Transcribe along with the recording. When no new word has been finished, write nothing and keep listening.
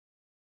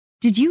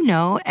Did you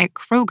know at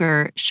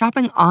Kroger,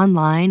 shopping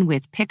online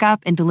with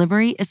pickup and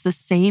delivery is the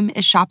same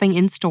as shopping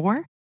in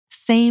store?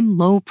 Same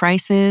low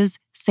prices,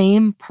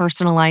 same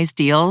personalized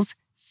deals,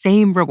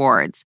 same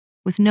rewards,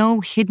 with no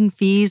hidden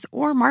fees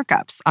or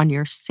markups on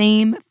your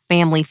same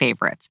family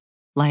favorites,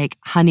 like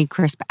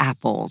Honeycrisp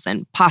apples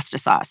and pasta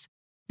sauce.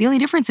 The only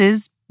difference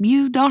is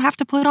you don't have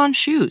to put on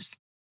shoes.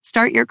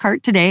 Start your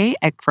cart today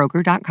at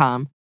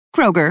Kroger.com.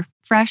 Kroger,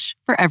 fresh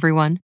for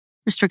everyone.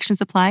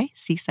 Restrictions apply.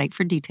 See site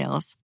for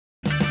details.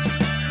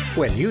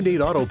 When you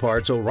need auto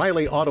parts,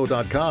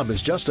 O'ReillyAuto.com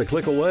is just a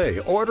click away.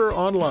 Order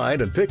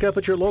online and pick up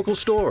at your local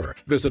store.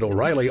 Visit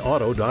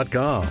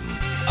O'ReillyAuto.com.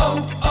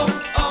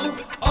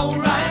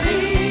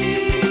 O'Reilly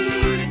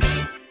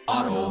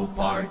Auto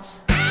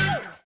Parts.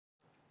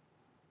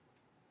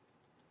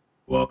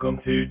 Welcome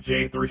to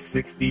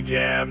J360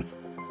 Jams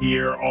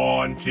here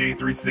on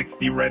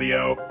J360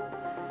 Radio.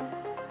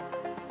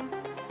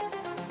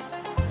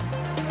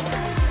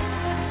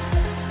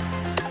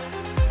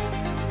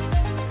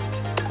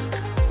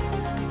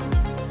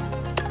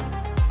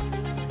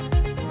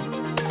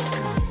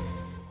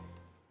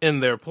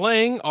 And they're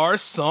playing our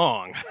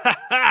song.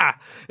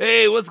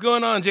 Hey, what's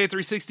going on,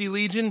 J360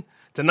 Legion?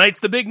 Tonight's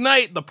the big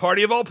night. The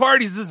party of all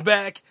parties is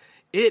back.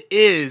 It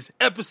is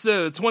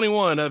episode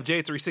 21 of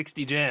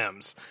J360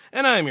 Jams.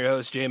 And I'm your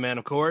host, J-Man,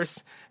 of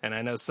course. And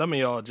I know some of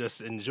y'all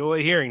just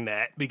enjoy hearing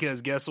that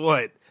because guess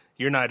what?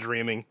 You're not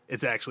dreaming.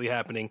 It's actually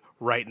happening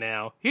right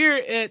now here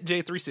at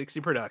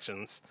J360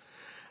 Productions.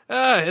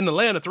 In the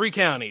land of three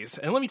counties.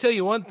 And let me tell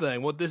you one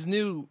thing. With this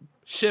new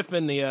shift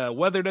in the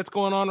weather that's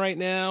going on right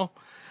now,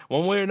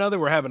 one way or another,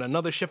 we're having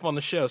another shift on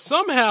the show.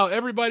 Somehow,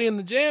 everybody in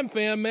the Jam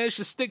fam managed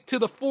to stick to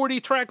the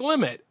 40-track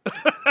limit.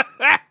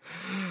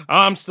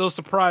 I'm still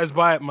surprised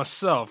by it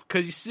myself.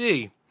 Because, you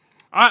see,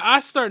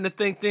 I'm starting to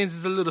think things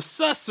is a little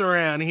sus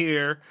around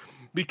here.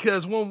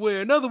 Because one way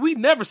or another, we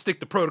never stick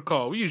to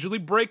protocol. We usually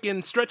break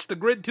and stretch the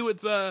grid to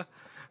its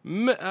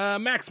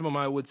maximum,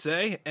 I would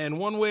say. And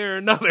one way or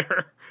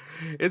another,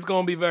 it's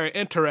going to be very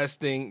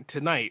interesting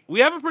tonight. We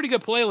have a pretty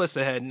good playlist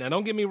ahead. Now,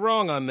 don't get me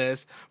wrong on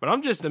this, but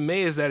I'm just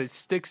amazed that it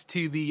sticks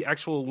to the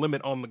actual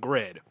limit on the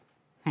grid.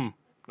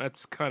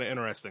 That's kind of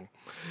interesting.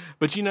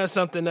 But you know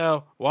something,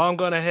 though? While I'm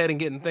going ahead and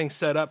getting things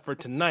set up for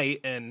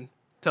tonight and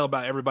tell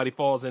about everybody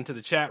falls into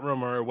the chat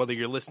room or whether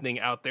you're listening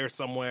out there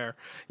somewhere,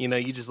 you know,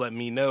 you just let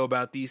me know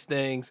about these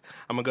things.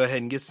 I'm going to go ahead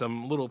and get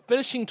some little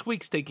finishing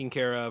tweaks taken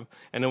care of,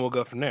 and then we'll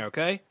go from there,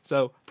 okay?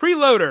 So,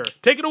 Preloader,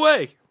 take it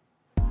away.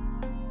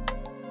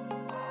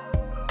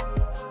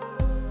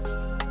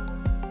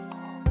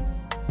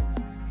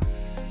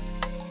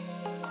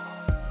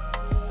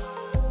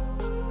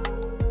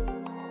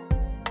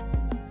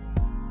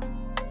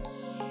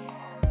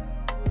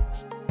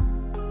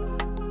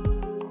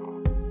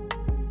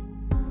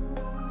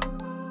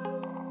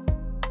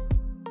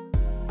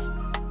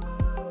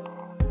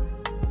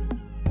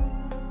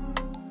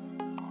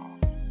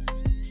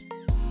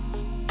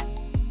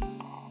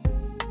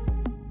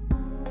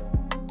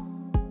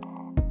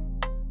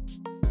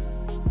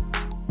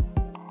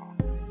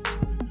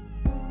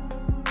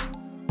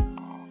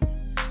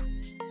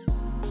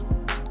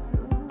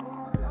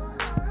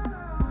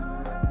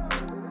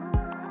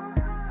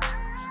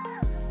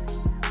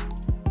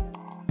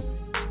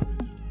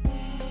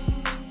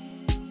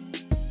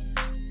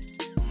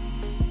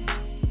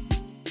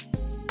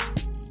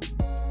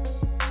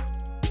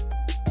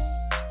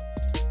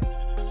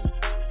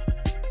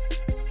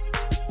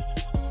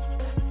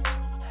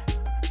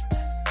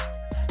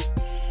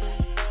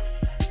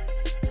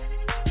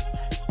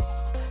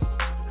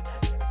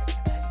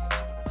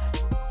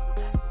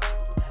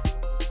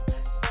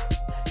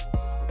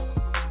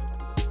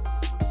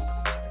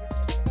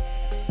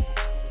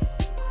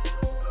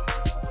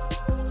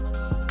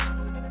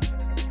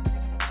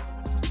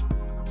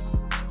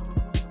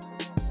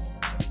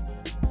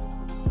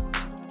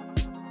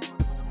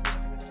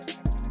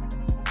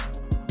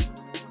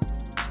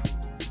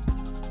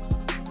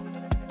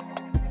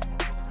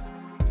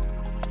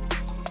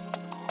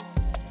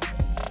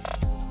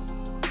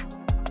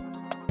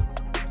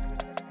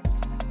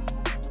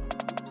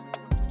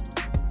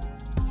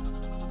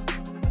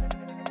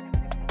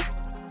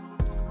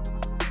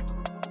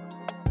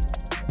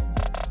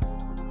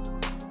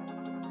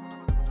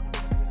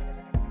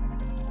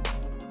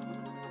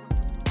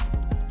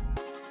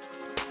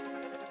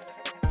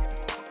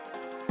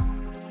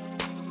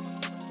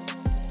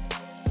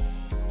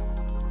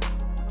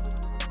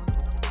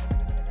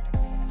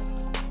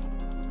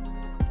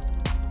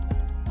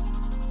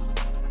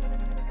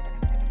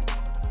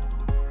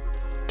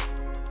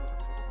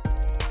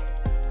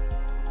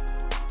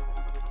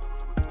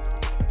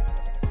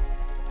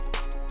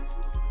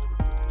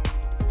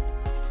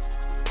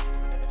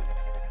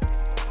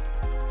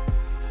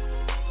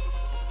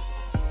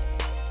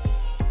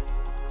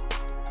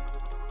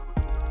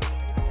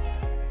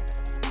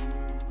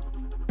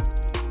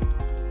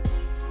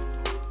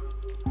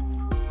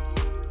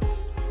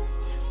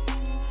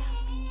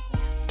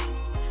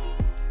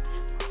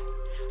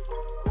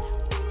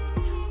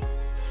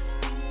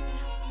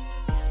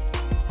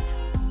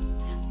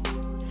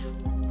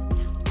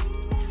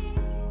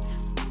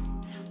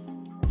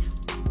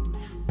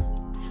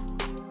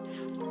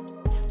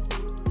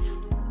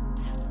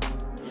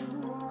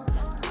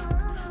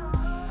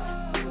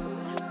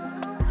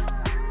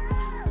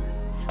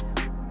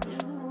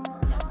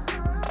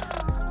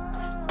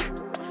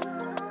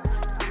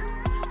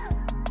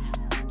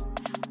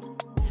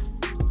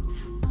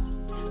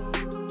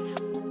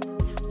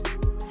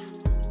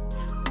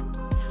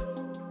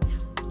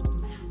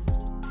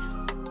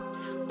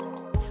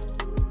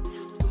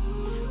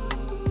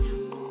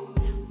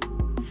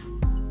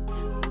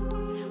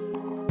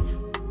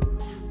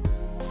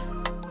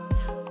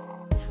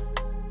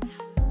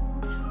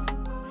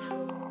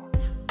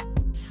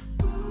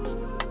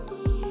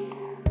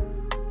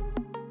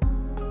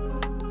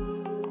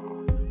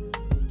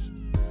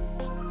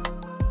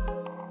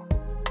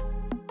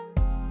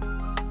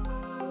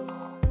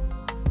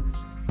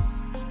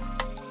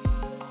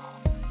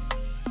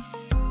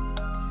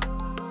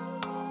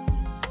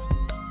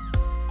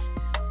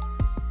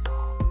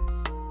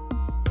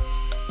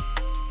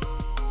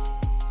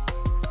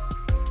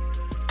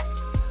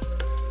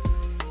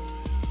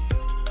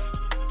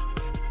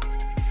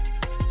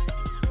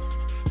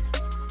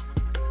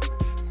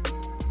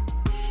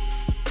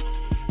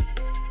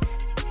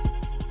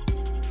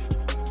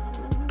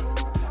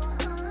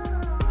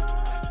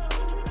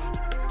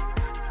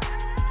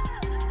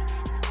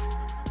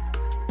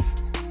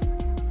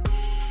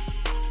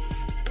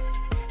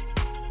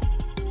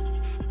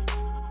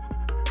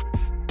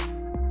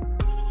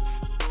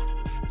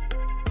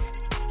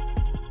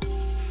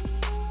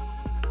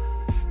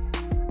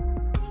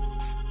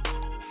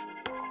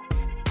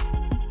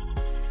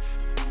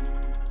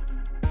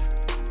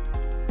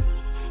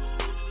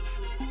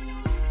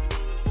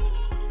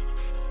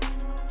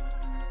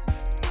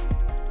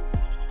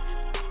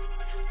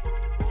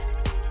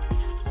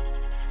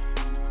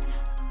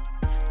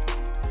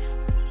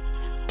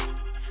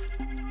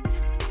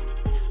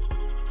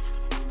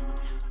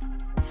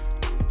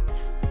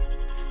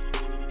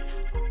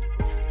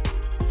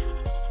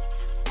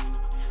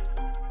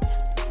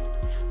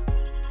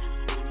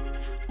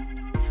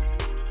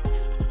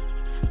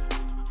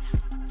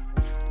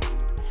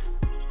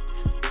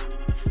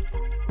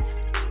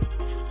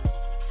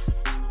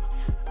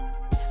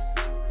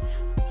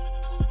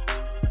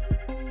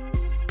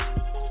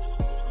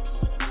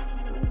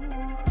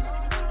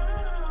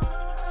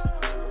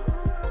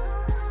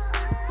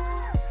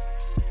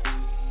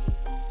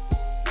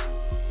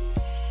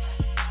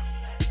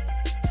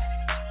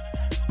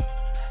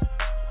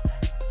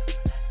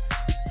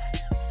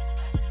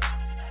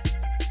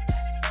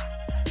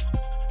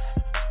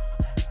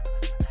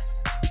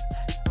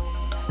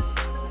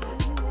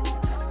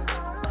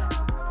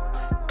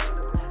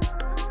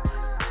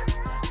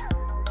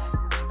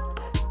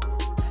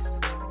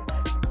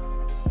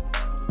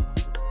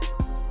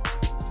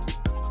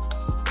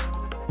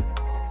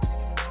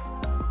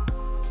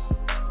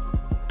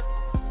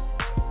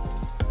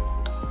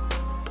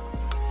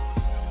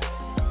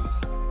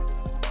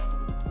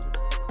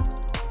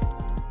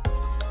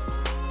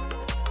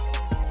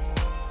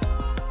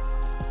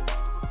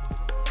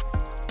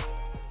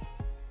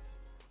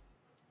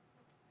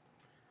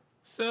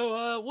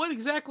 So, what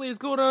exactly is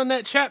going on in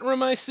that chat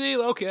room I see?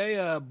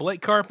 Okay,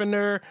 Blake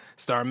Carpenter,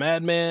 Star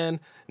Madman,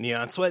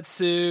 Neon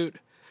Sweatsuit.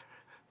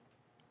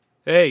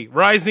 Hey,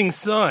 Rising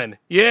Sun.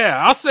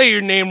 Yeah, I'll say your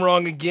name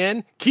wrong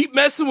again. Keep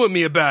messing with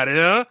me about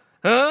it,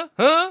 huh?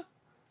 Huh?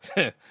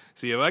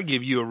 See if I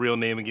give you a real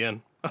name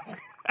again.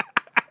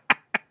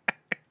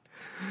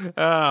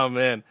 Oh,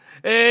 man.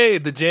 Hey,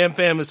 the Jam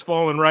Fam is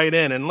falling right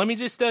in. And let me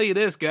just tell you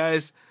this,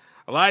 guys.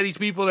 A lot of these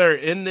people that are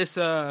in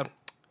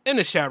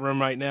this chat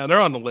room right now,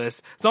 they're on the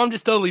list. So I'm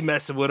just totally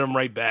messing with them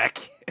right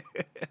back.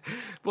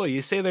 Boy,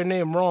 you say their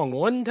name wrong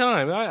one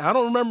time. I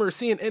don't remember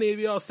seeing any of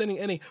y'all sending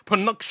any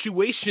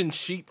pronunciation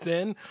sheets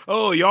in.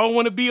 Oh, y'all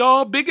want to be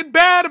all big and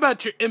bad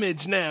about your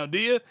image now, do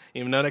you?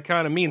 Even though that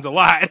kind of means a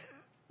lot.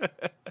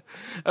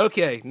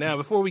 Okay, now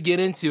before we get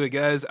into it,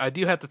 guys, I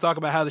do have to talk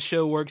about how the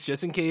show works,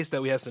 just in case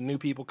that we have some new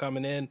people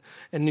coming in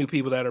and new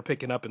people that are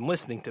picking up and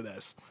listening to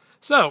this.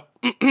 So,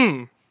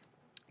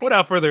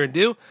 without further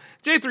ado,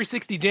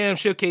 J360 Jam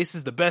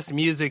showcases the best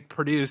music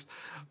produced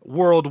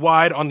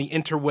worldwide on the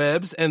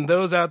interwebs and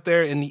those out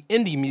there in the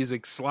indie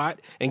music slot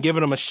and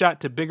giving them a shot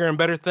to bigger and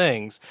better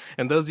things.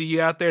 And those of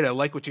you out there that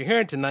like what you're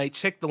hearing tonight,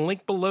 check the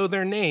link below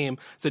their name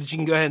so that you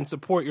can go ahead and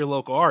support your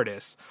local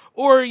artists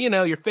or,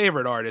 your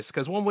favorite artists.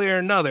 Because one way or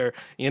another,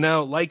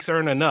 likes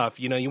aren't enough.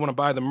 You want to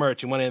buy the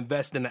merch. You want to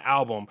invest in the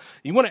album.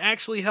 You want to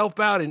actually help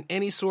out in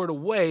any sort of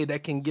way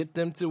that can get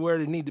them to where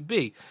they need to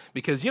be.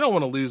 Because you don't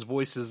want to lose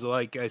voices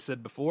like I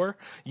said before.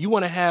 You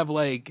want to have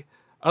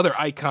other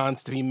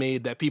icons to be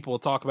made that people will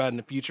talk about in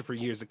the future for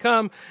years to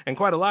come. And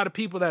quite a lot of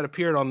people that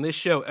appeared on this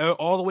show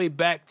all the way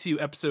back to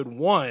episode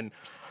 1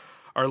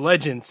 are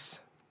legends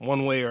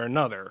one way or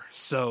another.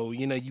 So,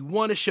 you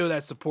want to show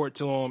that support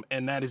to them,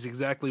 and that is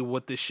exactly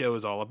what this show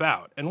is all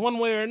about. And one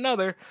way or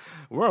another,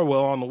 we're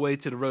well on the way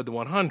to the road to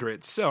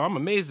 100. So I'm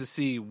amazed to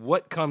see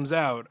what comes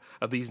out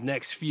of these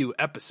next few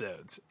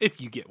episodes, if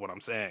you get what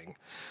I'm saying.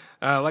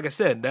 Like I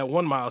said, that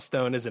one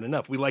milestone isn't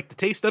enough. We like the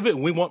taste of it,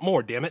 and we want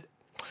more, damn it.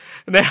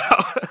 Now,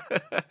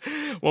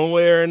 one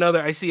way or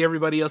another, I see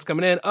everybody else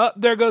coming in.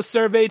 There goes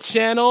Survey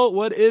Channel.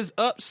 What is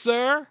up,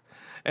 sir?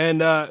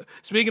 And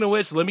speaking of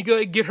which, let me go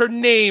and get her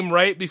name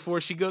right before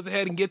she goes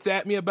ahead and gets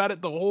at me about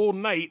it the whole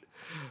night.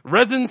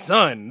 Resin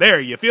Sun. There,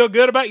 you feel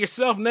good about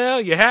yourself now?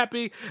 You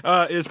happy?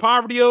 Is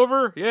poverty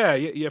over? Yeah,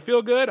 you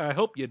feel good? I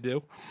hope you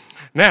do.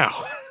 Now,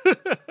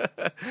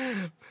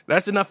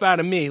 that's enough out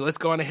of me. Let's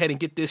go on ahead and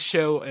get this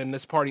show and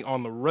this party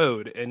on the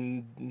road.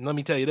 And let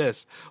me tell you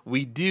this.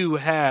 We do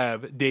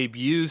have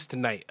debuts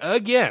tonight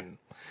again.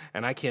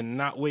 And I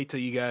cannot wait till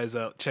you guys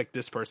check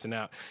this person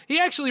out. He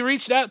actually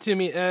reached out to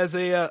me as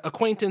a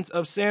acquaintance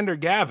of Sander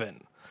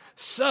Gavin.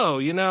 So,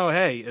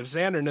 hey, if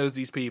Sander knows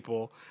these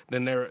people,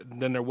 then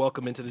they're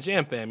welcome into the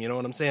Jam Fam, you know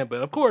what I'm saying?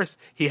 But of course,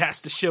 he has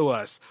to show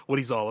us what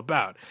he's all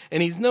about.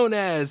 And he's known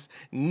as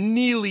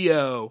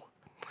Neilio.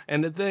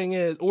 And the thing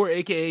is, or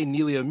AKA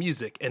Neilio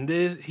Music, and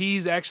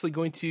he's actually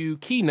going to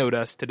keynote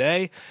us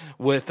today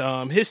with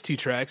his 2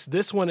 tracks.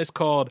 This one is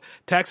called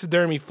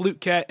Taxidermy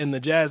Flute Cat and the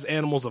Jazz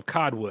Animals of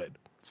Codwood.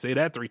 Say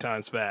that 3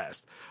 times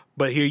fast.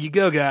 But here you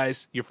go,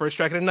 guys. Your first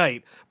track of the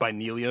night by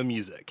Neilio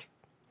Music.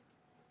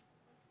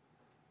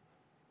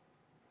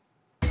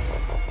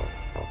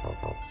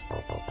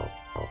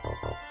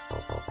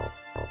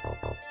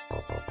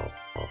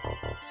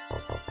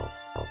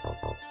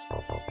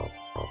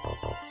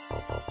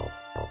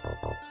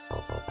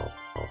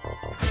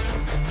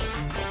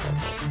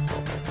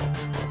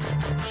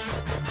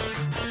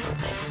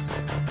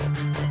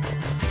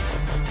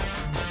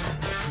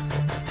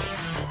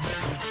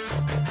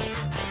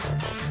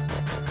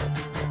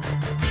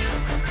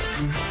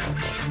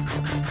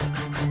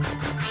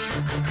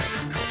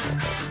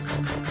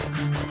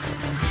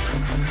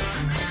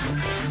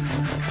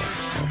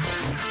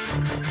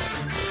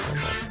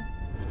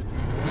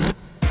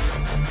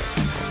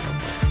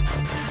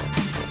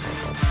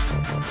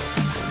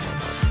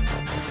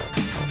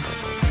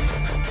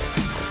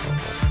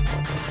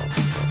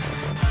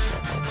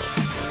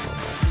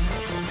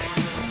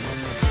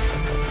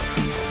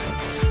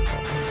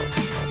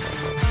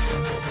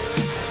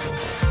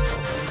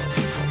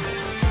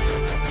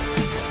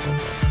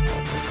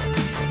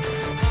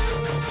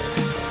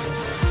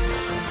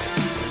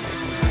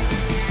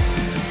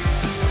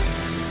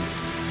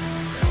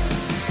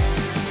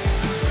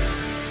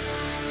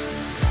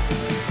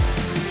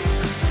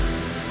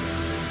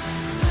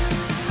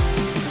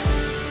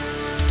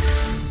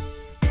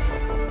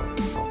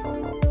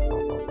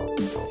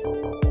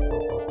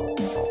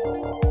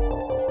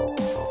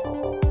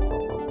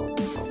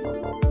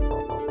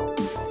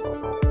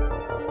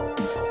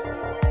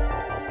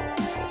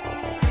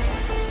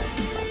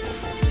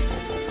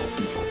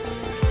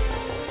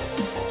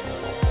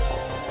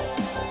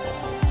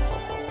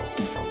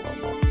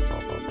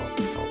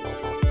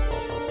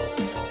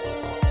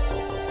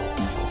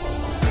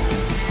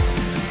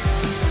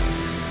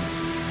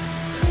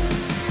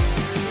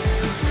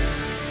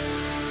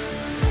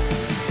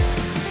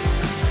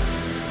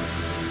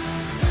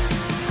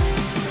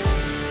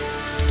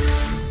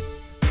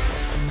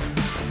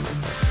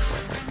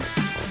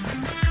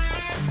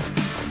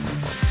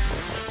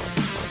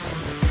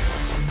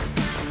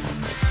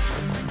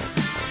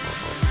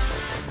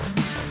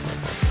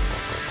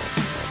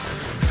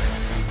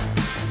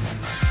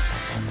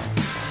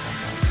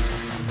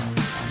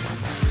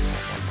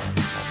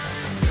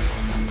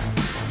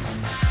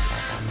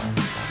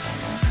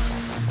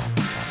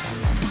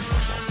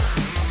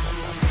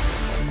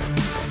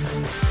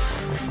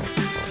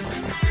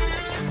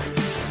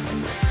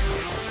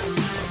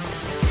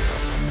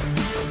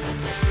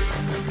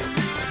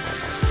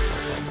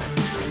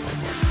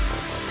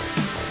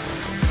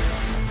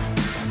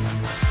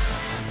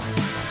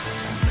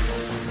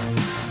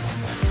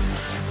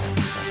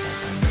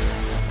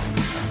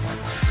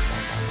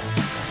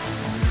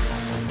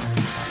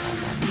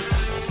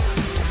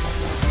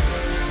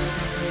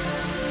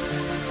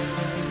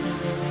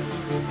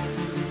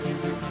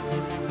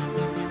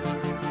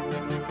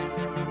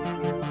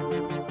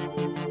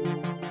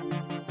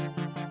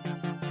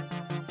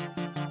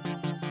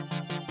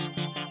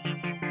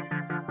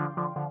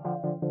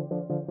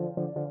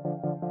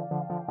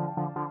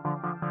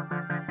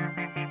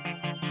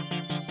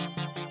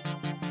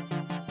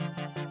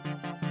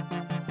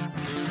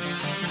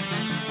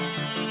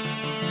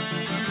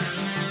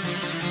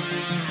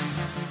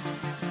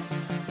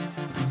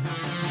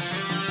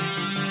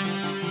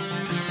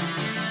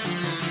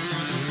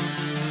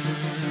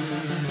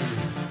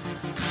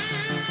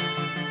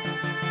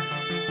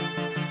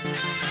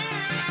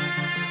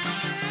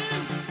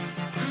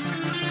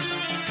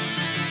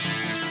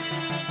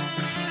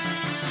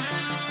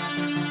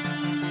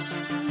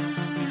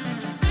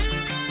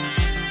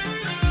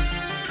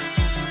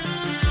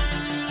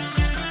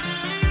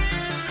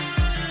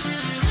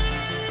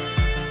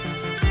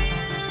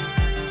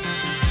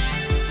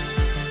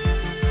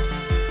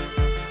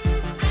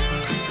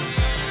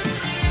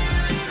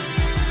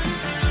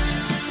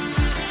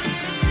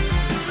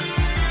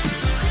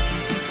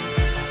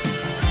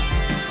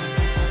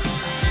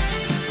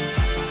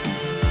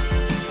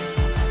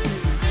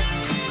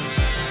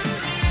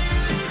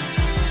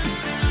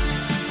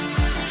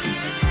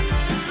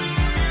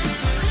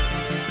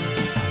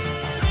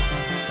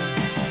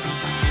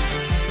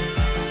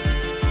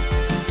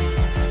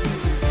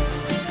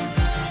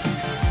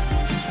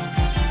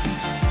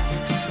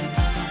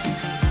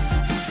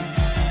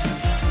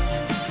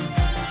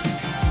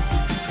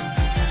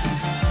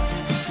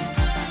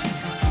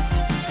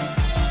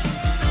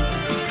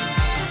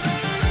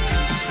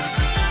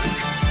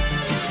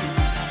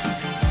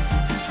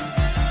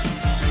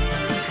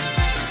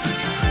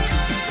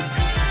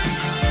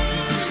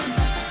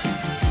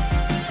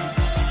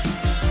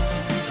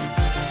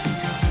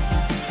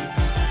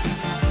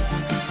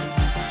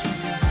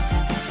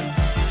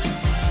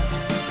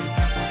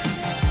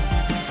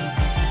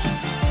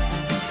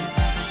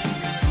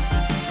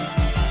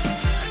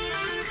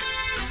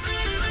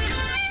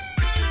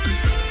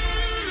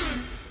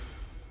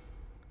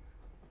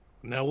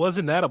 Now,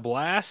 wasn't that a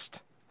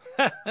blast?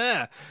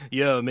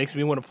 Yo, it makes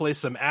me want to play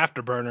some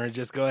Afterburner and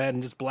just go ahead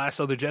and just blast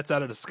other jets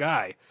out of the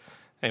sky.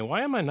 Hey,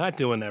 why am I not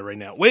doing that right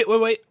now? Wait.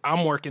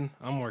 I'm working.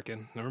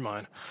 Never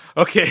mind.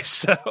 Okay,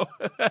 so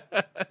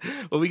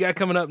what we got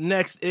coming up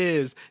next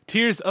is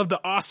Tears of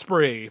the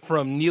Osprey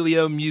from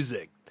Neelio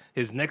Music.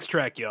 His next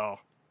track,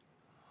 y'all.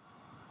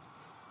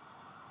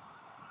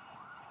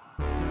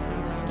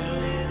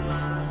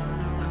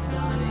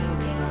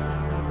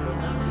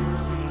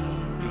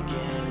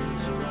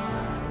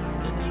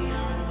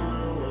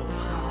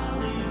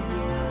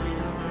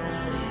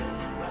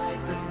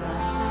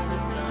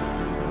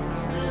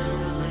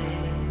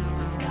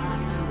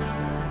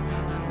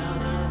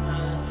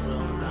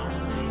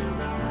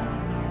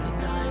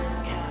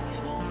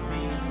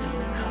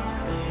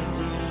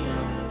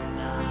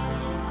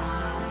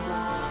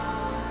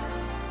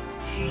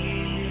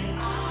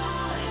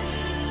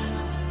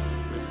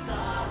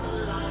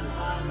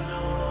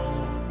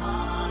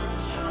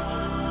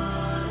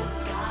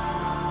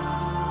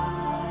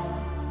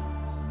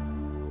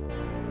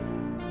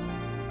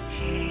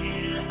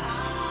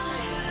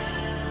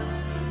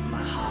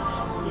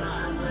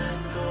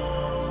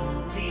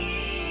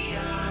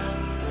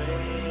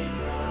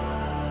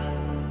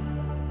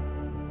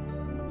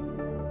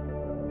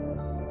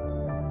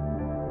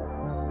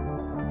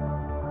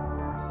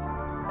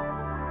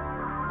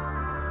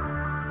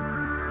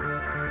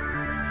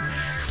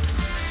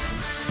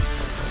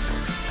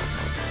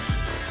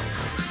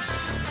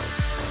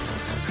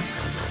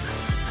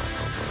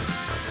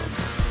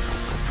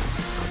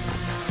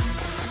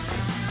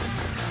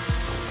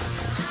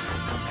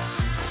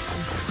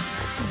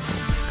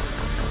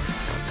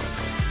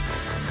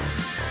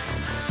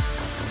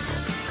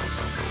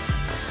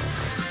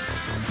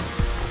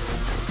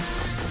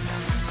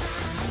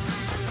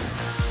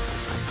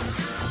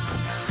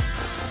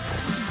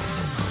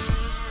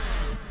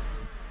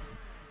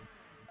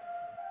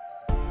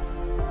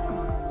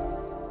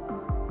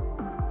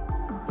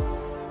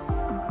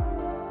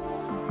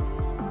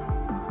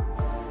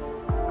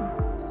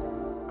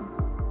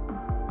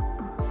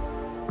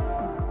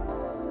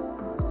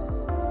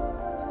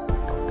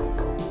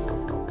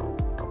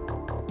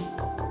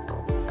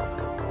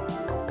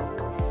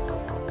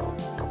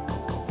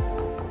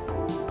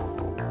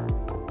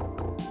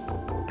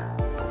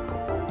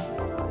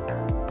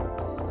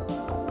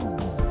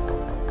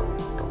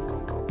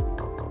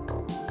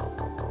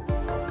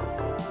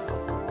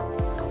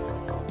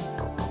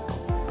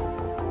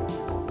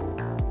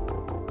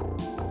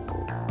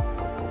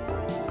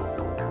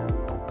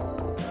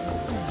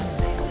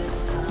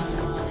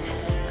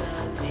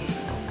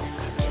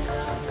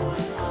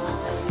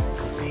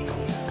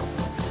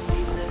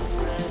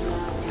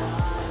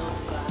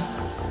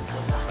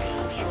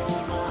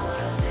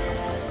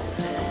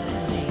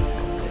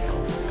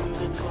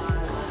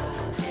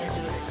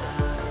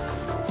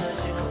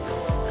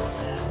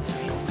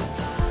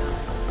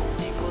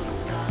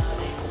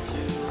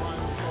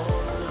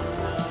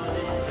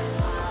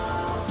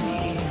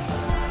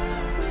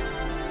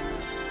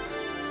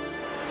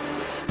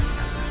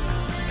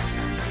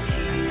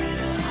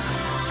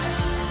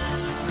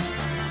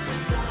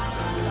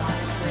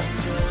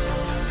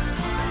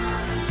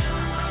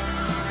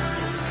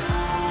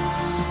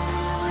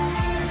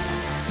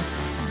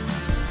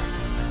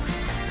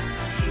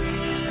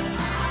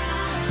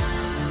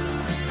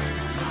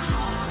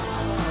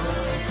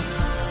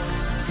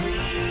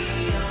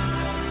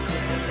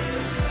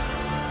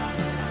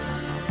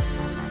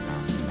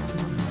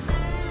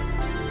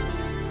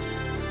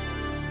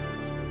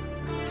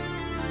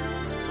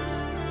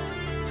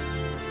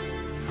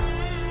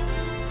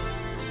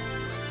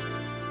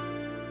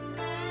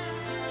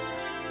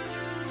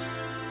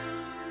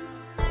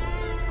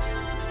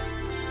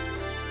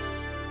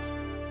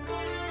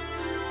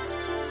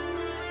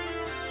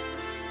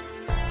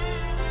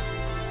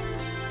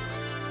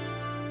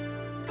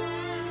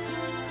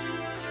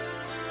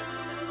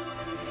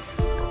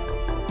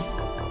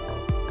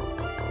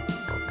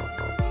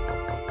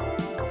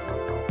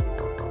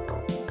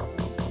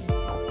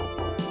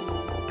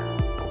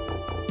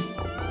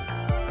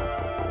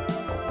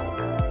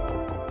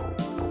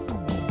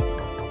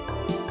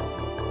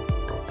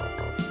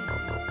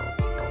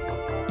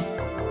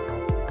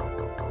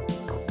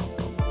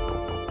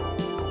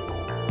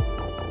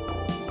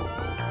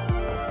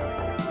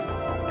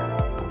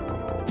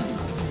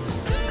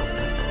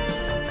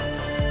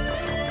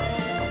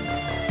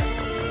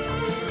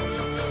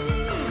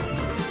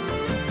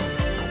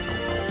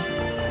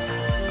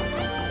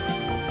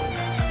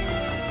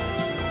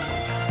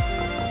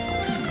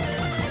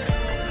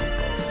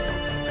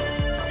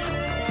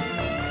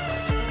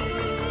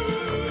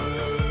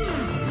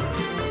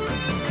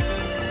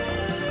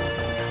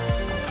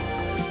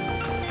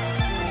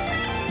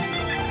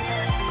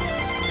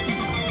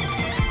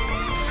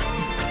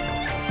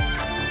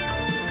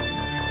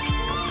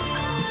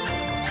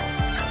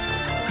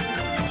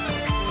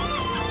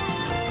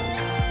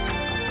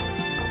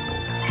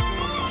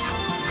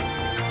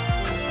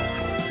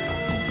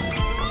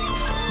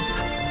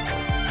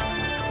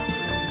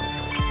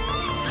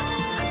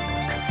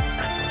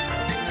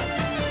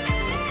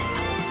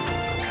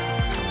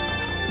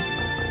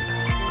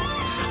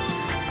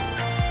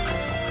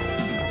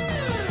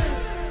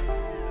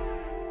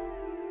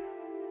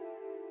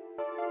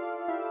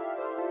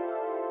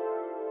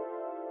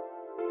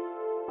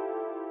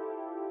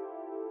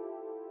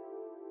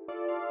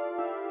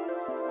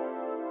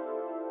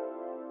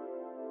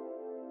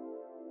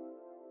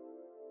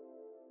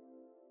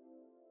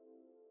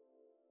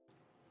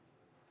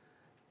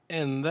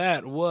 And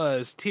that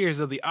was Tears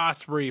of the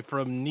Osprey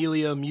from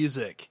Nelio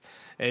Music.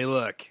 Hey,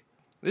 look,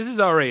 this is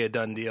already a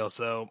done deal,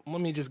 so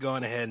let me just go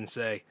on ahead and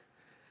say,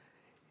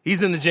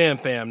 he's in the Jam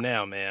Fam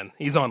now, man.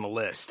 He's on the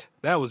list.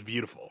 That was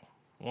beautiful,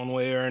 one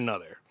way or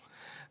another.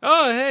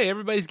 Oh, hey,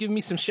 everybody's giving me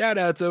some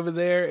shout-outs over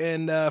there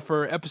and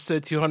for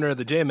episode 200 of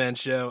the J-Man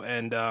Show,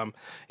 and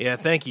yeah,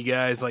 thank you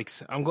guys. Like,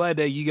 I'm glad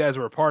that you guys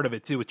were a part of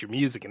it, too, with your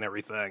music and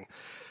everything.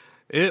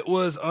 It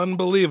was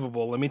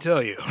unbelievable, let me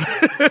tell you.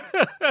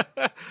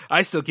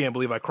 I still can't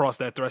believe I crossed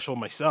that threshold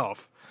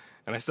myself.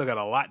 And I still got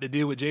a lot to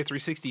do with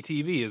J360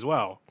 TV as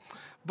well.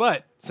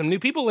 But some new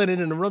people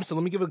in the room, so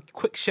let me give a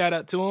quick shout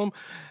out to them.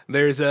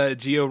 There's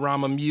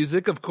Georama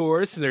Music, of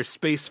course. There's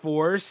Space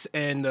Force.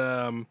 And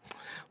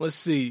let's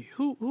see,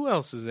 who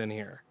else is in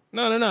here?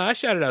 No, I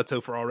shouted out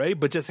Topher already.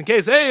 But just in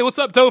case, hey, what's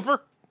up, Topher?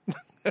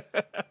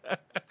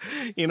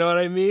 You know what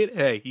I mean?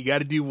 Hey, you got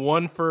to do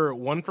one for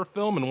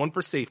film and one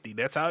for safety.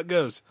 That's how it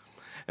goes.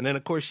 And then,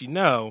 of course,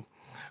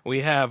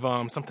 we have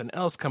something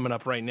else coming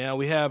up right now.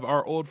 We have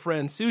our old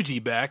friend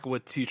Suji back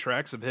with 2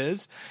 tracks of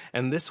his,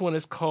 and this one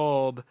is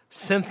called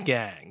Synth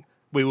Gang.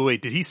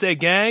 Wait, did he say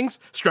gangs?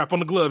 Strap on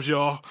the gloves,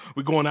 y'all.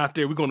 We're going out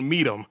there, we're going to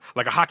meet them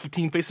like a hockey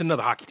team facing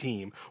another hockey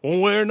team.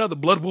 One way or another,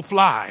 blood will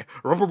fly,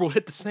 rubber will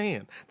hit the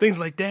sand, things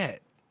like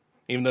that.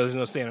 Even though there's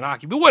no sand in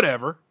hockey, but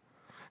whatever.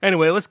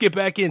 Anyway, let's get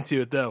back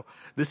into it, though.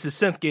 This is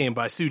Synth Game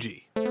by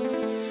Suji.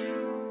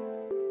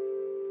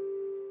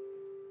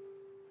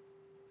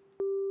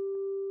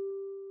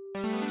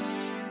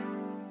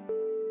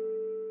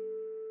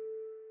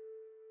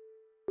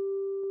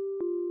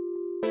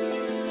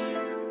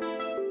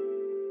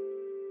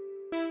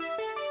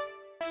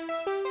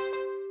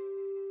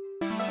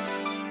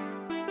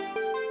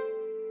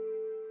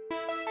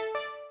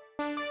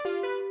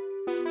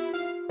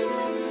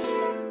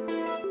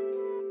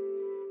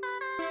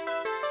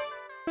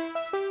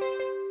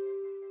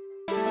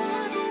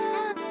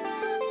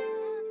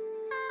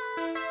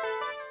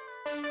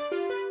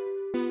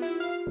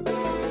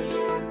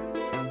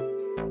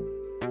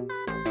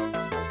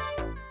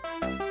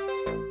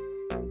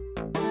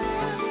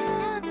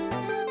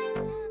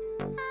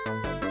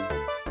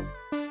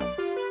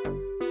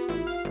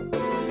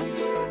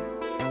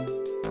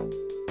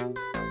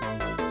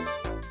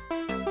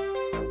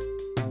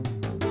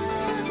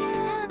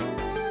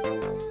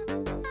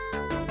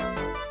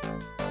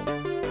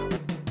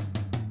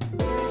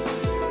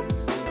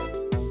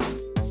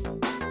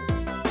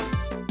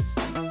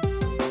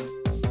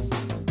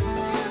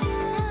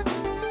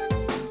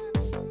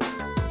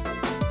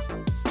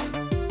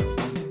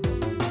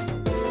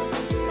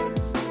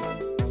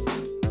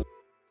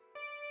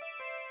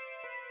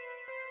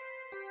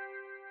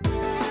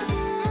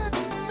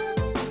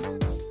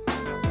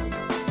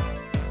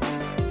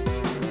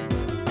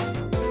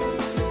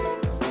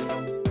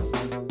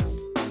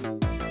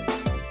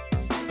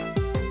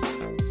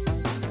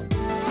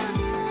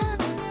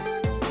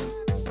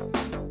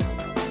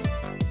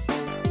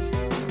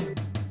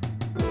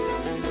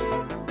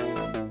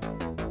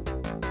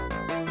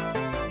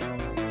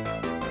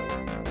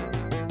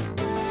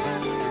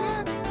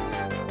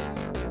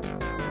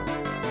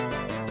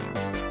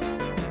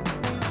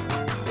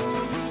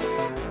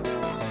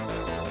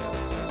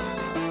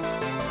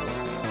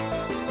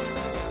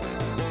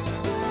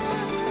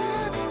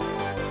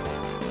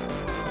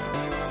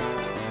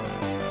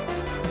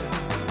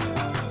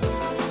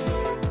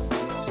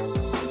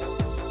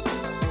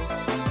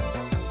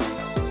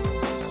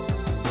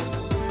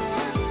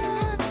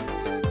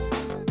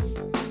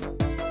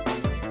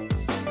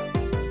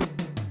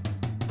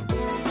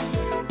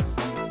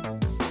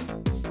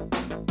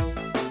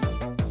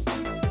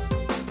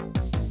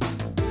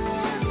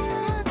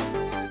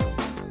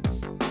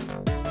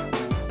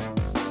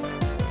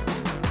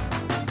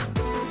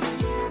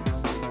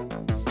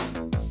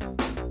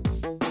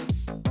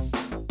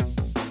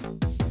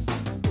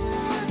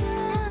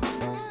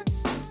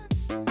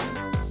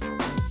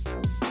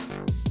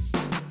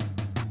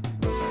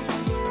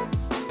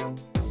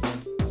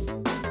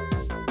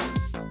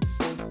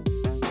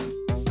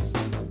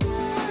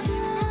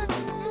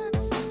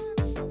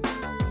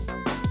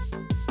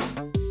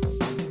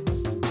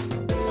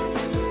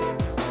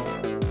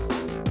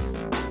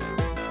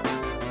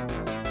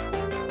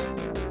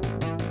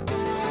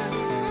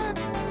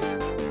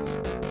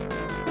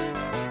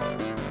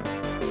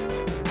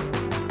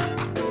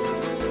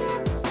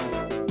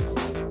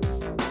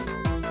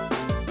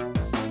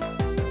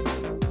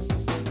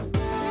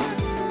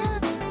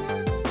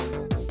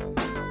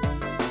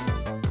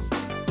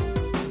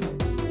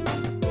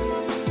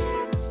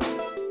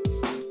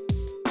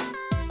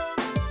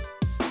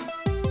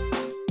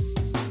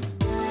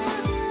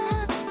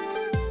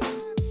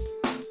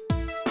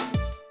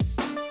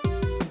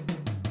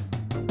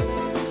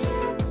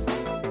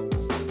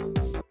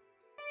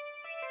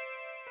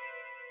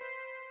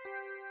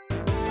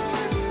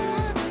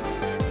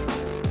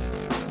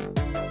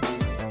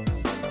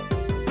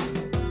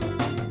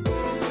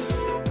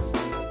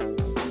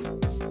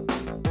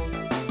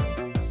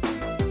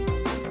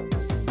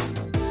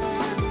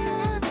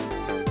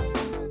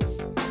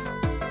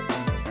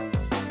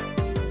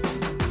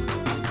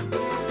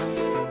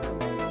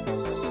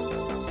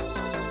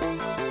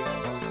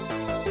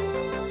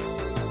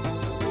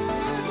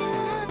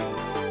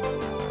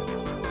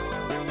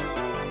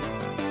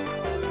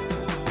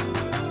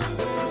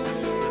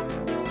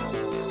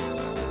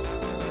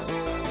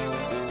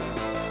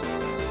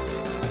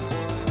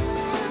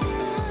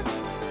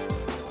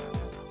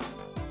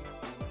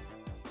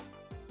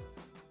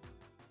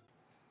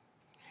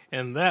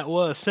 And that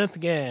was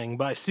Synth Gang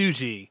by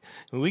Suji.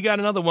 And we got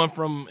another one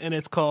and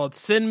it's called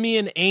Send Me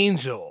an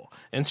Angel,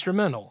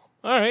 instrumental.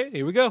 All right,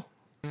 here we go.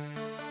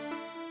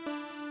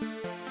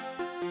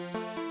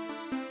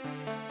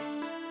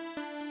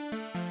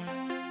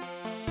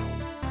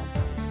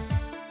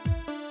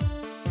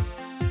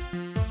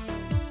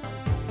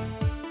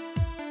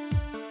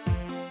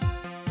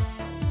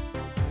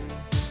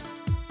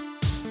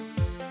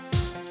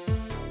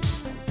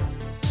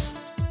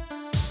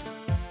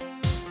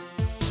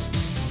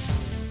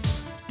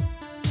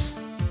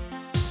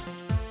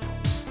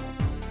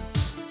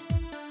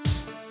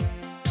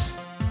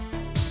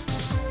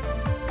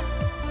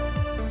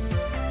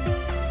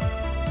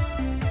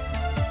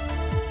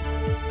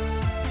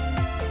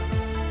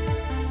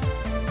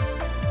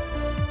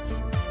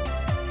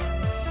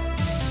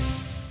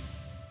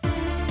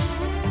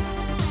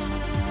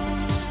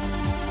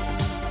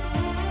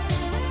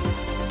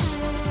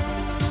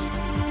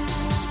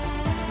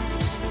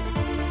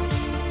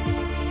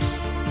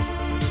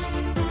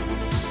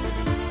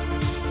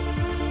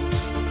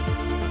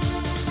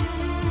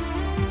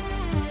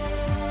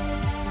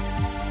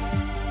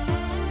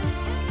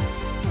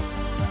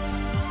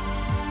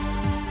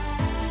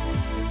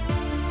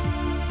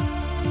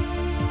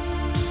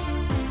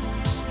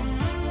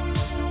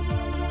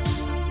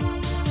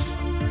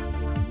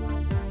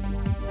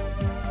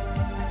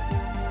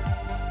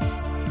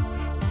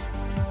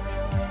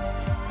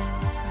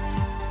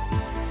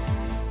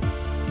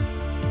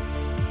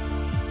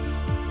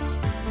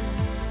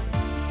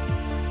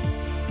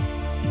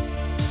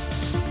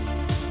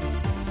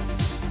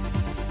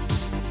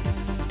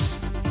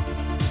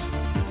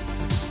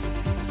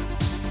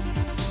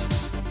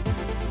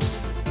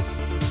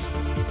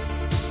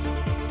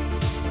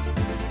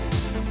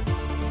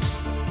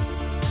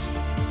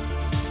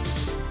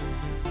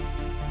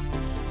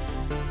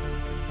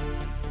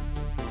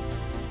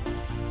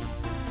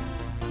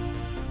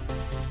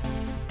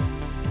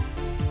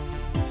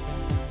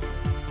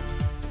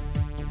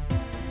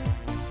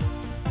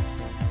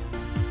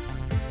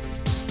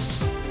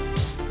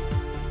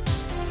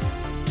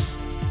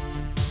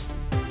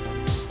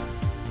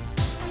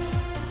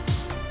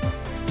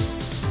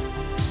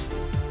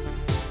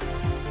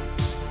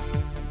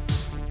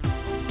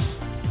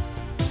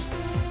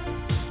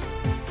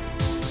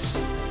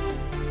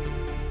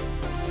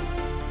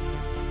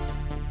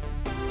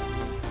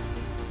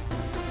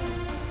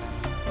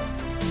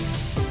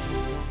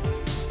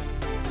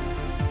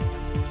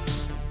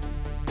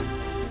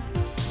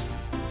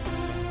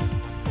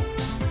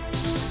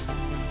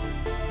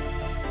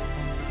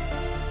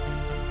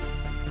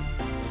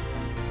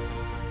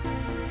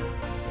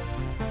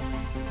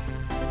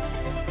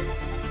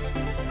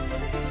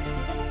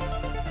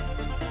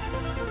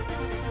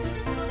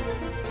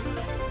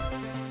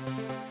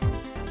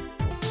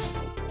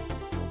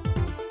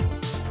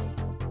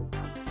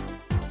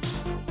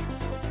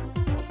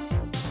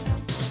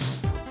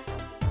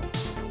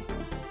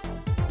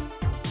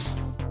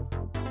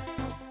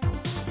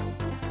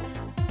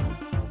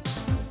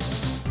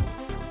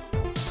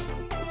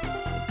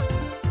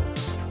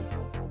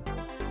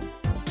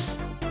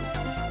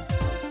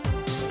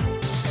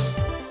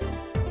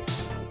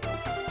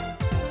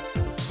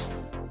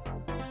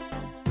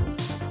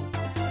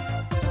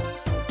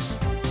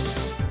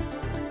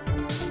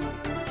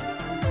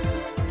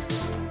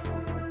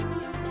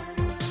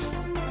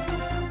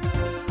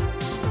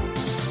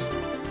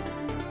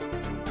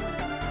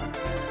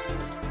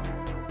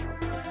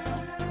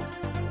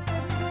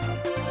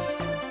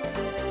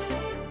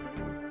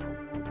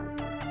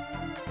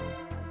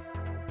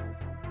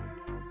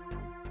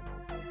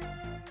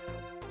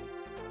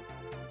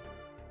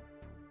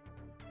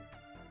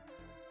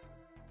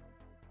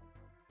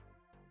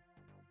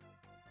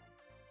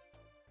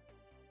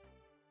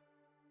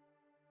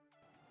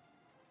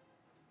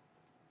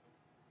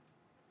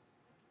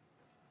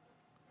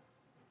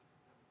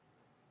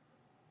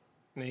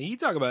 Now, you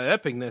talk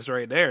about epicness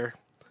right there.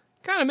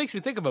 Kind of makes me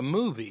think of a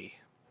movie.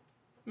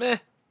 Meh.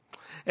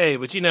 Hey,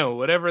 but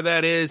whatever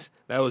that is,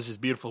 that was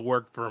just beautiful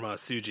work from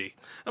Suji.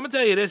 I'm going to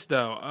tell you this,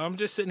 though. I'm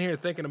just sitting here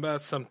thinking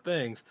about some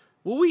things.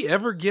 Will we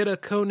ever get a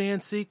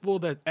Conan sequel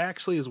that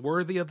actually is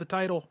worthy of the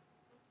title?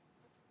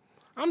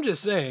 I'm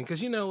just saying, because,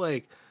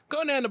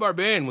 Conan the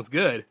Barbarian was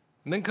good.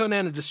 And then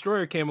Conan the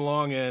Destroyer came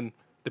along, and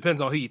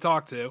depends on who you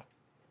talk to.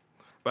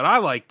 But I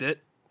liked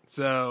it.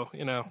 So,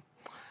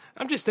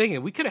 I'm just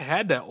thinking, we could have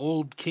had that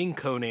old King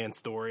Conan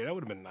story. That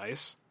would have been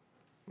nice.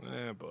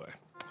 Oh, boy.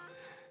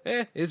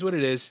 Is what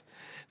it is.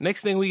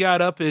 Next thing we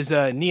got up is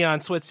Neon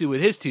Sweatsuit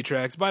with his 2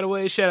 tracks. By the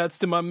way, shout-outs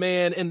to my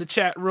man in the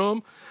chat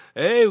room.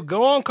 Hey,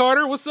 go on,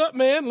 Carter. What's up,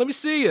 man? Let me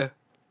see you.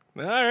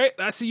 All right,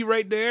 I see you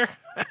right there.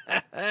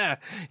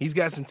 He's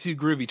got some 2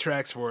 groovy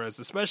tracks for us,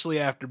 especially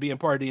after being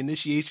part of the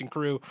Initiation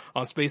crew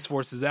on Space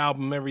Force's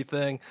album,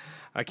 everything.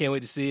 I can't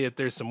wait to see if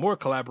there's some more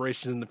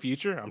collaborations in the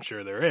future. I'm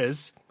sure there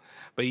is.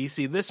 But you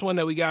see, this one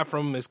that we got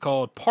from him is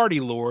called Party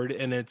Lord,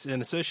 and it's in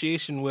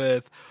association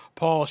with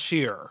Paul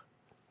Scheer.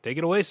 Take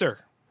it away, sir.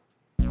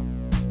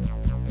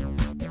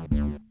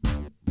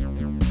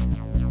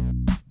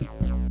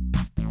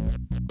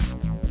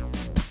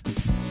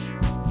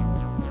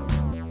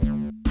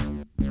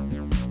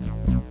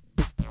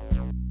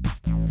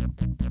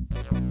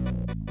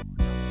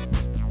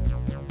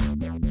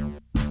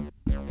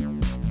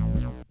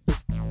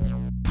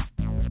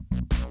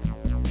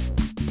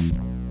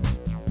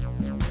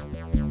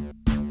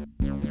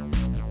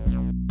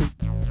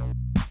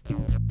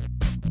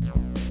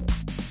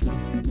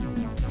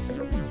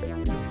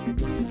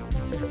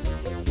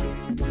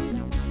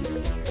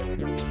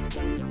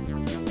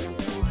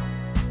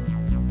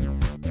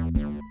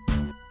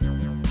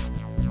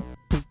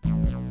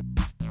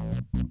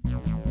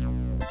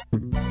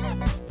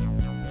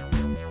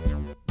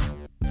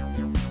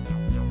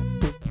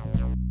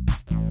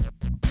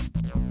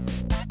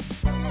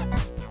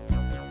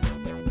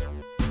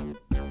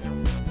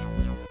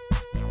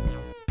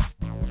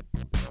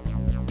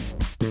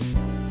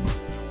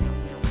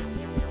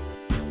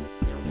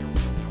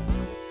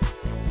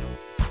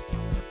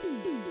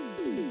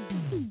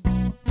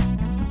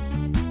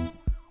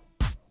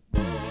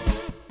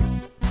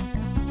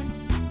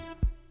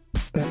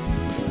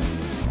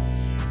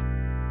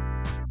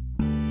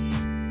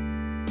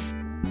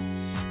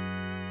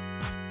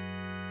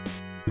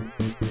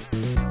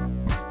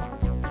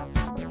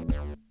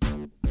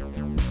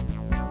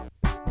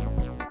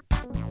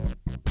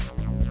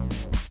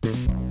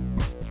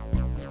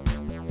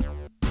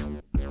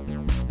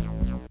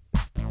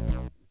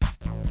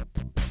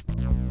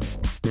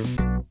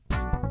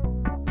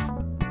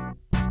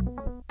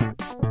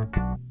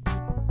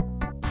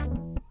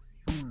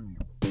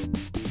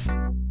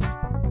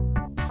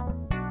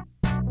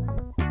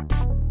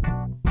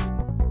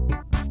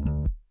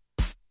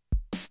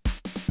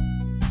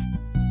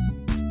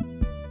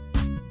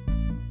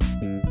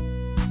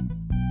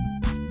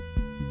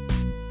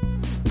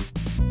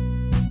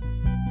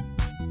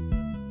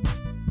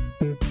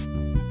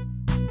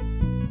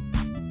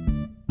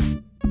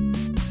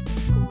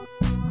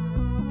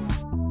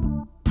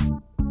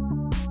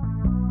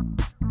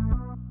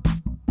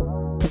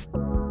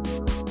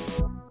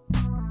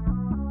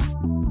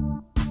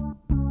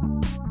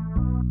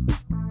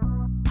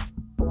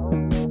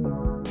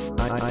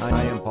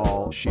 I am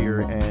Paul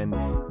Scheer, and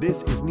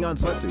this is Neon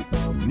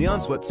Sweatsuit. Neon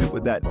Sweatsuit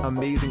with that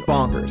amazing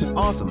bonkers,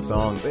 awesome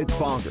song. It's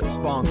bonkers,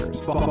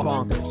 bonkers,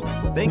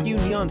 bonkers. Thank you,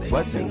 Neon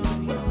Sweatsuit.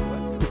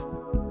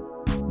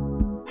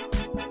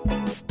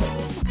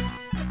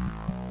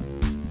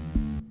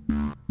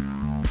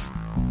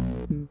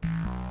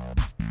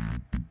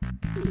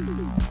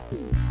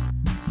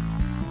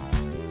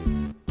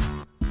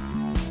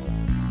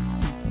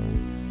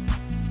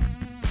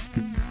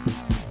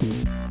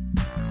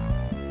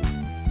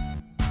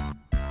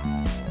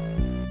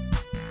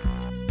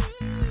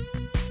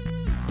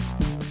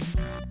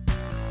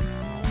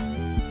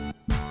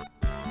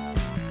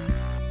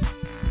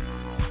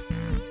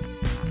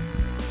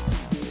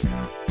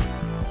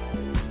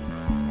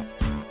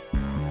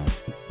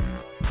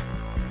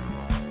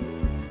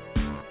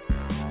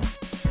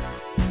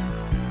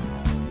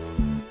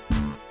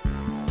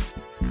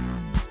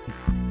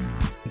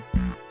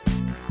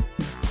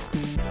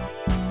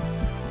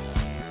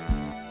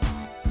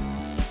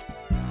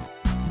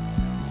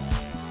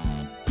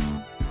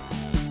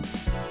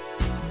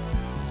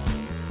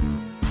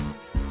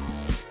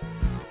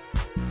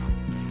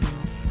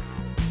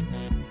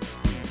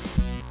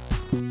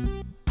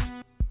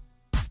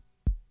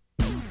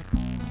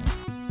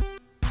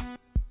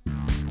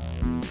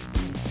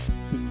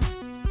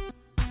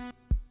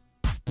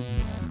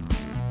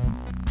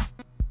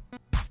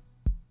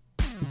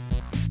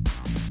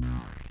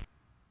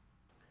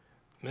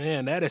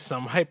 Man, that is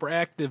some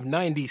hyperactive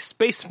 90s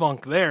space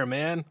funk there,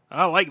 man.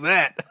 I like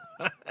that.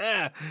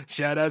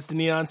 Shout outs to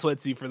Neon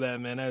Sweatsuit for that,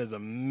 man. That is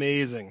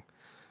amazing.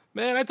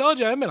 Man, I told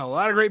you, I've been a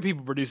lot of great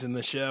people producing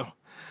this show.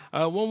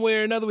 One way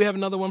or another, we have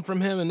another one from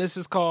him, and this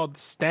is called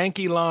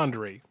Stanky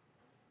Laundry.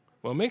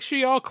 Well, make sure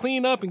y'all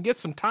clean up and get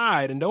some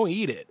Tide and don't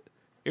eat it.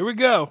 Here we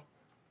go.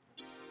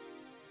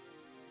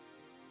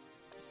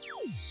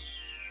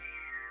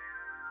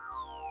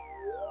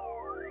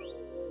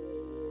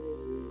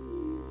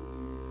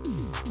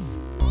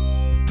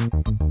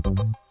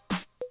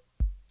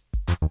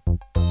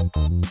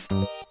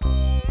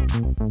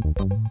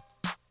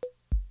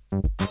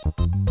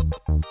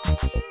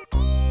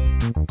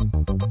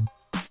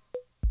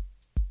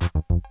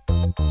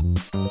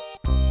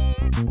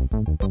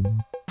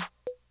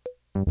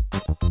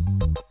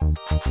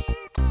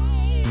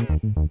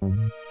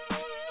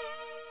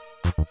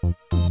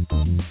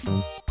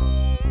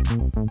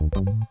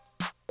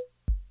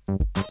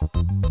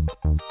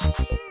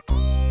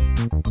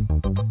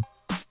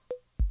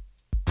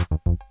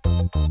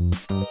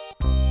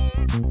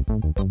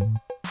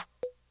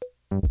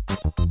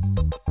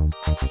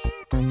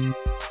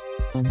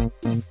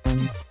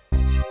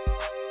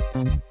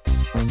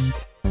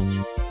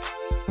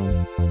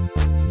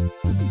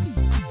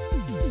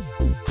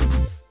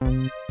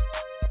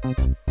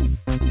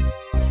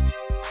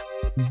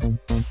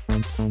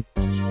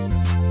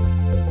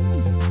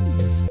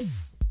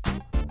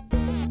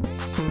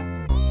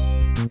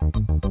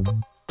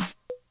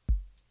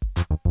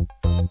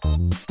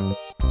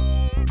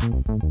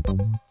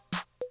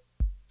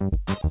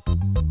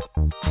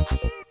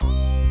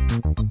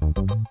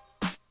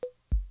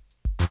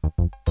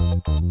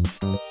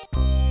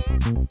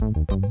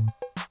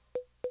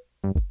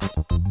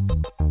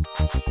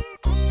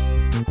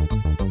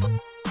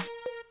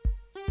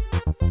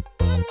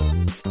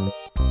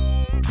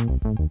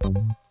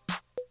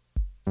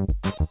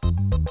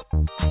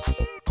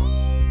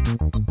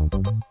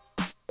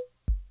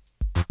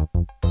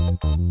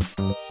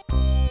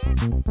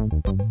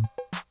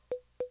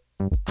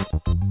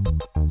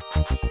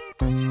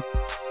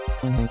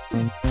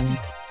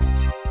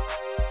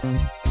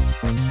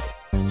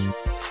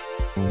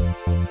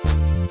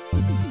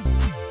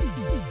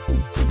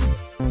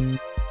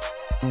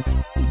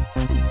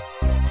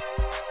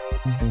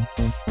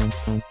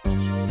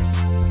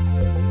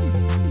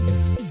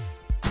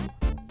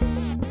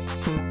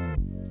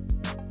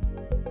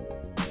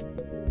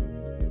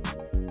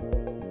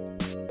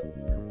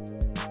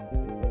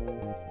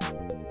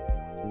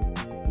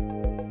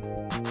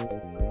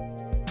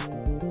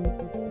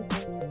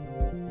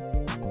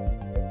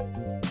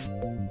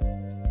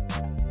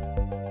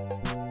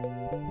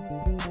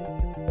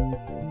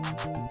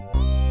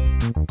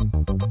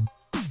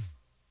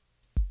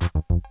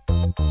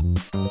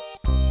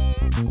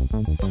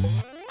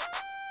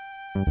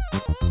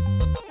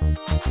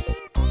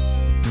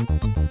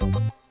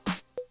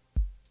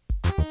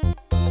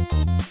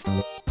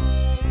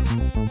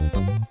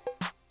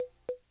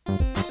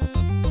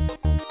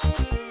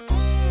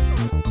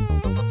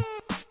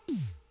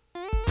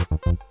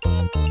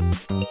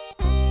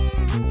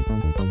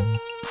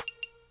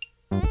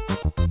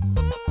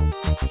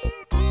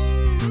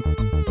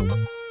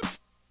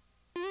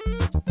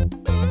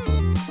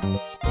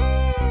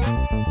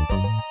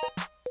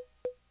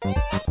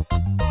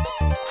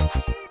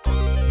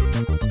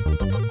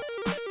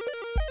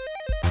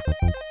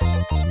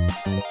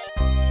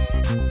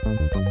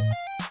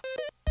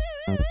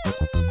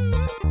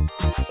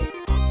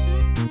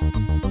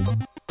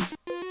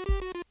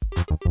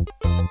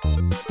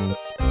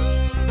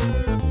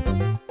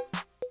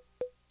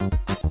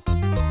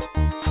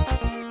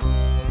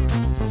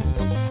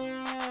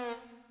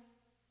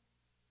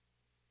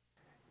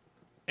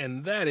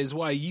 And that is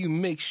why you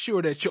make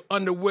sure that your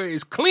underwear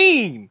is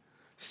clean.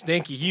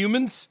 Stinky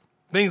humans.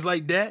 Things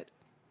like that.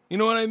 You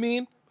know what I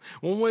mean?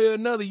 One way or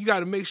another, you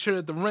got to make sure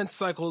that the rinse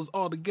cycle is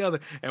all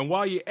together. And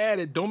while you're at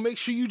it, don't make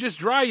sure you just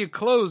dry your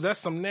clothes. That's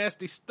some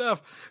nasty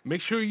stuff.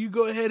 Make sure you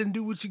go ahead and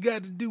do what you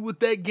got to do with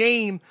that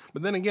gain.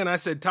 But then again, I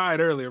said Tide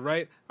earlier,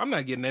 right? I'm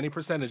not getting any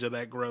percentage of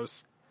that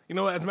gross. You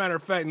know what? As a matter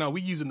of fact, no,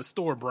 we using the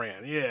store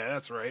brand. Yeah,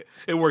 that's right.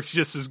 It works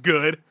just as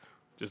good.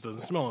 Just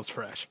doesn't smell as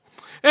fresh.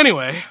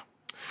 Anyway...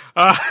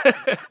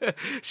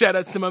 shout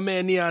outs to my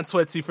man Neon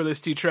Sweatsy for this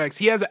 2 tracks.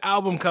 He has an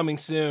album coming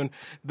soon.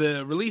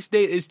 The release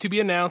date is to be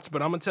announced,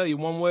 but I'm going to tell you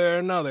one way or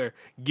another,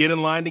 get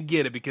in line to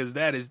get it, because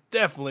that is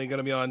definitely going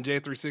to be on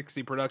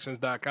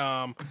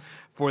J360productions.com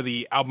for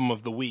the album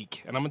of the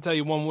week. And I'm going to tell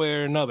you one way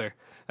or another,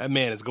 that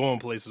man is going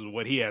places with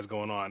what he has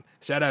going on.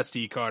 Shout outs to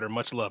you, Carter.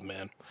 Much love,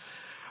 man.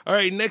 All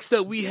right, next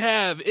up we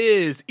have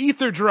is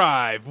Ether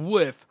Drive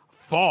with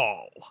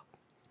Fall.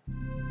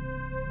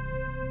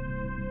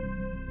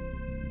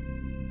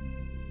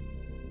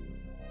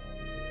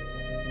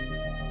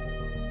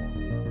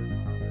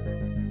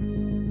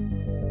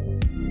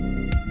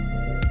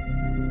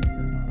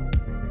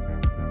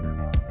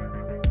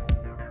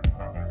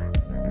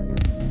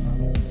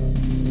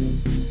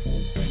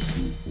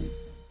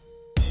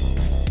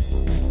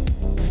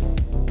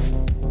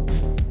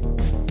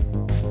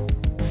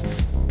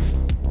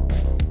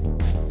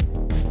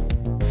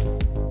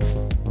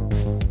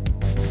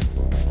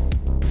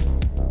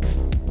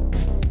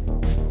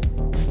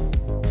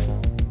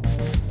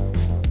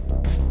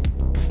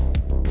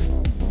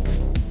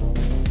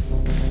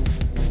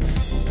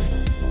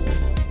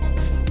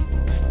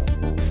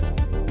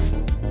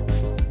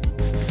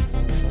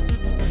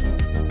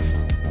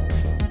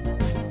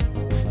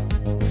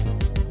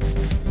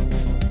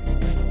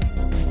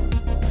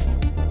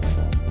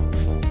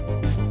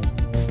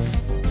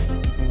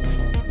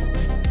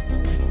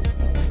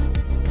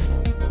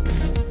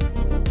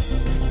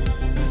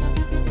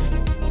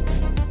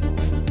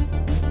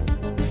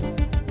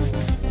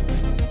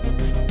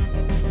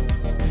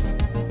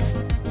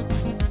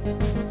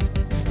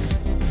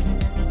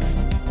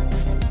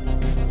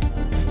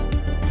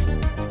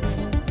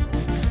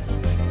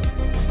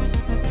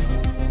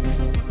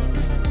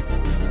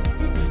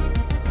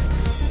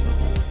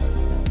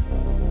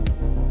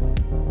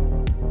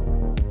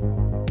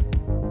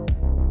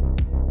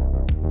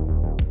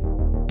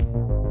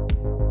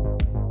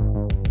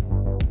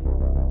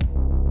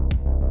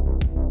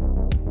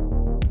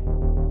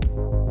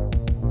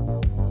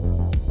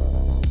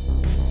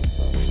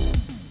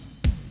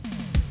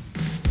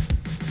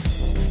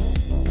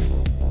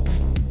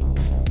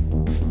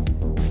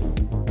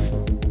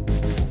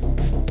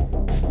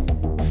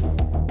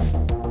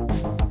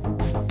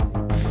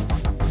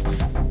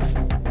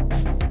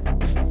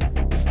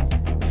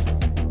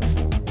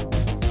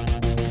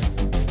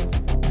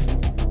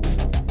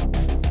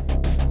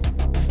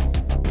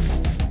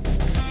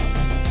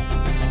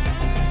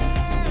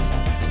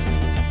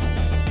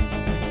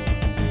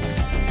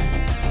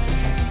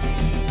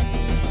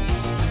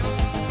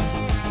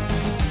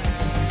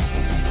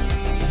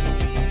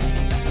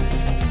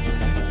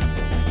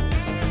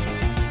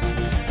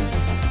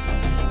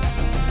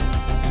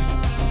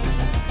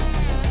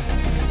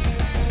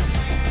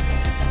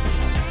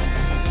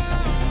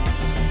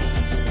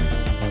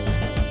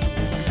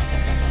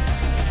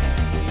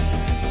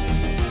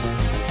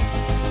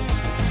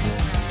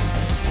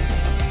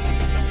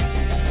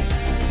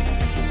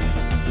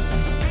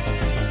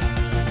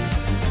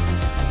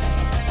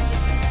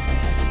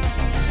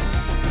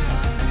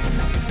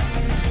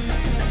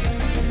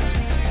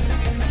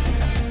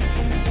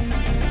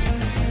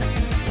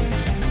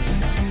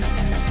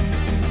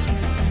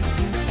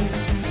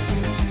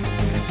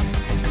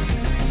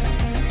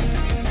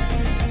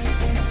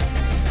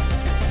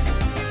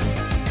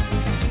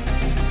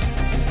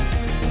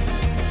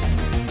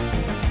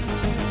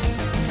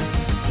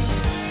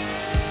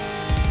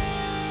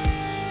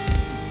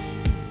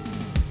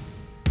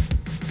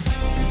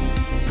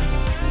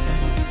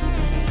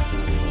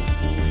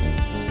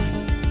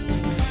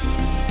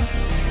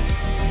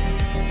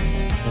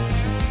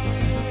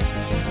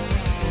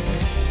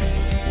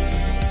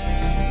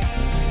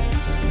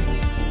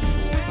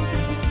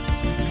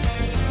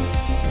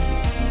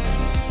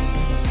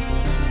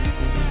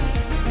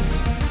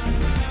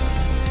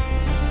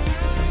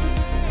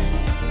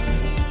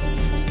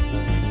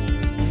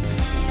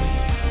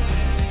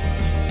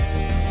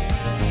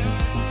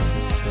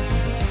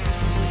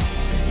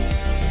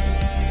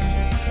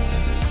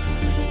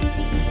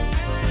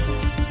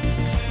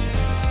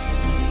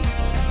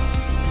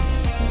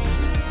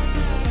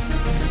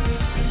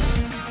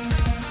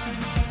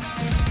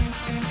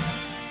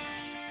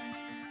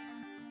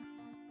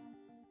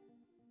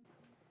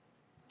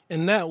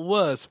 And that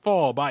was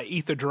Fall by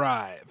Ether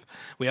Drive.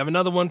 We have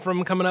another one from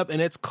him coming up,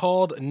 and it's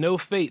called No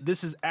Fate.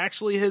 This is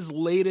actually his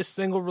latest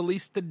single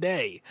released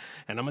today.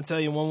 And I'm going to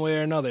tell you one way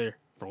or another,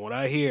 from what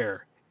I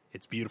hear,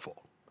 it's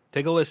beautiful.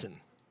 Take a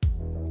listen.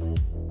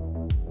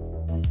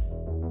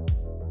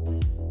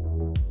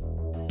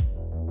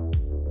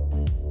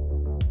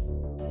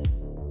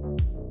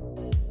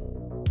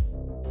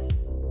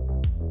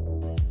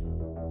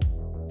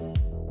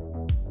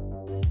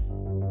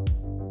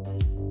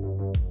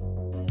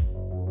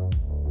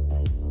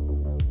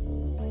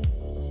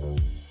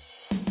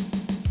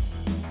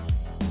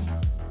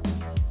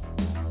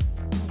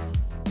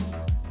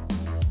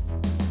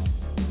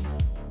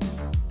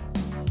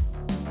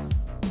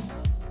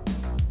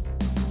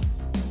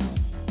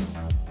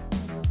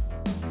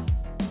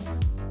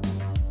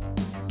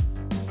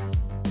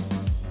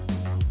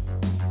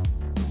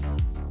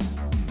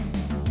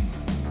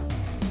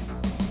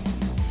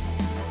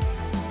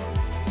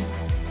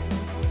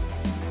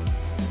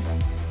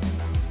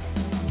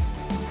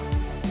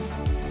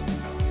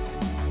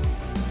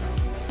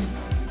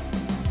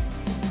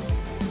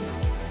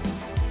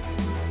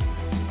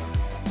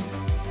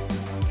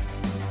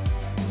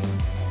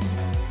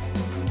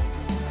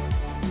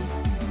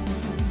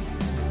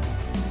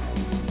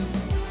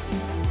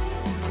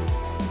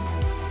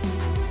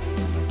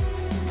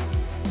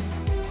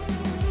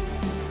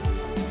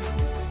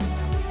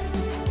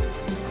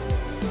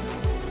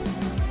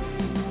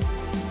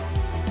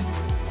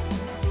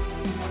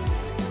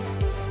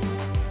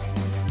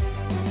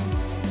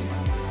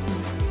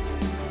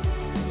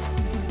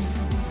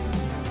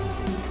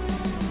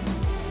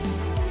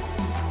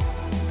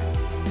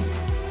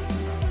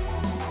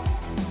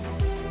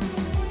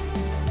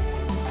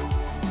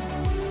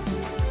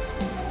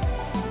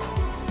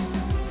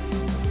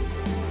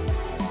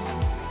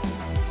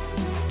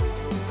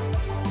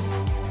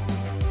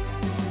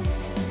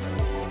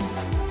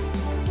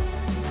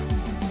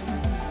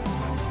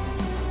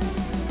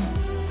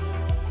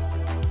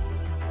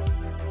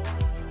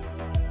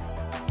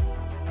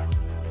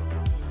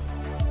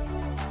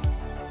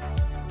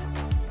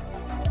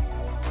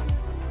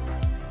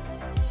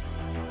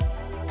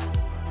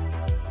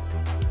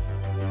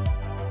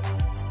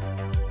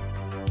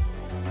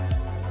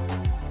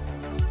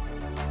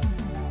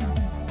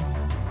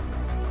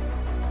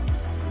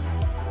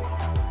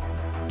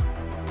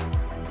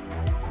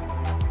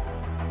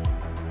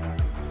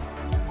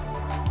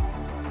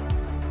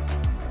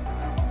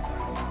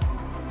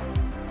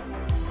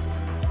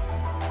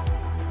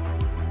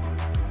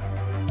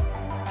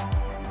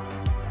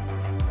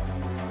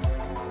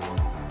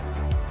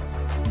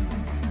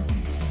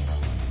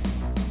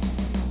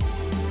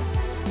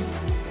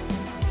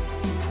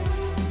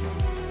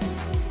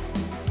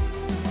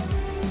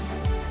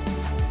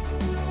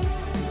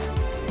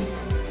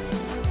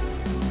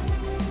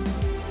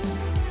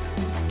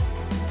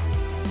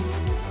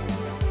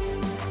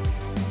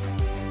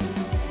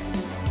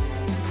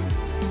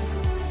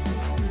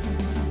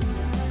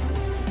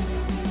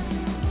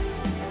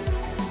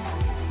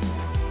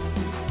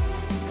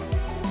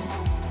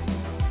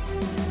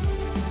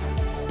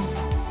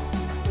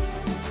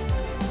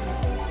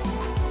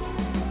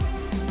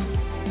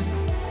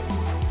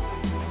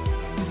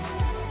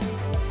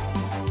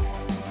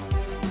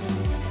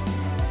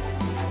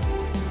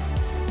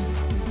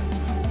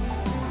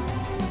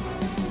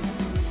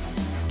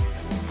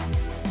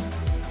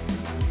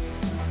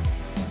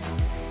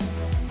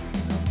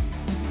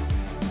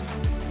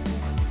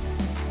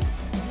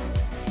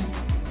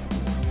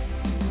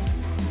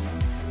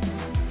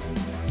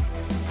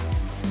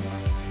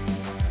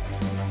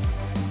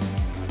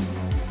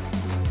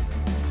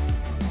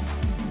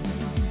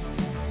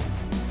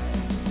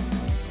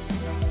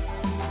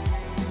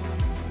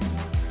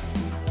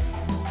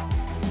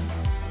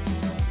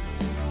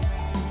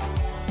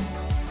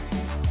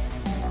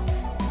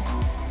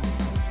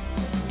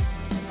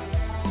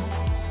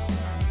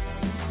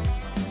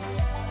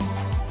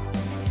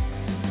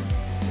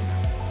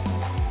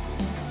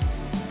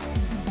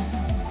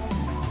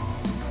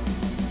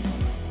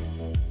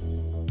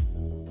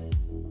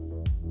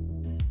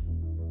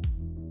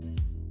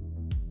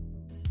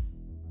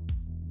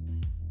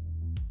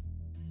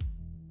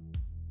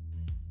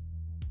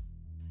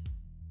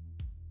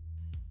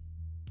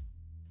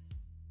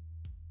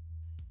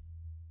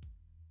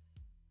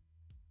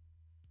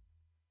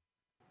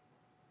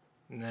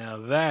 Now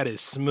that is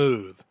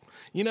smooth.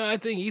 You know, I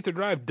think Ether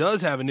Drive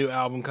does have a new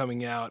album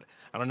coming out.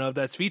 I don't know if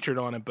that's featured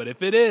on it, but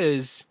if it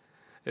is,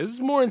 this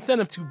is more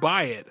incentive to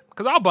buy it.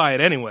 Because I'll buy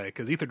it anyway,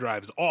 because Ether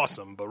Drive is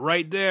awesome. But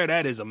right there,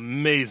 that is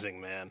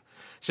amazing, man.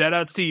 Shout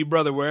outs to you,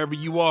 brother, wherever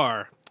you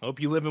are.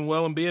 Hope you're living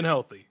well and being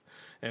healthy.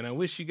 And I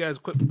wish you guys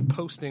quit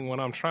posting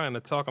when I'm trying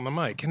to talk on the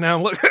mic. Now,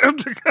 look,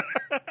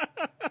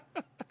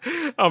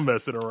 I'm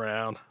messing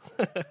around.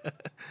 But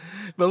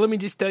let me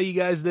just tell you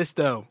guys this,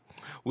 though.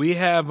 We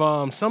have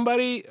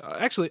somebody,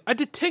 actually, I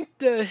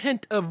detect a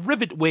hint of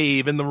Rivet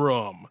Wave in the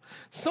room.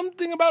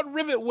 Something about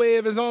Rivet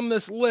Wave is on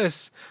this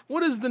list.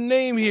 What is the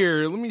name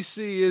here? Let me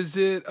see. Is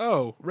it,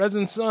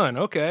 Resin Sun.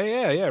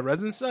 Okay, yeah,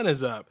 Resin Sun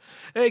is up.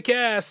 Hey,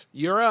 Cass,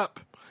 you're up.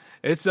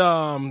 It's,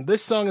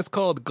 this song is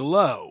called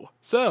Glow.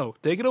 So,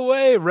 take it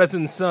away,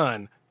 Resin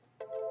Sun.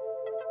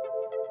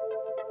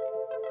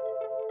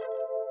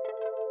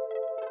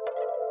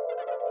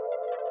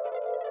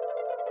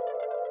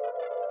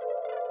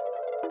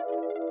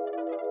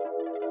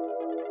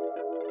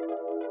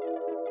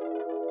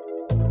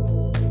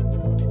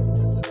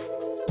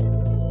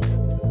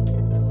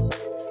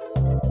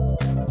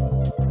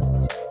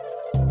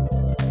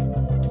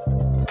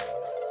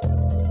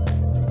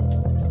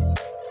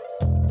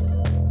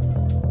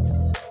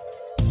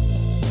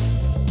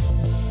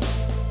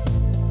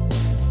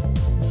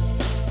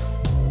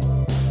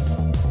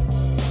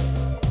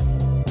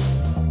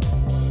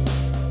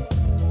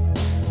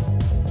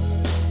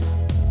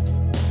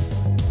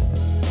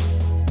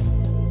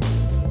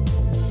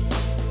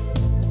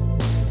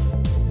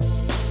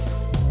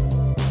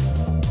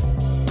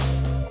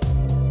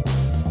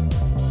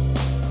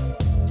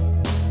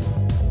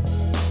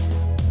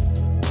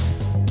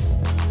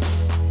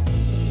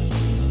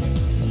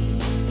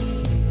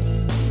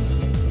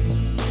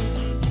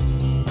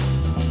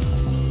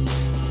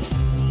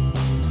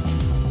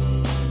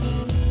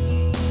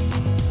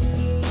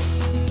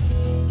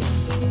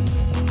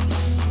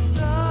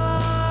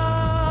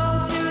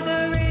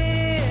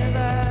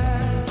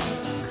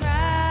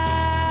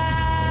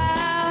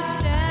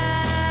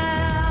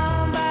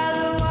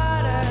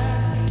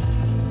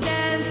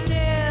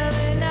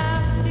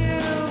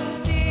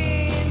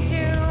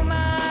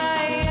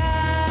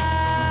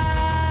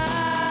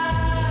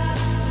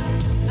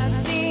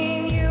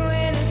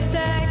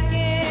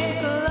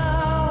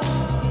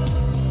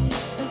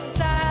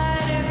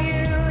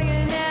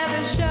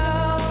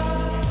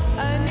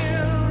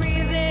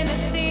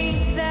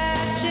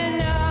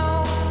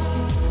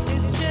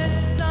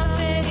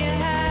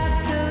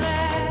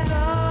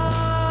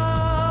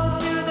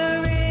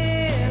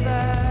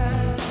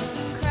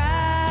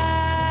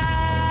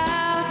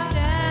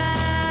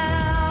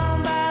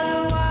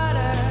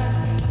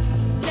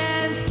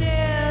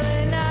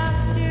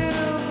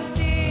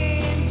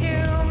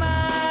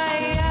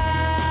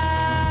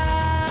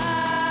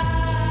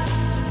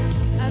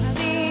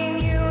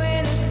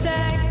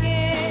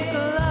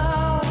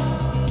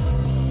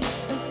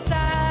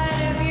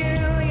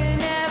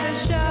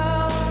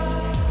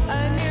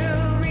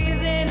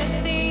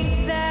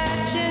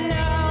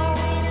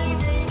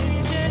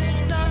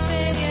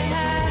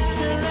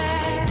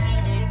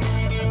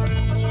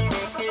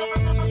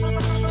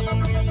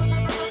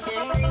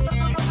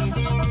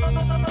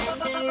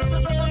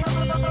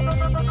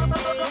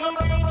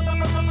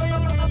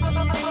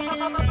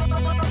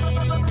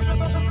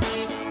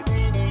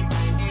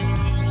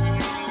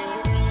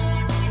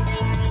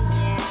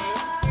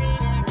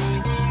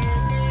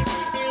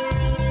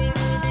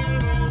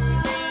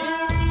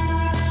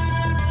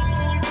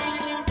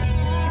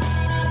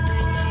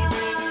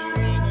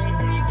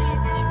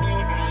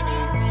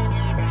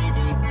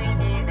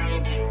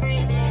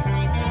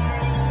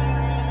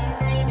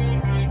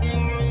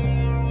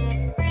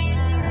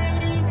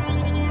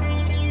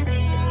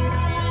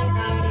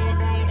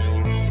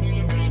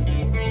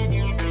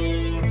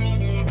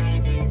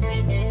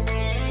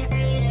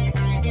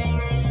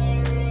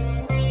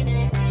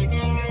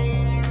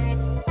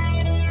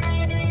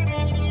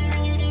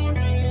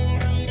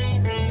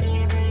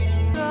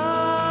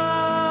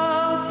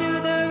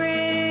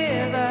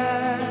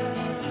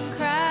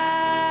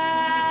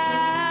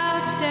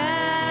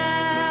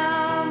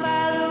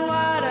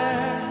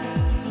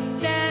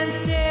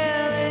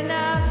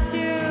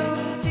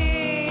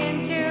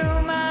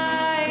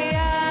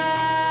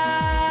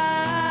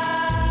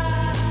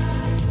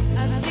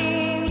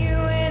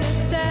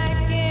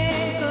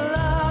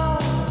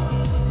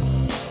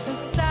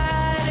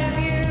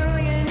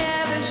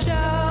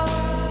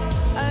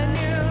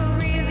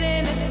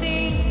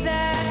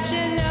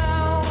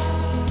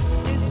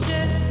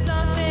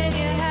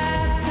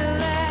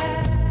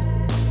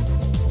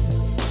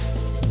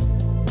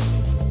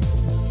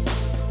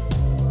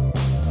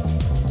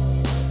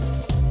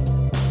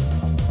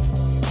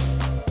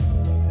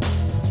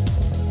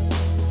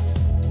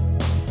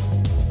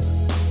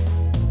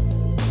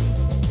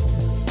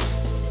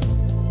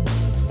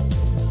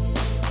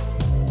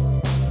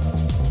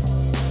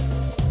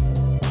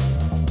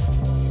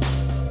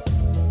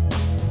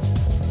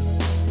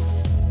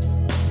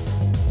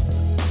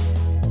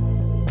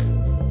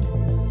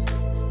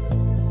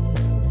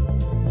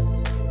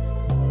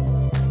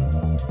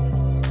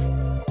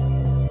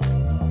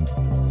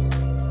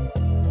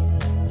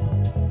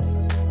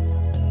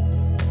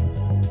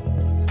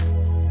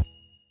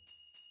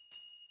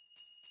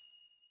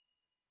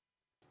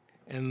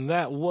 And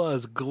that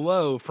was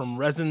Glow from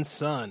Resin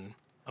Sun.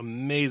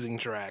 Amazing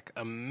track.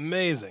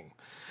 Amazing.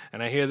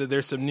 And I hear that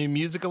there's some new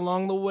music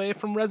along the way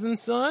from Resin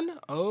Sun.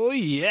 Oh,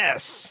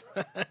 yes.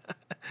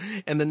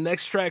 And the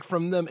next track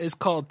from them is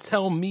called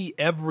Tell Me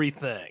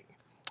Everything.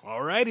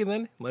 Alrighty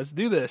then, let's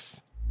do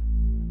this.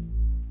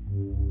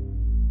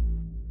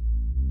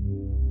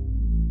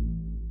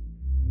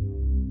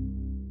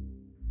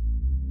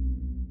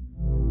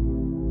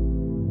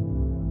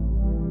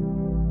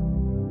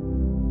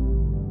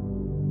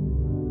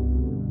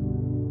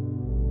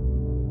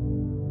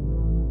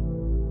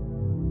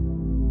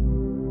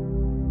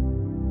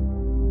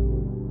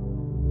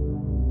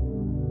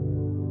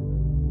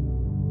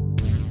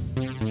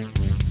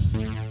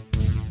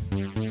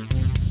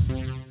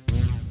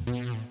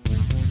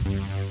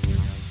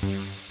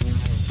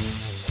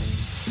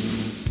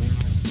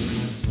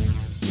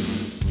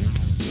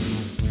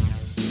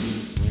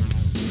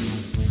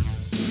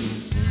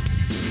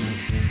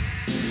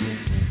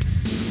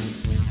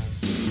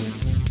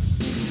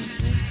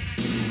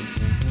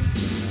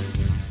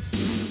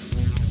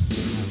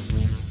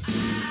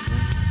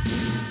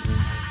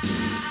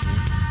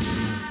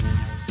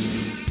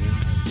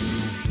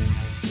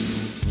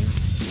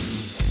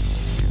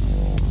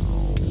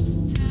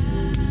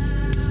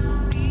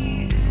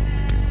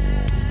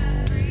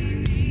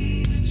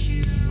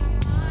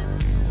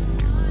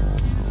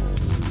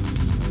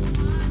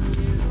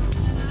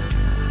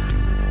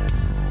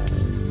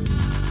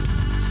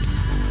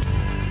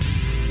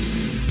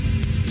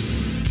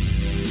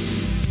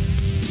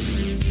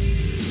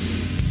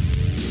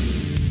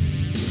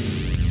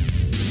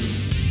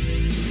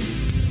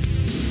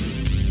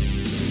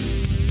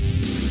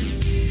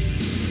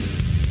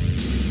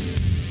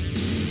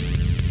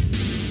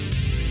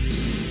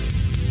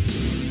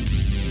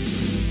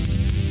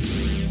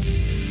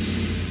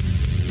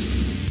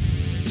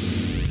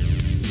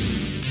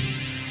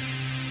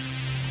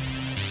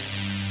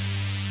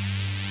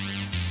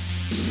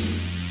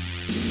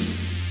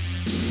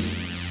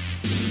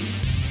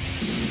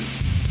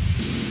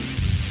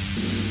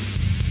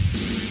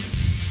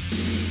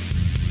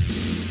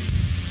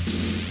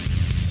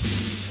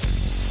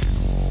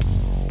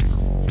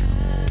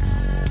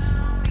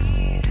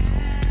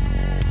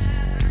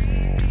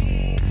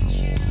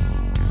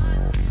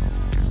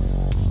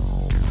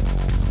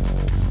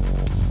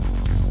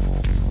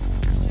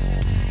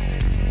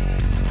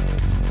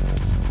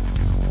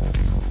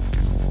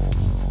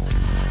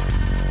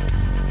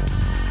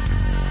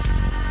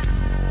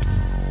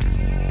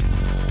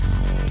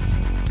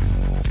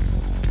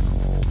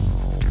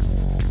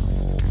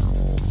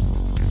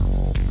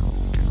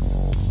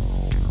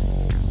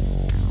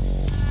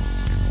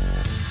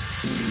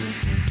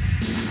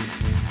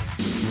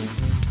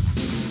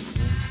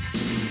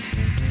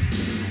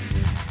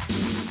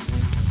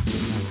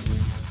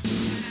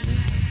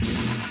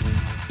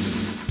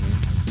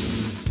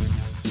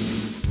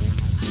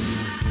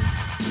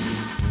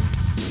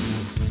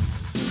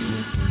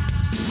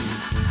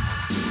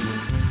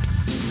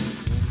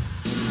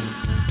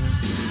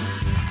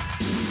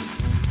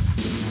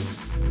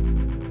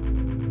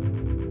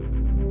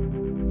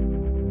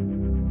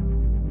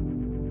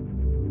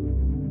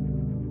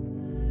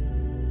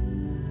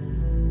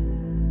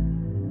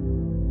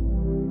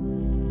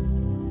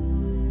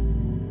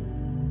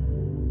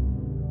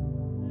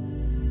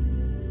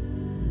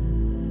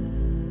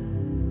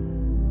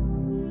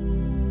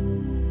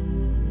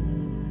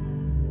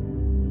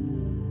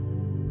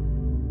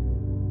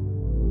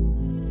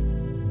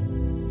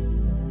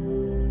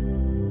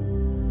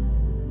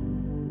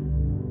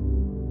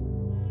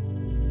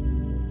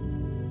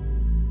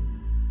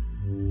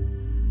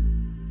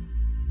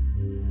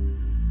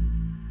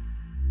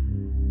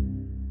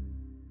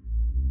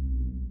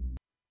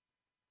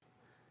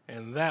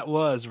 And that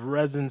was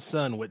Resin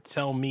Sun with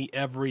Tell Me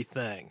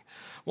Everything.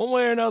 One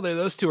way or another,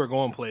 those two are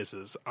going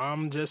places.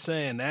 I'm just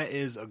saying, that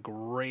is a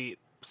great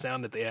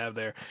sound that they have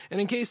there.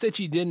 And in case that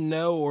you didn't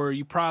know, or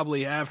you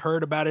probably have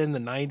heard about it in the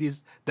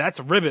 90s, that's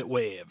Rivet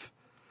Wave.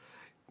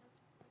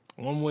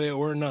 One way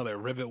or another,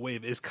 Rivet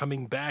Wave is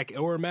coming back,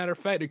 or a matter of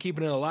fact, they're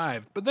keeping it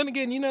alive. But then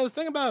again, you know, the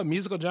thing about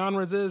musical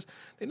genres is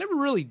they never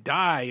really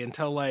die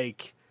until,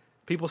 like,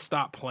 people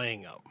stop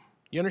playing them.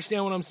 You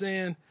understand what I'm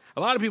saying?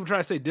 A lot of people try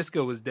to say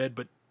disco is dead,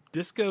 but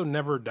disco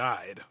never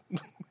died.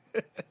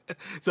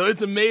 So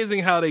it's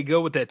amazing how they go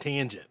with that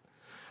tangent.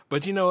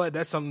 But you know what?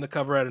 That's something to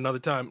cover at another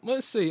time.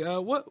 Let's see.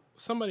 What?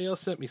 Somebody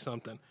else sent me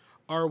something.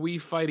 Are we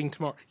fighting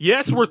tomorrow?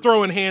 Yes, we're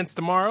throwing hands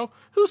tomorrow.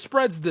 Who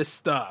spreads this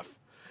stuff?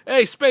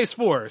 Hey, Space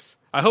Force,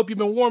 I hope you've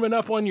been warming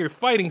up on your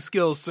fighting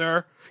skills,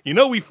 sir. You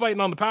know we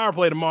fighting on the Power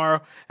Play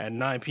tomorrow at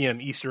 9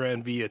 p.m. Eastern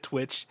and via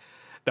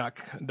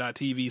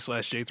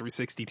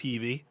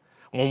twitch.tv/J360TV.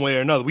 One way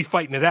or another, we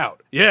fighting it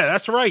out. Yeah,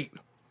 that's right.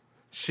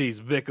 She's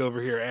Vic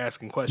over here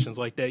asking questions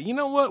like that. You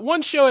know what?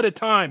 One show at a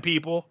time,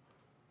 people.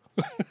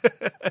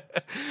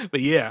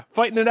 But yeah,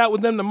 fighting it out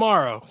with them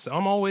tomorrow. So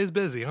I'm always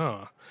busy,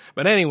 huh?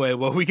 But anyway,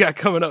 what we got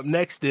coming up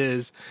next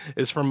is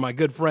from my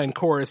good friend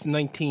Chorus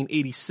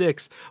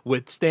 1986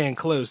 with Stand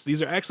Close.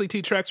 These are actually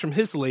 2 tracks from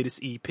his latest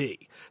EP.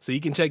 So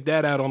you can check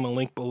that out on the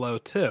link below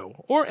too,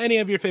 or any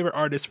of your favorite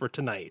artists for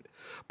tonight.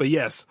 But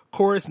yes,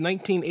 Chorus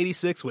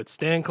 1986 with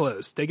Stand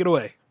Close. Take it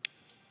away.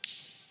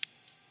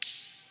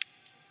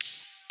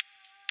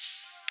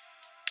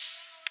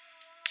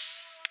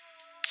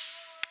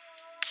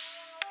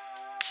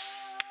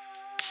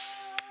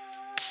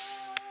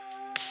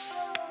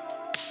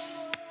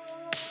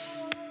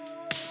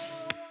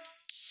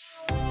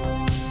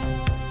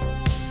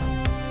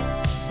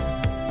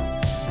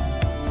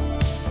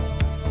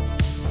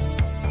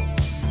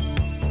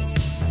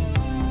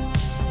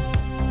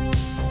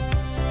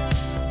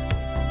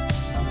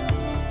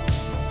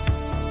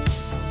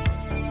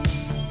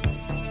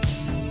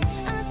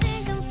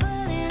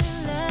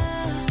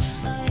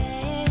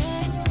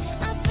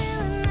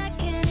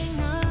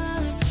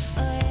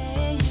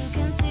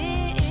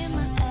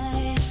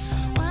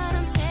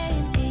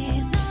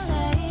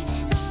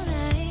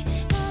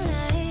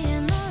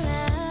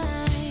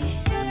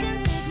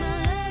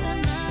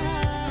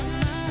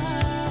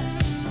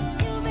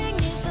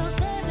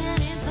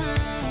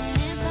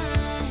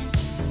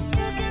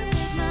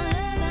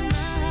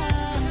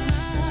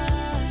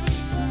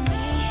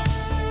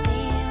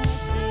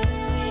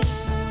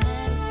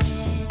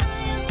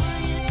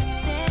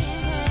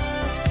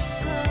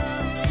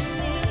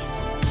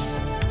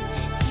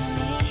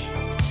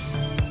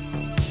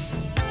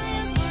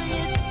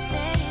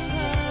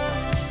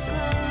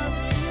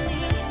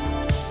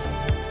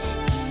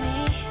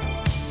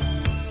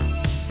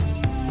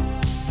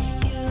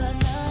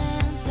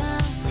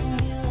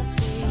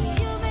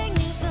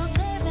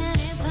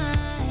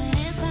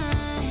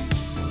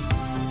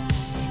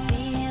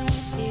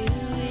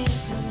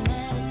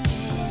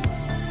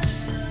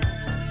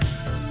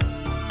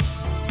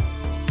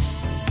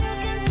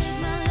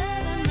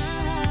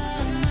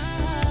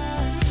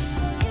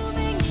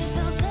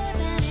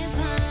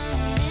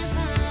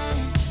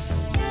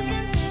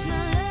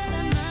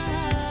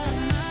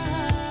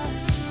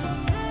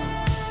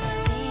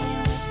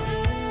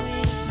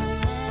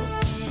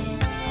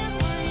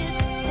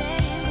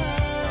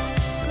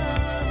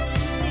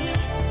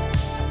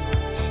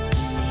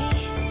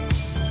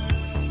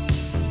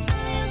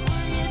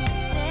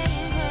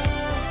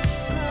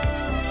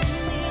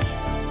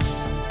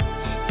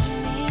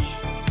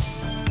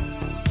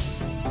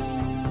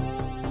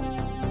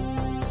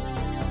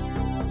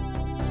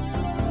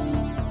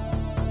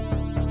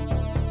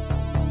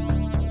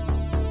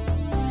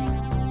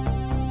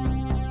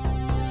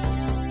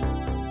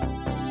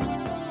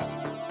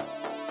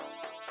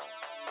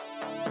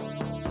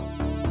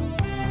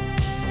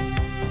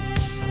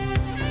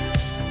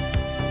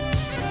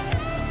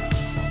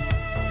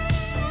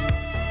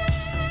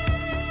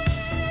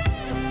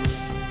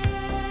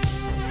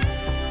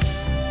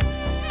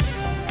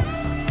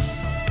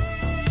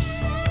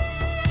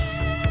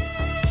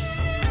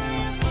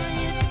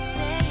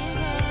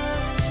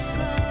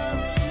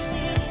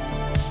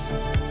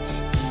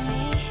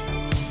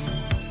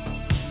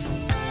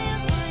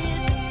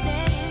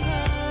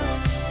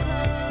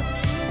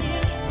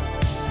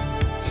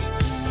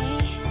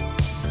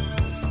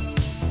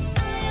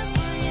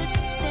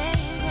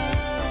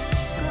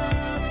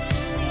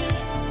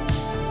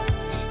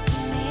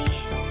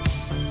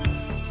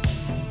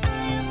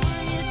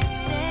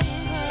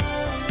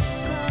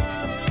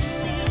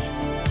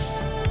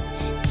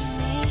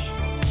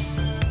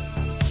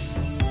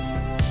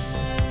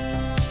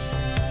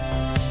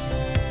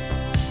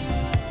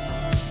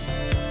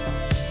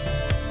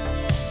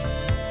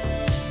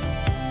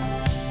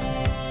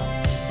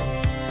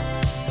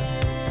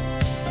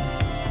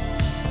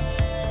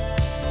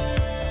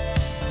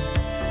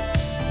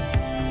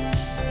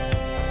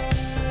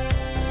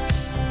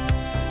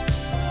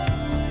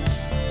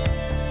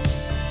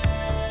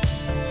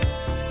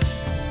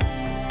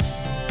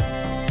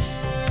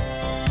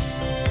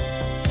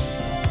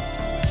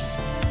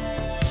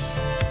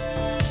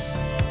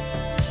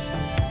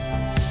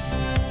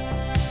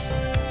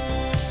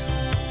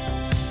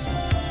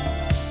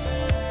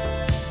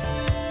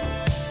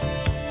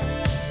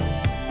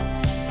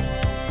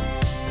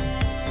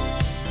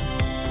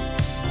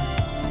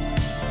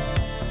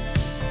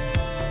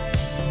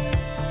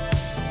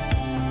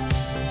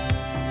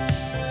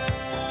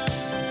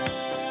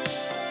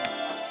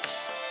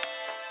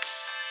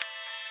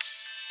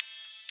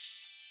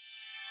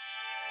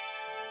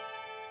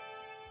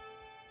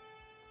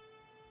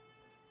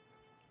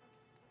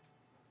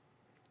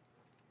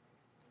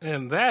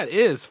 And that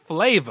is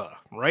Flava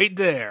right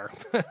there.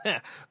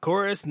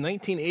 Chorus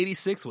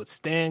 1986 with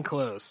Stand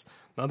Close.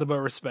 Nothing but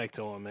respect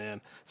to him, man.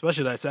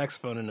 Especially that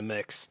saxophone in the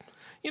mix.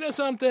 You know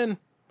something?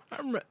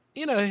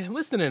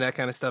 Listening to that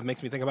kind of stuff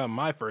makes me think about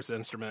my first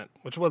instrument,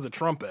 which was a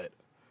trumpet.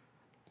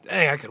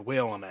 Dang, I could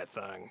wail on that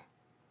thing.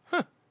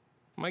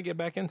 Might get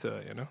back into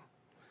it, you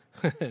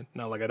know?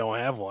 Not like I don't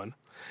have one.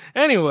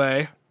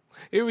 Anyway,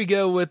 here we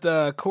go with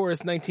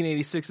Chorus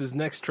 1986's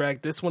next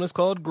track. This one is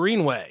called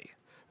Greenway,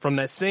 from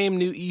that same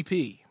new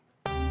EP.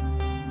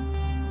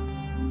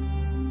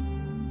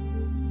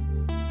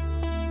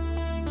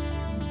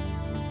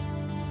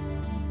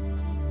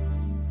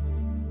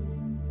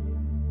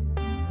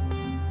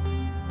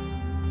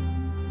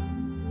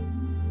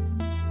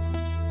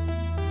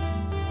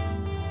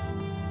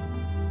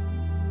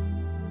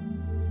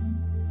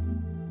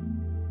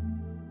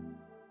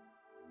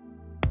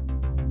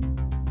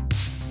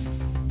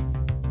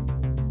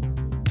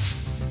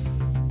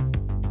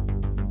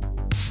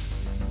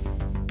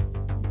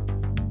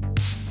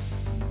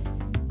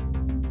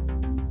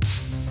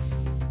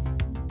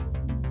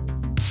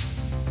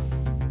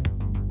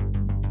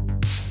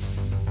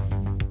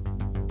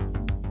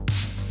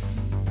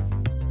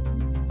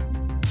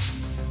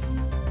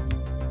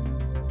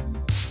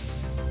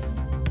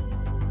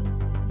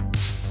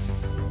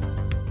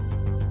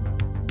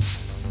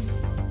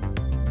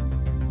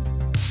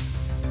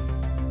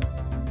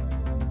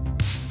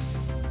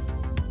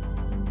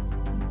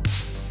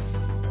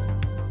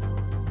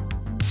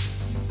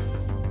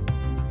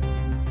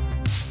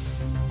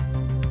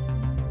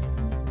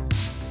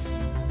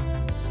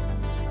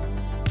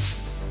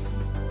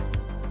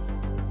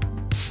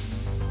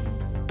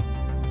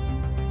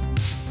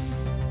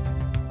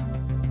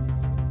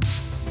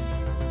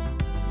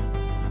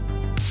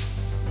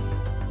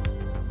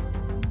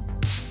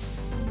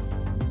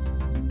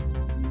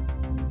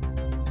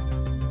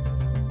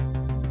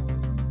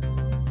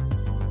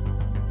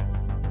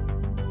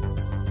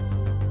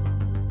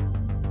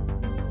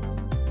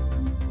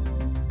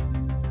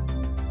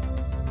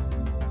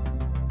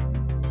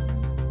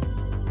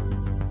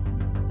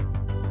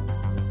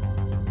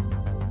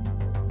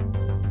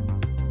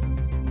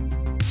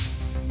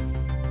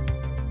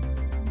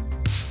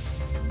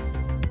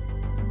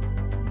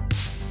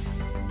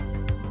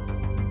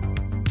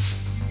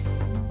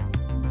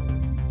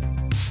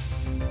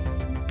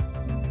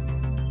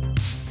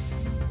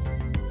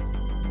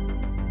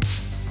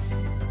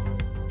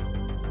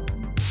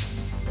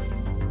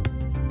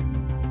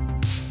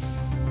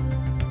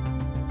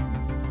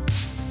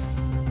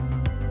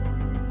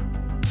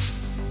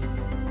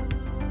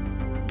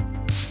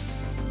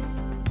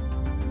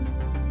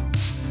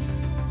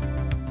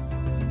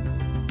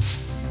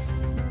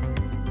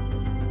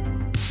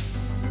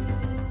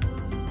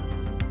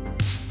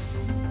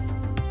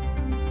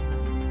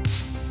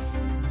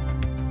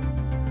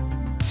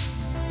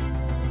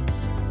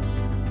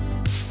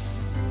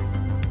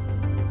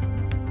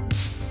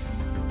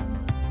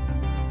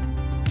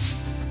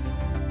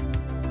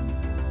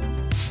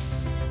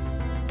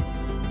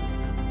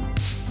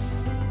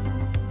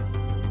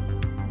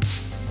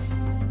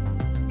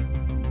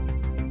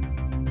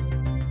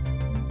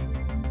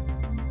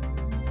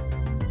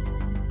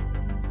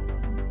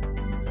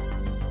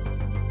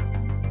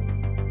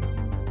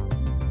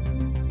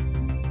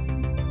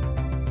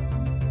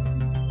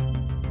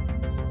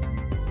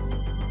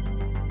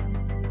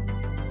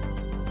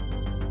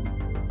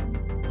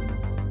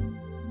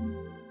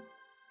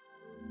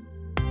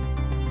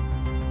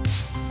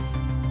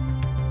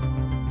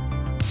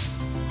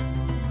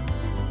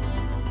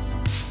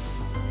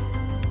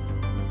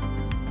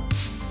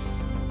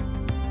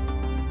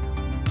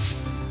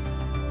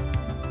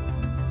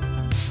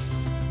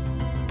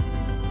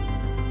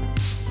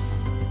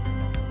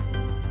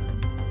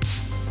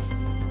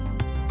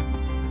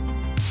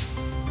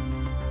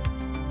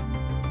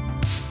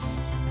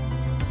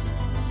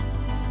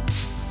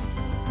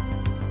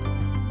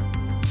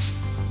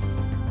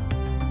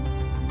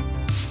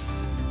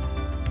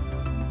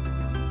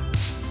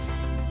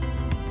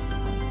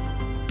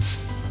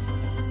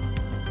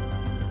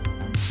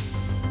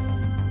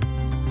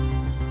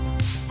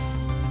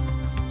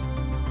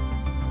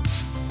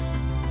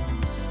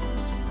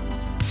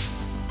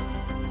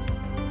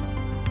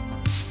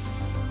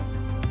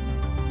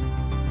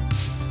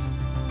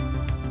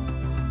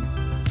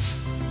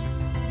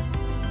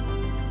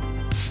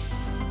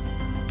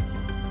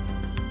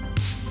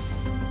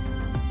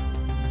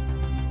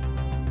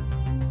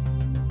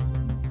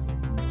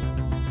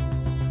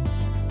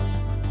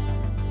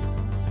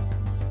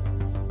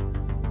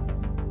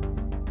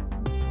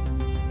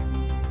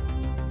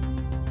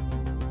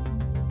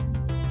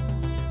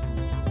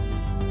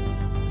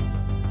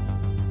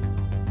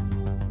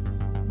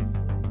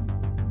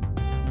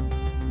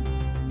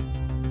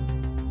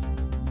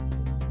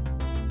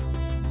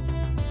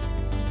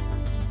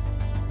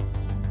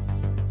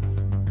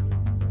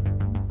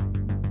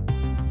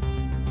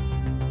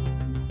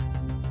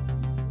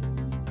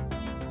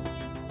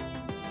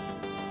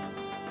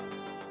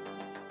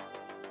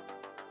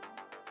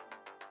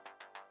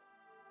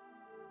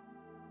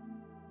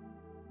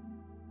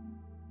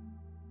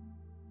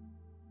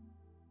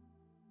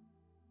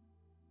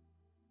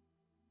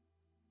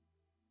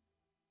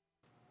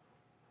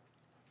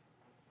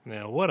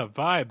 Now, what a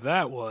vibe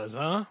that was,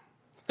 huh?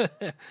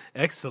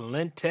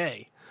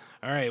 Excelente.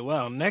 All right,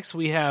 well, next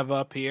we have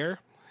up here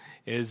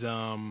is,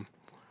 oh,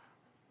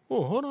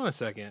 hold on a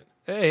second.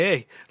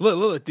 Hey,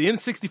 look, the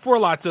N64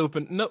 lot's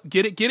open. No,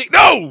 get it.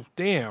 No!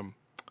 Damn.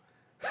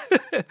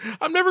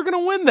 I'm never going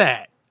to win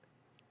that.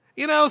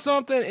 You know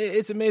something?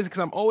 It's amazing because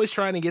I'm always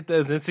trying to get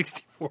those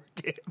N64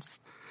 games.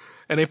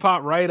 And they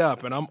pop right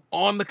up, and I'm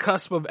on the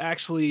cusp of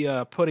actually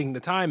putting the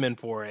time in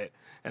for it.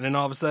 And then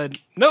all of a sudden,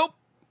 nope,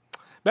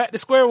 back to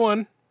square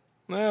one.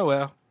 Oh,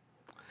 well,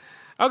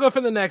 I'll go for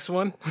the next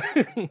one.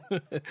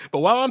 But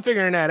while I'm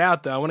figuring that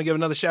out, though, I want to give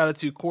another shout-out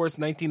to Course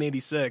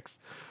 1986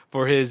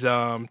 for his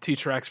 2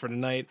 tracks for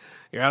tonight.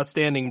 You're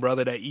outstanding,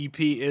 brother. That EP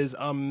is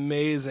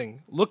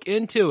amazing. Look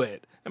into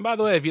it. And by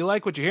the way, if you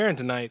like what you're hearing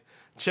tonight,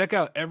 check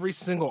out every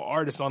single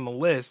artist on the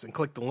list and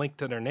click the link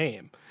to their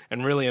name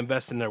and really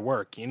invest in their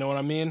work. You know what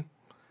I mean?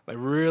 Like,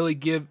 really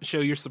show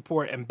your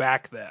support and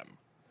back them.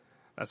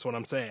 That's what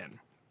I'm saying.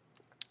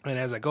 And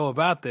as I go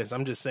about this,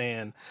 I'm just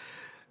saying,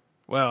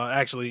 well,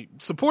 actually,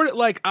 support it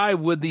like I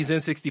would these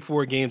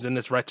N64 games in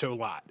this retro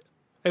lot.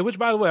 Hey, which,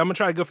 by the way, I'm going to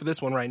try to go for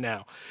this one right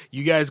now.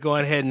 You guys go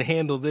ahead and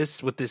handle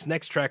this with this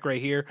next track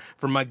right here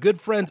from my good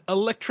friends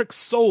Electric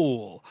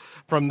Soul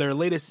from their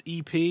latest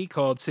EP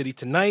called City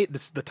Tonight.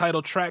 This is the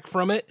title track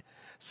from it.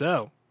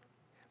 So,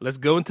 let's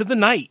go into the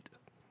night.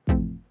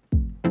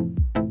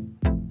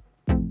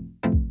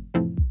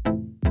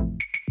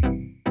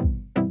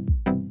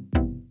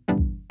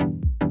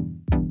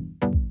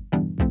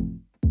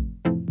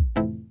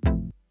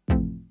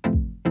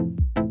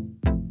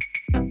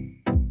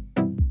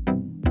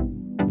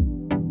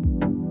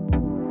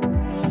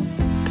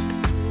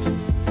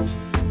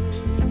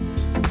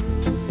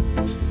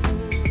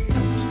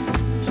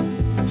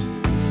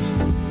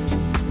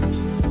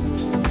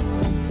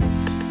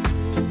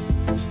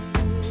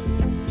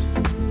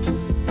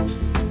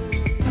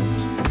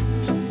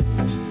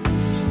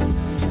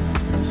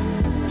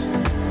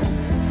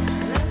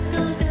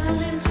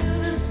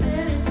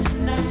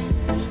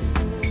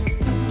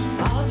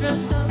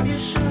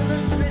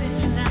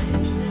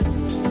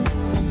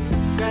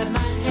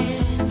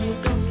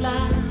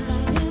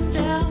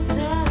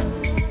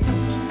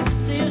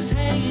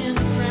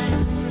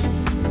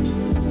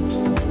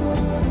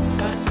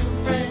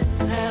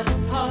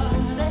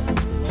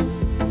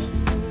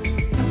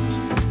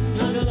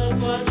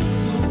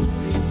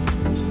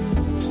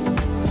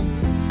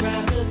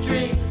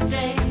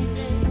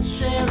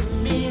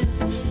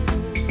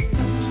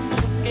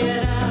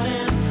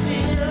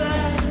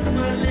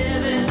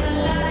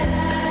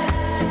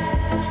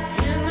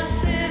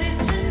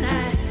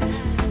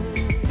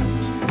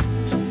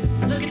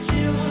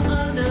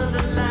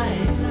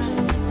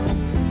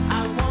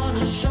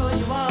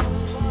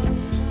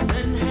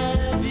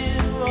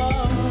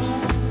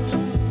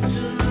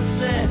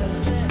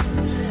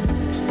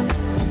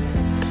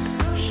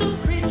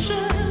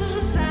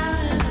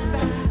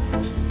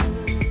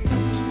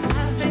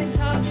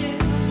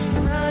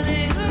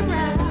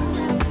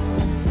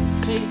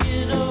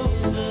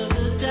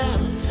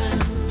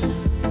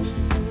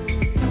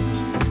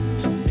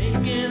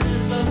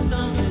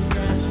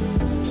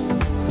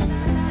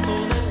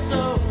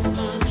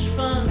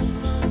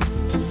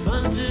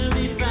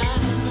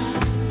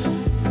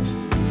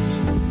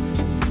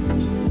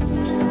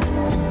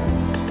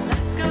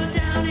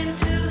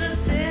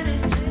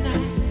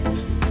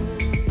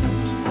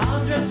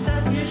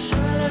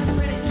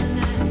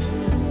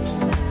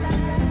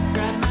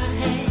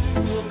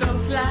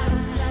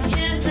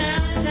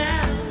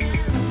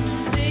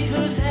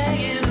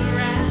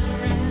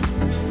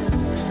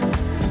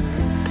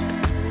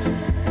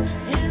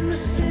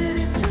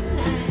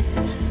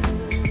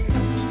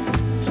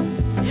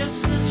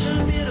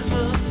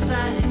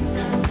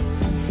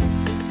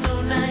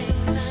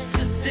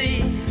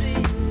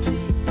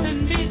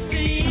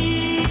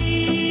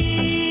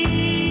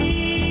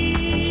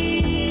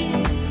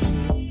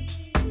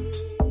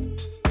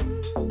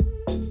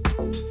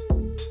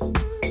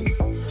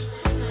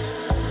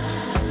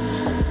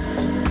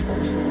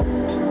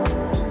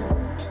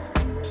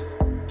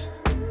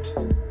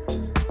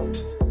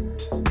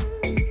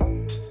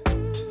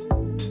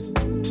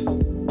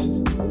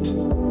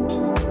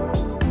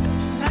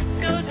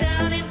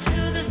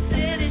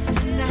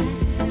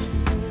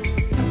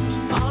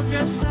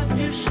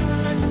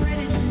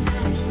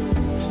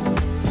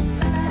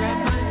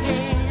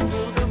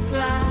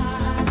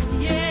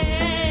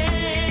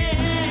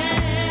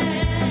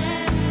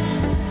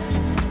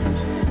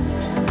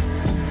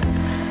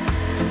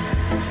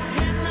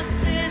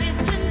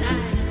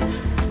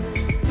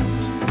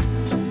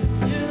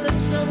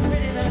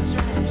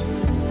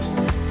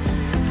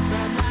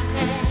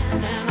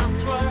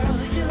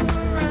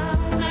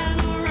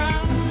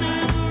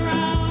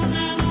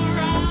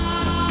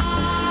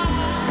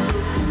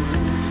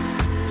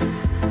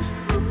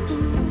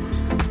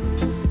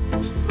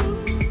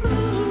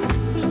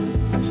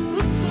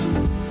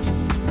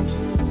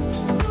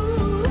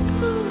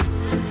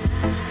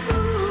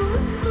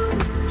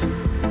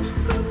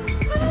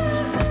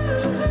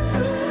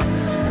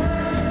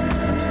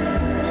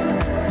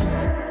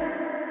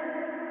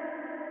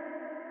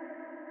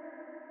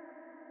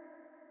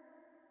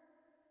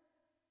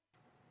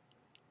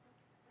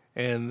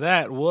 And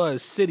that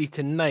was City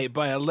Tonight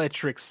by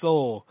Electric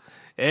Soul.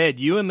 Ed,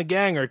 you and the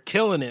gang are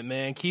killing it,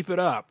 man. Keep it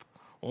up.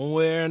 One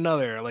way or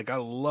another. Like, I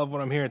love what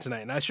I'm hearing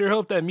tonight. And I sure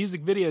hope that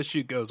music video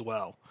shoot goes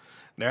well.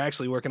 They're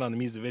actually working on the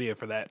music video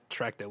for that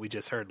track that we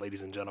just heard,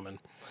 ladies and gentlemen.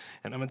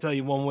 And I'm going to tell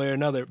you one way or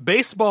another,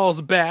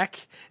 baseball's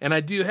back, and I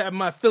do have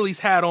my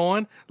Phillies hat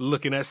on,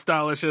 looking as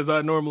stylish as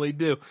I normally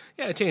do.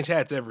 Yeah, I change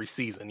hats every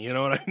season, you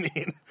know what I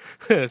mean?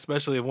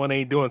 Especially if one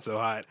ain't doing so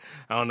hot.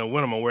 I don't know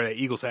when I'm going to wear that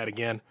Eagles hat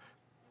again.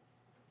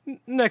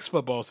 Next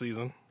football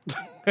season.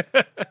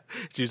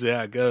 It's usually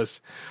how it goes.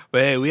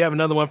 But hey, we have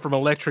another one from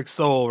Electric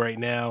Soul right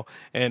now.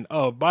 And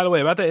oh, by the way,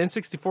 about that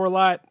N64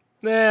 lot,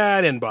 I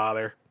didn't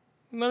bother.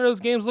 None of those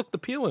games looked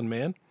appealing,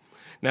 man.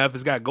 Now, if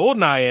it's got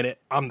GoldenEye in it,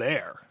 I'm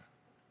there.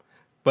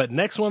 But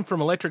next one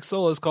from Electric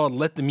Soul is called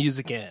Let the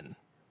Music In.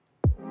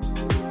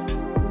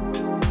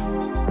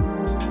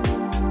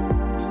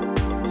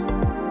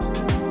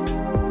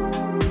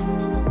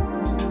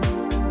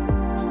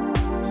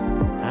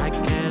 I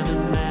can't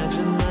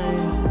imagine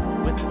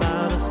life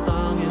without a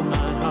song in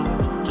my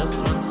heart.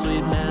 Just one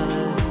sweet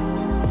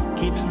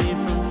melody keeps me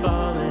from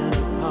falling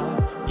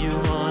apart. You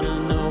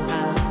wanna know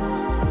how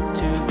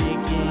to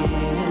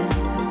begin?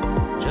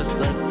 Just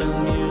let the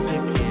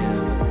music in.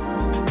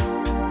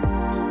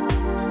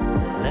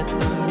 Let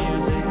the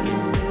music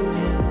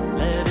in.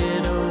 Let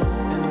it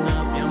open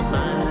up your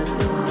mind. Let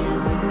the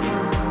music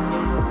in.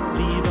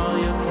 Leave all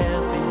your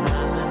cares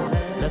behind.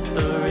 Let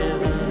the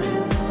rhythm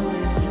in.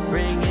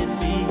 Bring it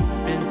deep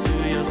into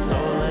your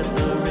soul. Let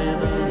the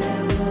rhythm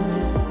in.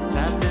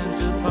 Tap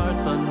into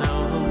parts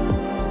unknown.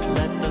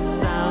 Let the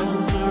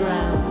sound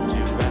surround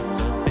you,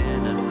 wrapped up in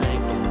a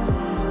blanket.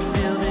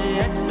 Feel the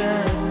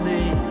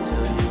ecstasy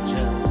till you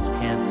just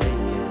can't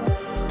take it.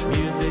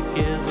 Music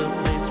is a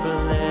place for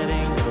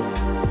letting go.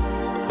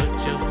 Put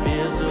your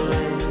fears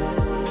away.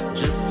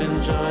 Just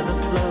enjoy the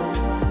flow.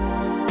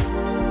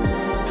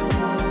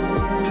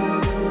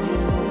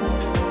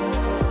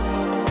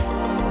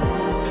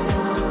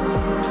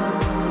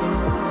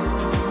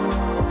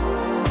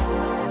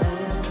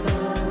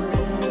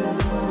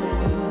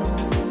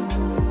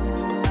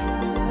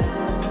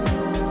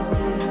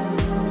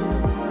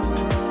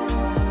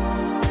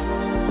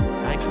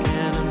 I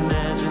can't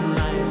imagine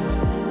life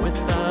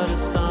without a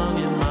song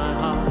in my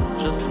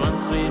heart. Just one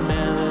sweet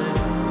melody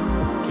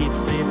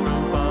keeps me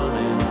from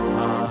falling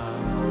apart.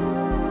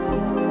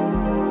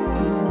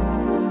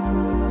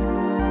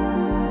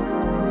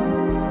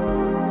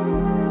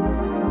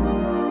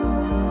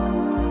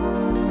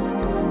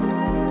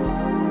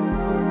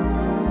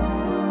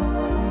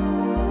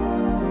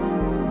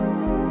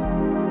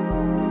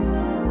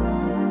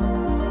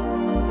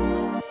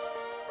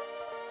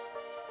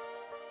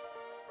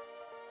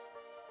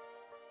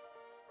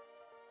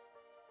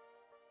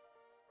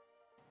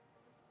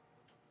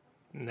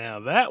 Now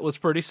that was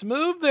pretty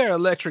smooth there,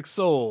 Electric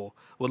Soul.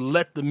 Would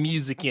Let the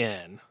Music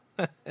In.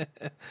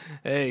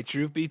 Hey,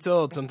 truth be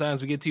told,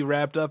 sometimes we get too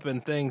wrapped up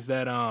in things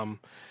that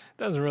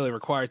doesn't really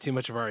require too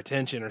much of our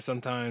attention, or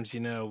sometimes,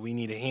 we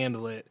need to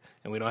handle it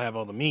and we don't have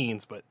all the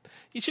means, but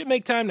you should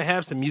make time to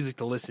have some music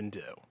to listen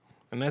to.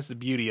 And that's the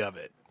beauty of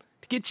it.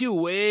 To get you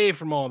away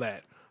from all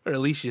that, or at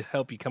least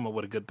help you come up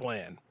with a good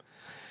plan.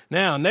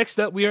 Now, next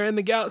up, we are in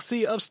the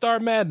galaxy of Star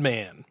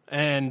Madman.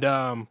 And,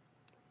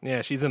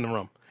 yeah, she's in the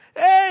room.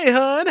 Hey,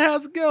 hon,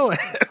 how's it going?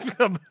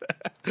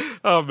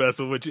 I'm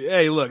messing with you.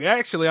 Hey, look,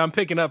 actually, I'm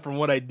picking up from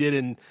what I did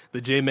in the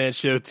J-Man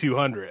Show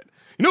 200.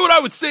 You know what I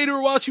would say to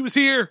her while she was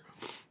here?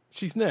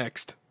 She's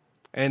next.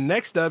 And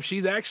next up,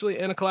 she's actually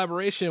in a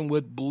collaboration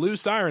with Blue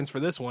Sirens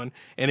for this one,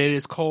 and it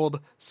is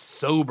called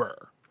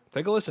Sober.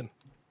 Take a listen.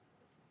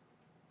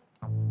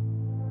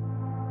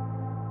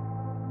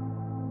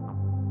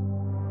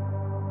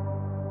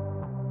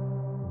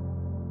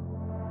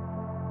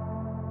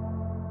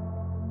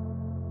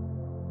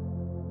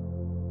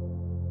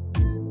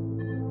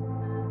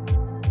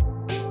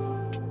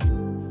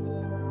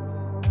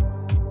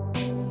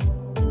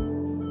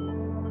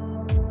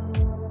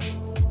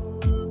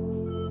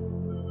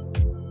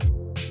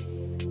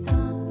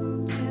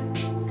 Don't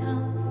you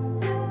come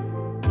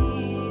to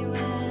me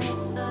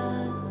with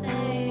the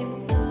same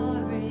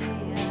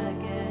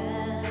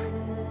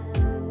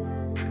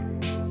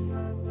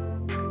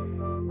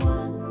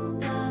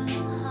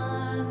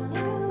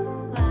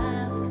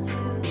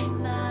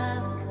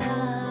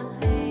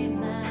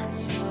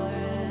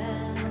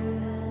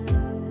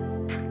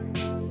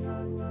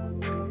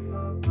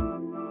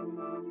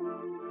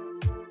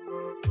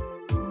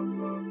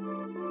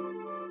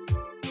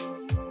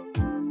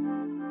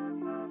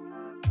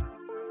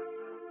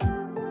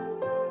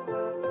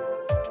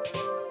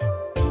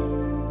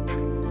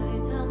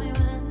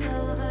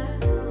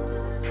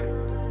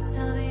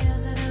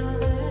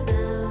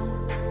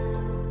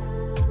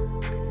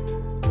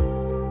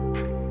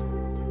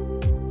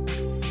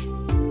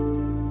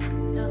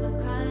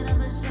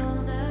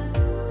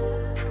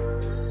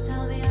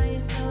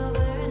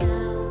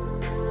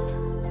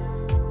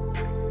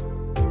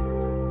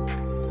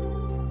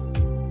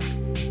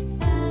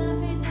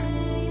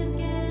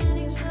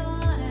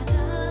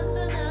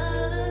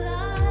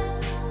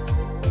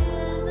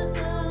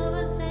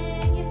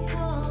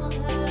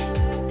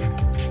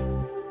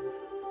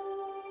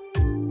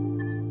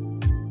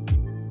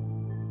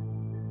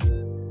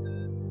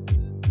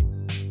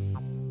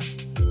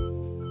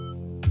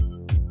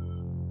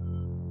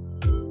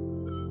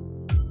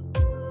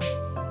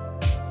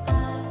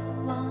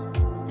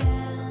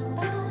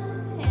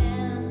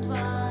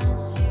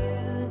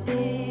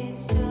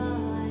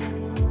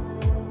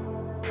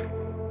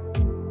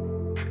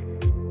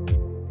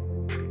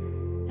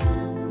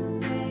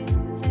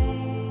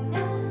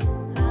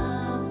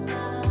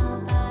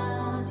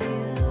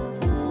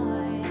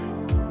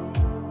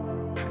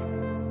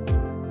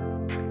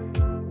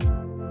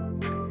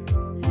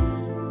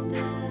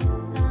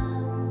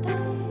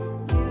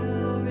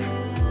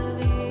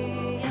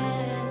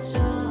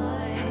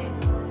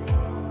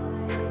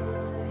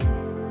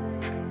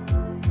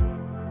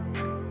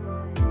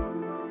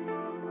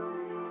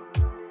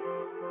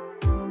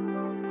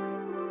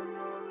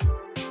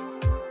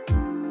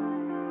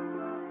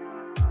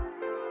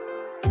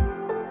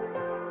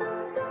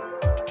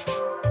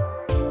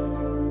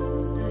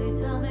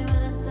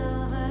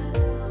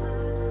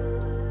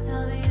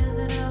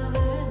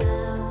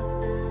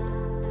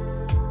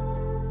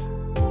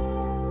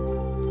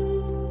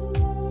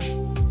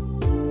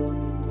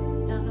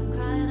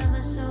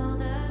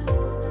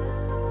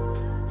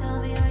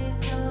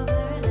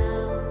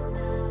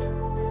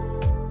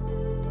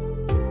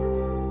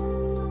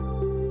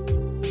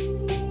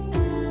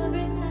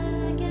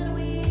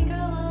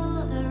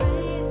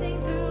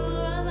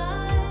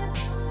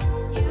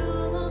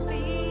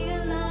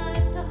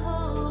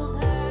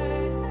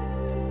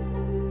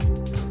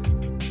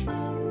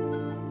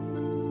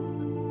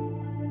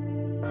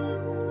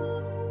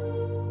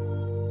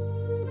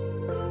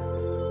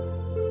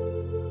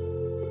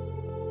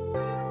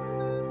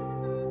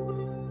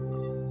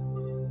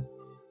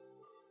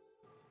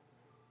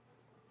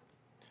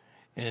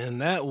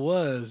And that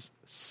was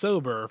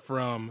Sober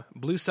from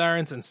Blue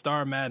Sirens and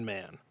Star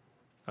Madman.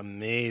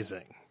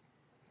 Amazing.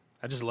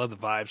 I just love the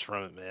vibes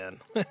from it,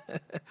 man.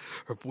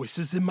 Her voice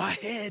is in my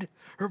head.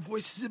 Her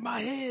voice is in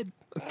my head.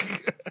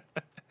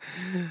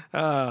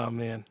 Oh,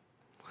 man.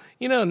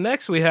 You know,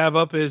 next we have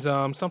up is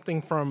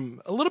something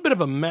from a little bit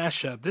of a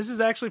mashup. This is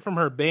actually from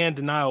her band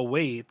Denial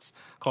Waits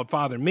called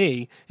Father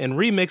Me and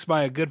remixed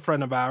by a good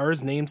friend of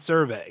ours named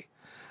Survey,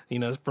 you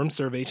know, from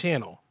Survey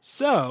Channel.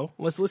 So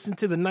let's listen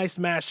to the nice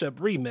mashup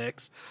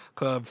remix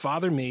called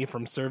Father Me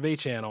from Survey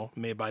Channel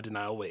made by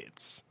Denial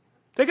Waits.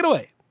 Take it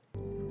away.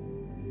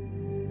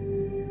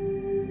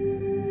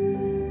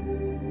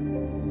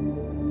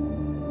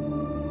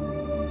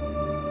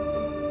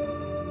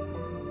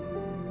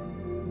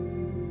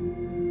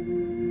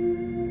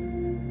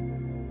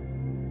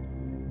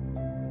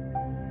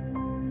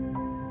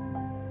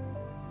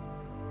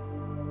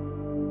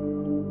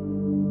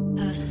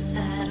 Who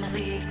said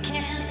we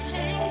can't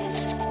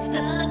change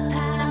the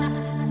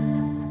past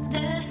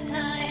this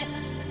time?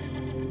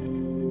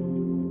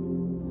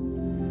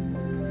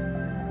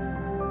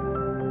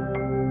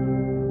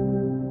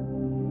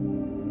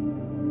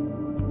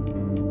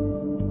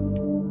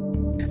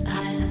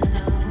 I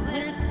know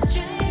it's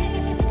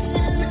strange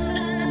and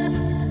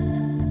fast.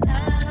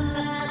 At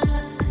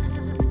last,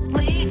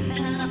 we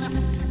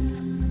found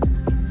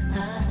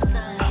a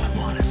sign. I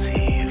wanna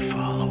see you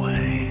fall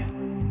away.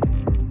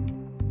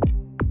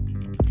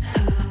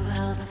 Who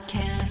else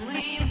can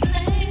we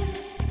blame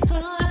for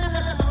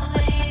the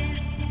ways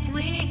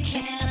we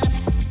can't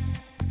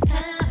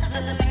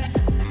ever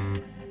align?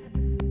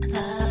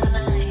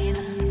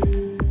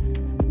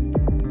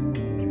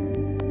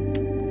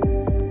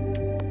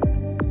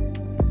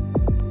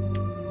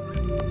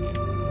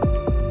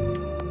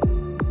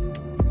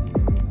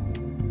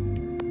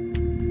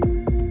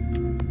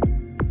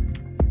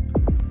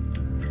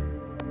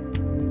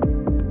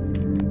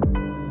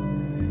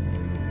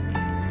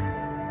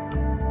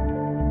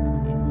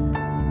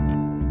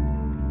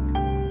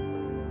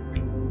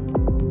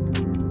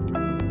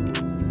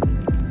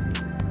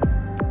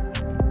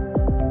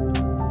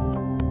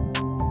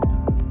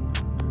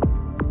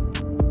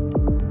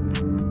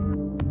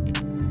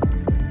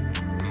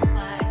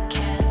 Why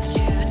can't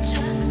you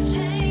just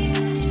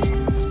change?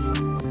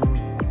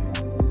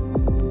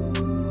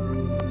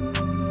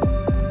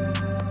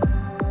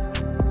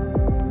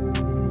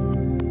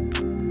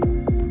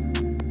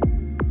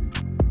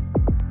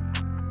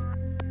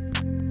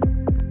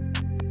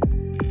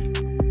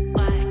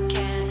 Why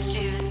can't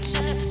you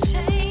just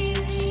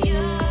change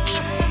your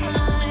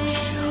mind?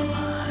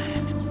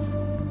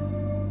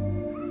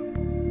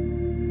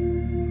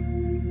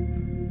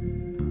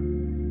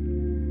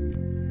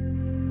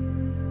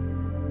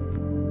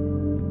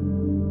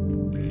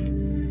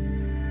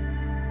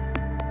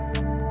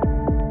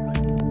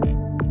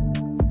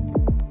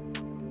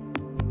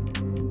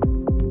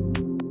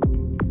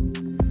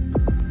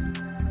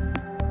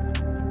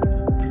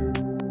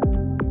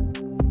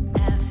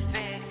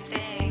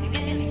 Everything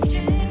is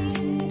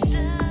strange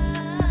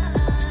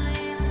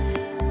aligned.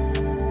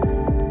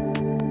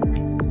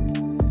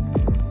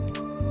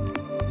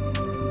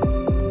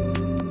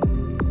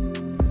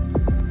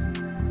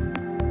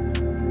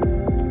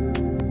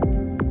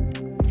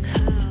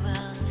 Who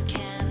else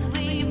can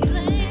we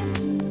blame?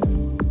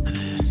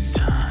 This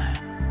time.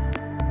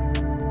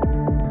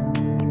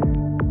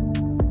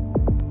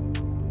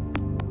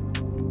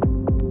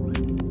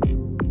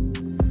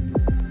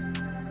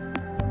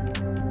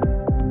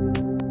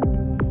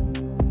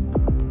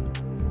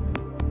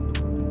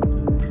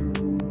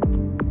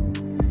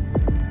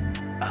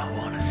 I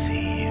wanna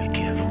see you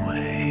give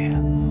away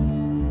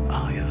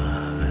all your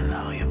love and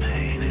all your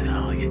pain and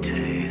all your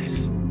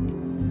taste.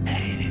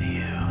 Hated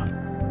you,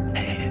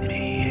 hated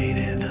me,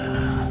 hated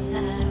the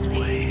Said we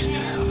ways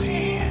can't that we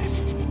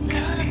change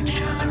cut the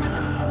each other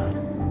past up.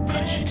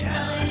 But you this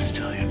tell us time.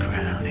 till your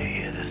ground to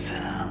hear the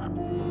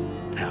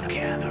sound. Now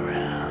gather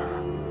round.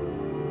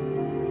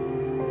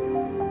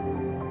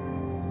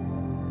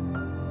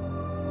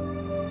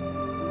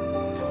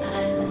 I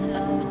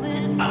know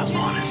it's I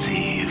wanna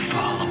see you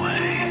fall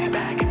away.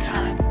 Back in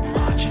time,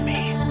 watch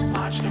me,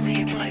 watch the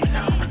replays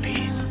on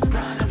repeat.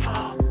 Run and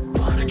fall,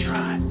 wanna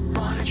try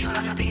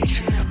to be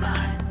true to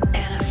mine.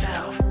 Inner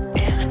self,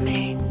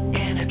 enemy,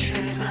 inner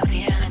truth, not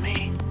the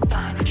enemy.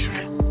 Find the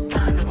truth,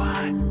 find the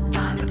why,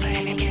 find the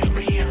pain and get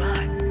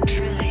realigned.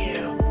 Truly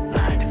you,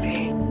 lied to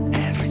me,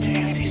 every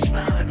day I see you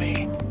smile at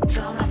me. It's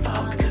all my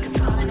fault, cause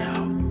it's all I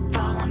know.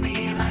 Follow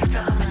me like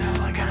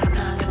domino, I got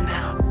nothing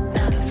now,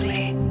 nothing's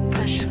me.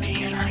 Pushing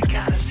me and I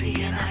gotta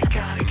see and I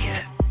gotta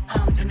get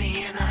home to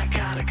me and I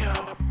gotta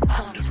go.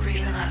 Home to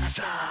breathe and I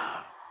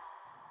stop.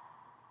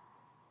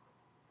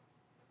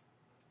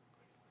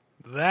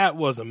 That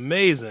was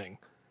amazing.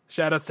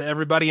 Shout outs to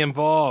everybody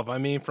involved. I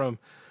mean, from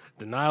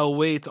Denial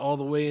Waits all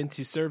the way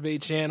into Survey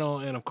Channel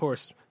and, of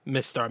course,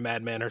 Miss Star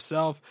Madman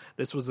herself.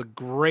 This was a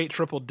great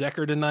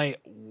triple-decker tonight.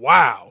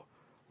 Wow.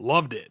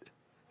 Loved it.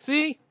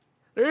 See?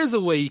 There is a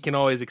way you can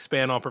always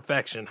expand on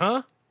perfection,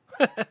 huh?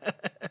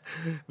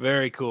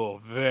 Very cool.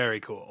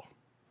 Very cool.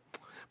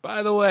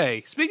 By the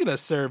way, speaking of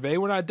Survey,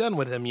 we're not done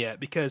with him yet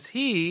because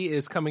he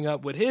is coming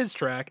up with his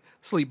track,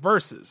 Sleep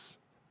Verses.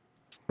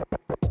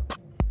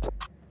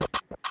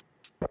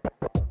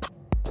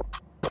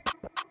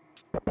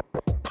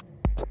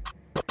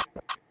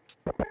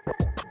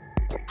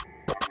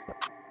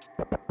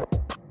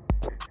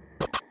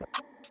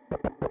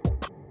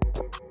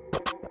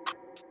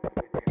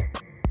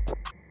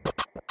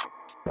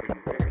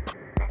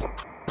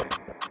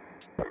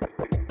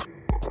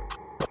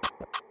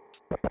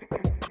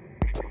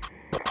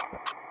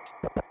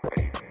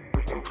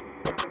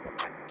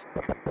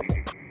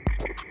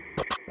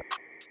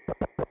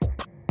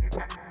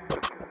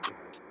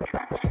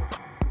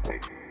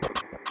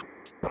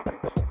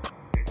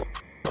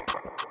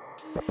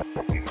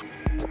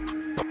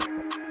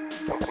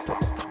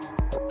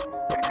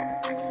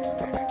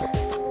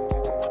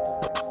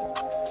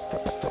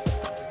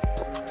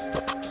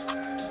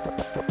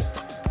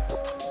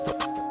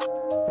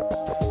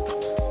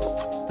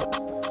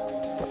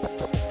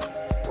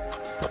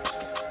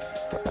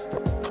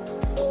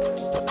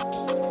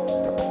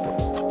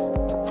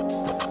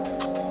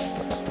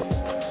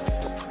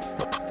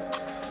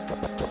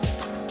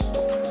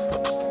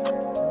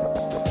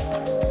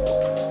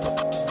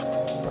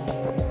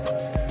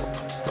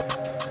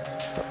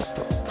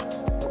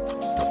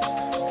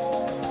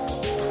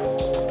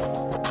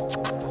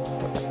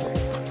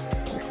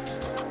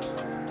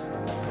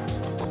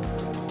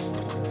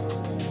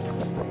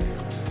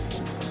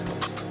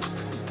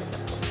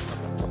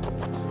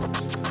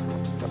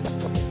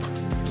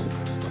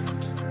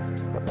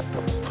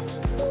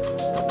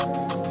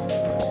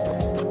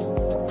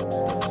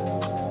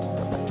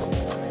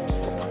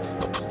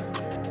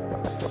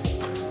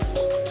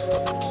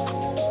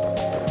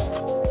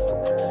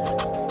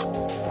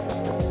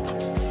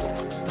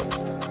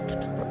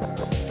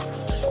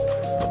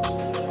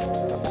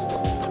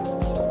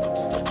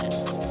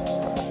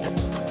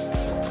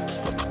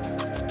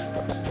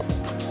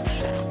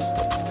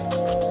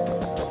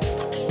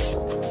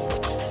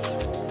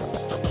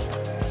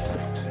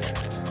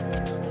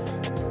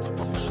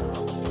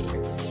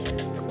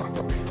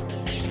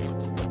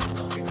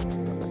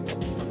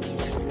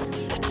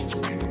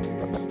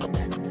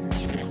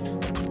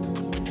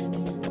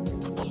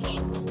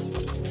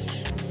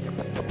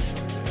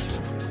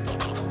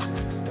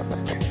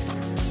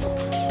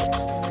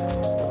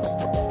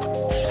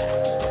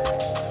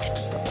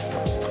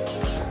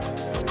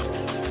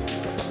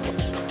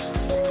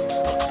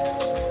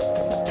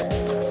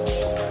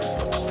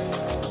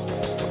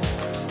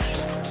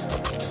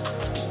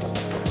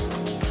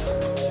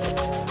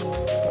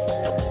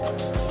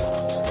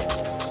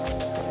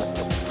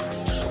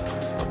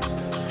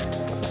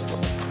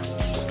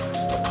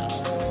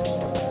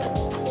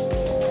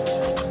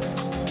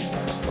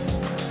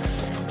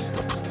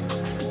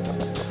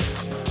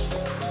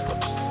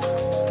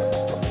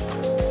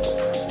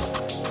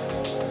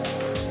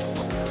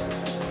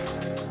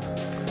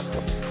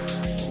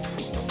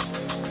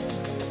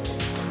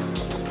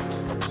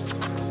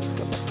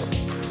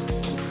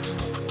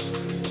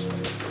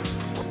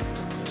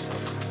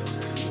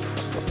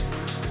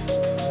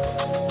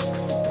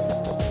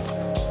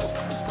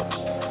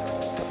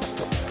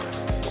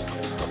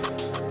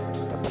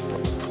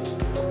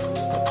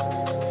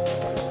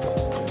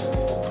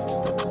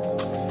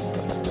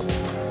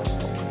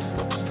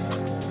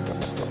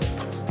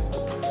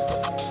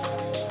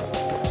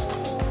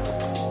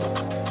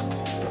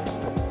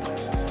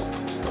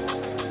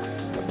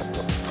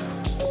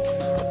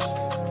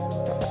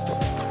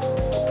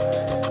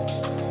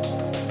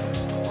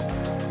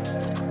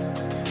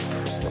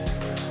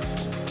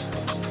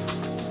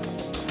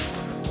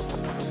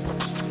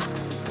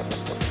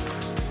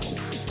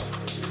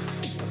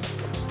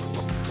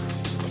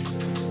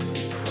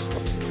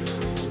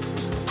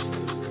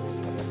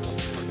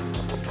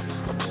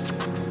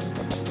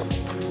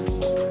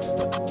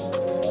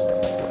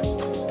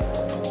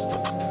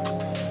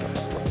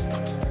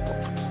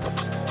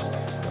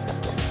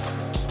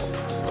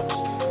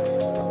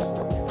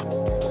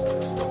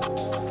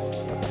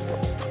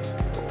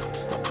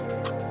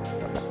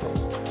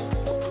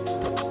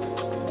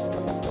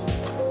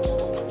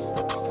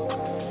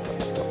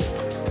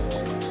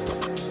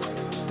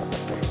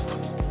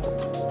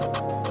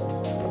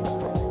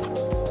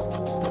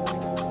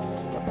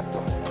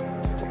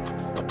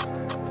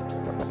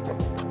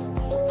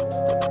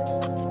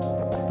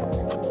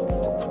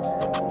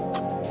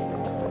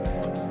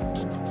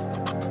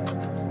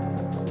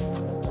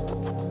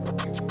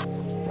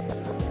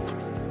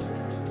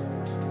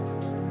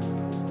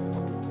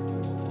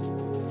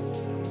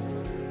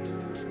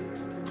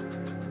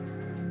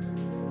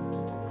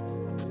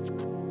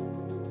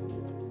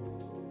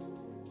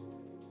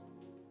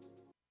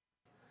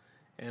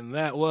 And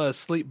that was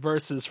Sleep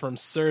Verses from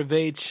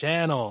Survey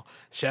Channel.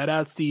 Shout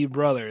out Steve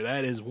Brother.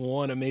 That is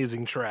one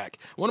amazing track.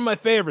 One of my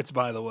favorites,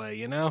 by the way,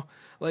 you know?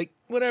 Like,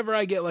 whenever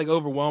I get, like,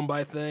 overwhelmed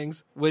by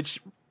things,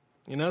 which,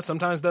 you know,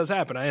 sometimes does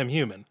happen. I am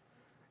human.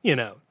 You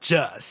know,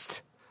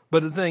 just.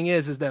 But the thing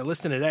is that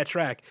listening to that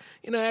track,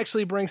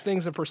 actually brings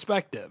things in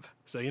perspective.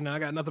 So, I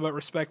got nothing but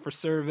respect for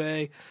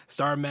Survey,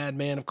 Star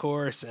Madman, of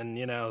course, and,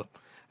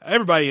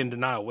 everybody in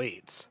Denial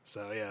waits.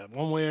 So, yeah,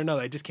 one way or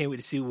another, I just can't wait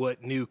to see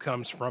what new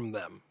comes from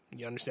them.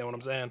 You understand what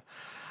I'm saying?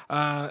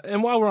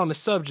 And while we're on the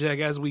subject,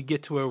 as we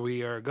get to where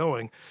we are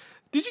going,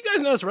 did you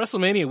guys notice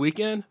WrestleMania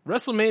weekend?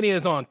 WrestleMania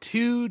is on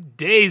 2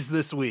 days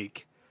this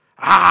week.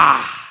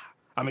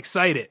 I'm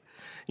excited.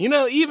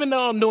 Even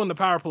though I'm doing the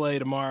power play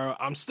tomorrow,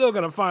 I'm still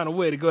going to find a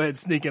way to go ahead and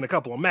sneak in a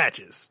couple of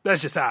matches.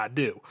 That's just how I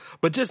do.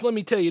 But just let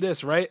me tell you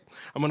this, right?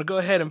 I'm going to go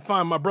ahead and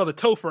find my brother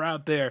Topher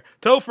out there.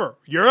 Topher,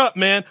 you're up,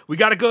 man. We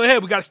got to go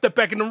ahead. We got to step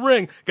back in the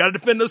ring. Got to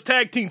defend those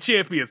tag team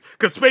champions.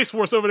 Because Space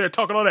Force over there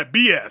talking all that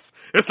BS.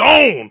 It's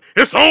on.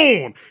 It's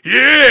on.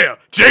 Yeah.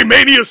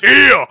 J-Mania's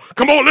here.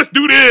 Come on, let's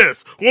do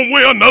this. One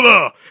way or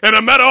another. And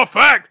a matter of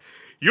fact,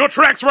 your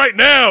tracks right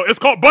now is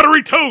called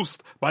Buttery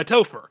Toast by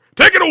Topher.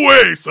 Take it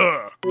away,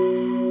 sir.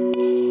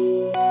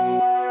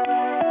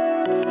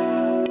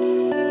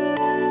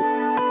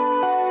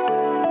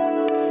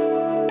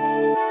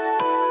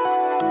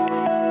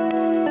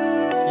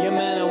 Yeah,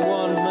 man, I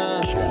want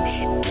man.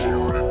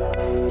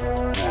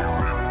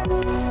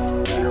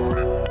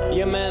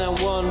 Yeah, man, I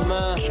want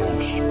man.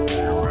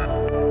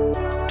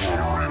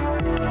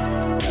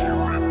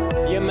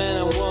 Yeah, man,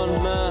 I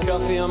want man.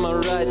 Coffee on my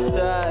right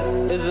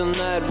side. It's a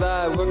night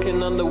vibe,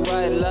 working on the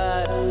white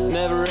light.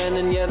 Never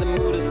ending, yeah, the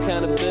mood is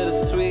kinda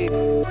bittersweet.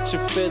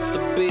 Should fit the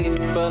beat,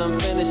 but I'm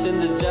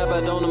finishing the job,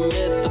 I don't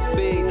admit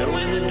defeat. And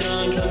when the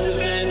dawn comes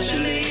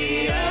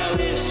eventually, I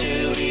wish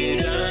to be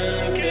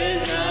done.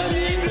 Cause I've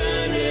been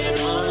grinding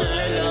all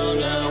night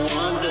long. I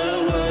want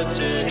the world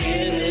to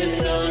hear this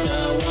song. I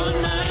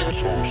want my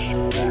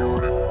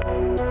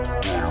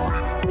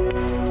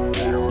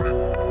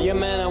yeah,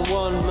 man, I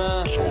want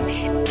my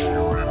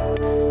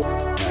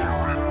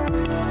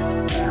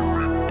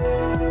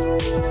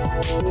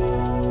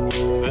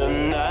the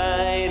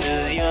night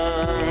is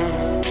young,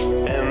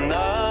 and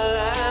all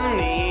I'm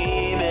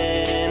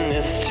needing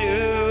is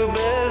to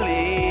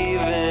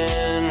believe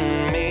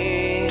in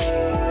me.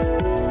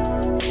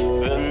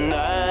 The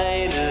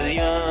night is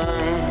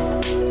young,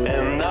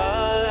 and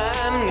all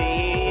I'm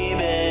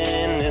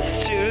needing is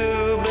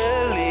to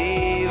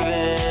believe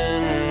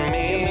in me.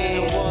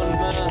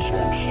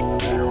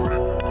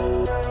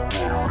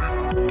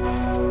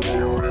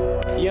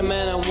 Yeah,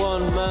 man, I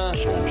want my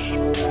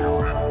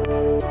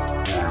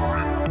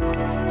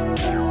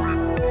yeah,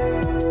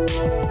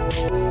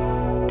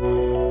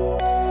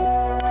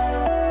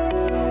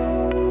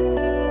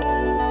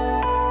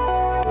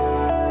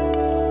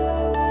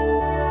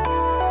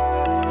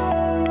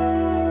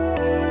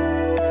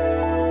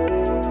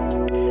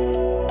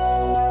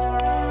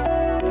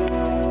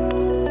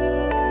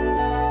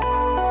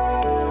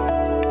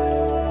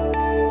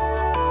 man, I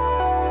want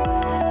my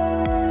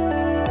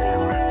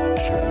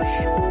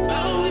I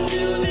always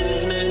knew this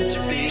is meant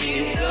to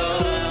be, so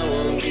I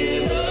won't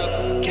give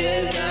up.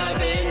 Cause I've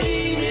been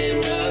dreaming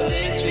about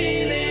this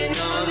feeling.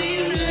 All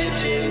these night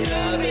shifts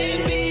I've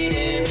been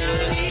beating.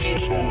 I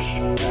need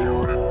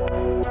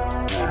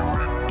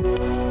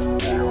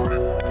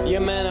yeah,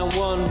 man, I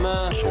want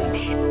my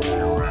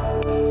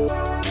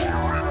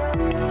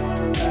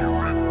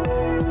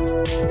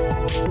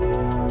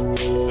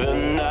the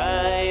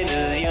night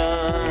is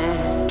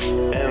young,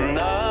 and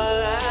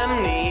all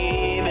I'm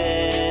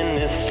needing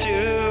is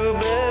to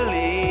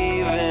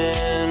believe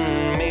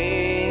in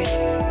me.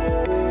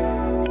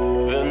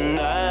 The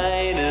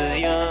night is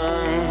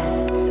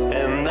young,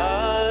 and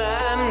all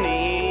I'm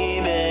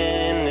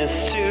needing is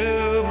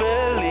to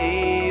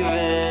believe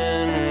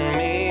in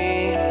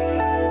me.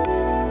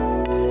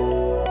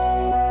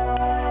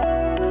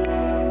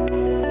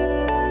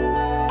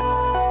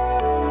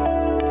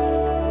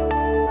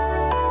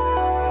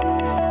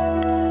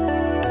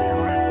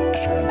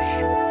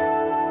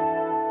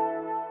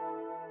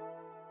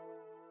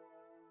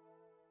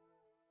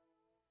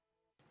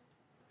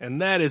 And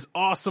that is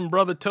awesome,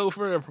 brother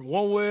Topher. And from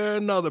one way or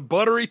another,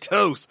 Buttery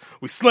Toast.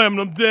 We slamming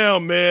them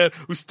down, man.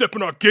 We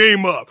stepping our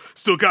game up.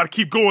 Still got to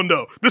keep going,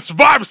 though. The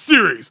Survivor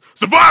Series.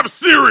 Survivor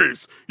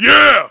Series.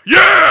 Yeah,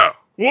 yeah.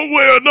 One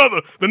way or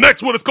another. The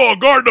next one is called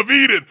Garden of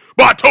Eden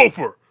by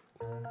Topher.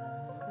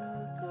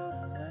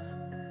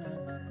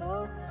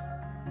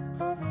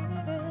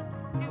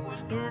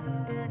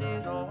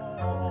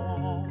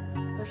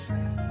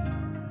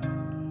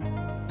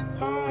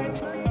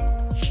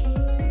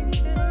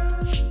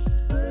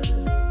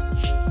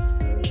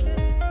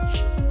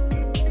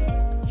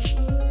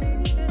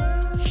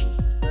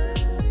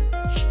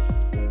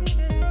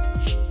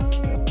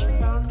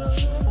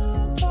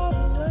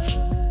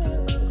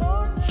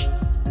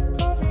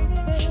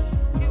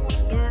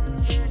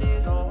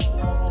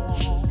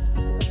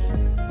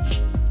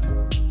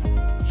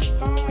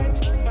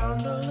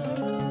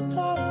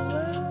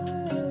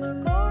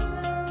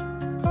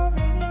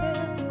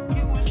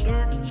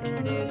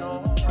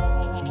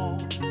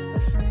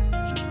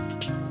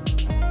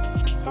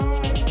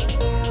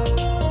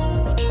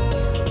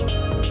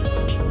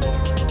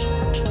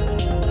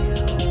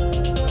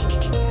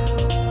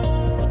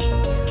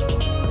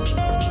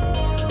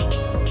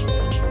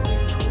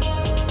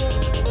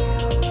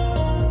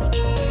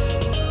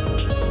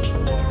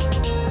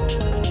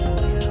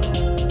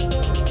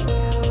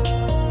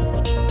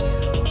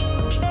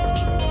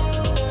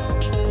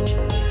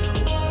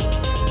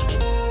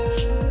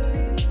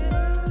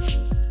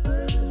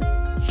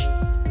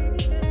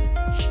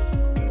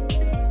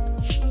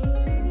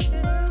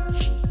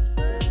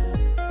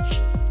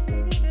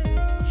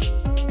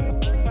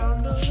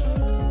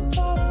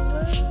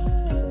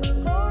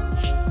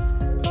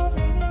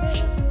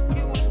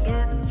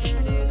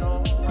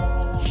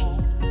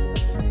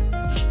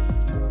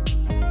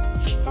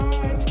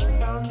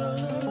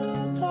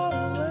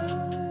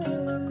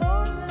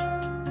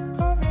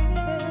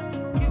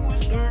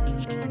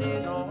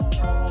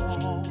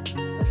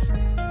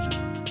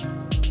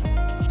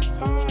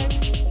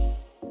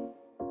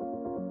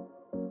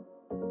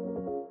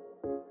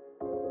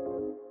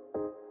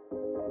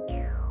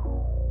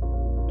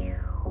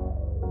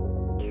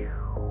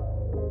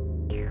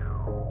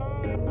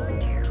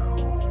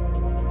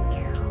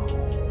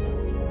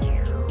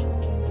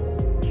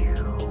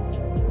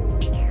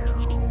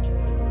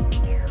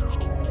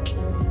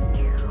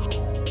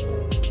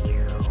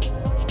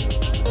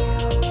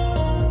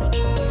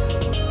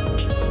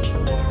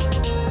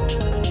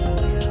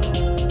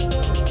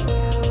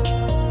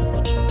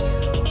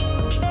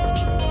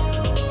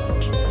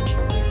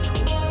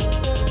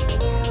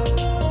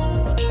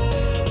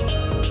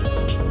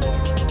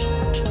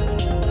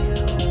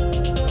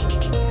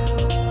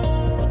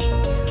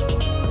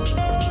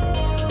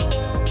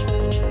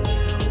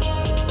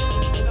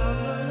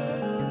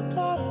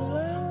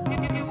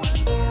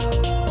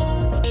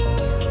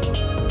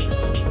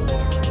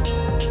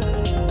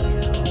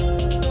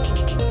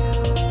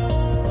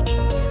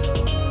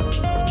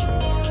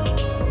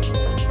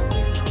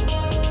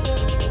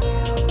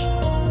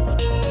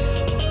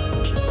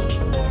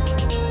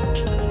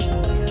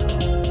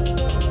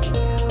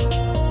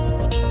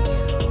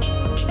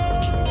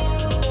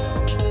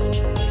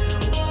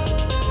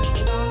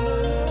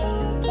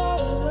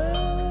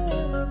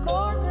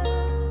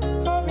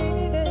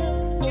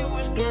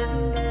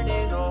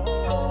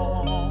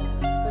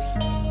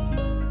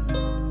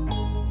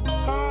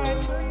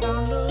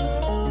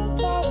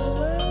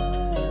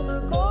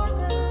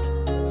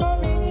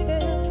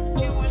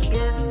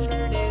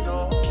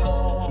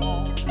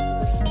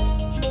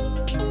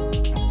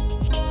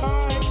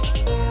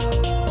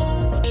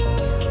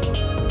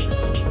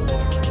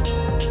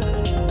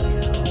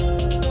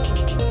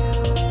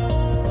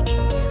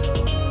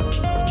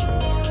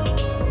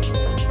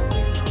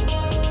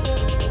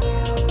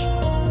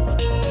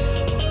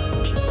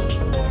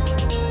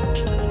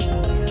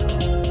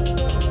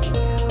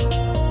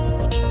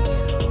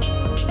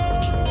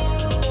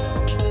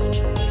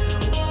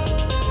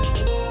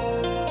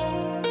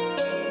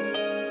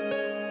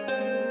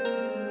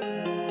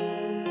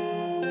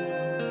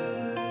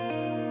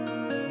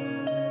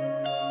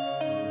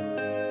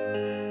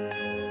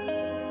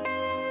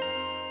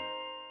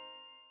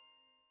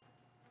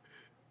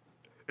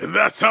 And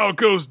that's how it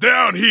goes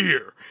down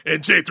here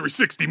in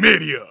J360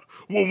 Media.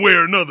 One way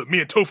or another,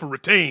 me and Topher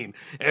retain.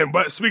 And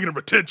speaking of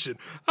retention,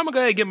 I'm going to go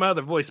ahead and get my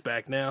other voice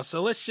back now.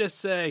 So let's just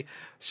say,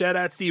 shout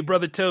outs to you,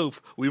 Brother Toph.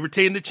 We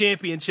retain the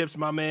championships,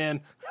 my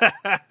man.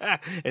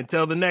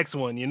 Until the next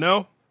one, you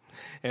know?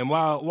 And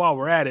while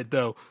we're at it,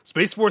 though,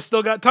 Space Force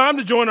still got time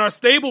to join our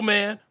stable,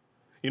 man.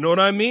 You know what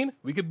I mean?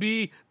 We could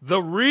be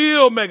the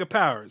real mega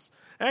powers.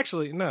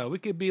 Actually, no, we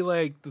could be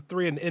like the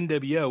 3 in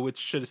NWO, which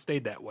should have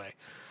stayed that way.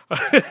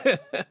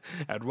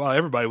 While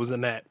everybody was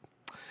in that.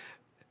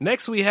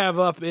 Next we have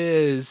up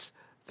is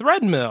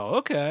Threadmill.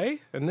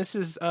 Okay. And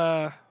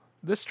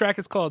this track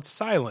is called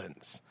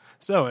Silence.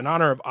 So in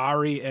honor of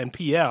Ari and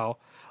PL,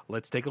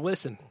 let's take a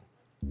listen.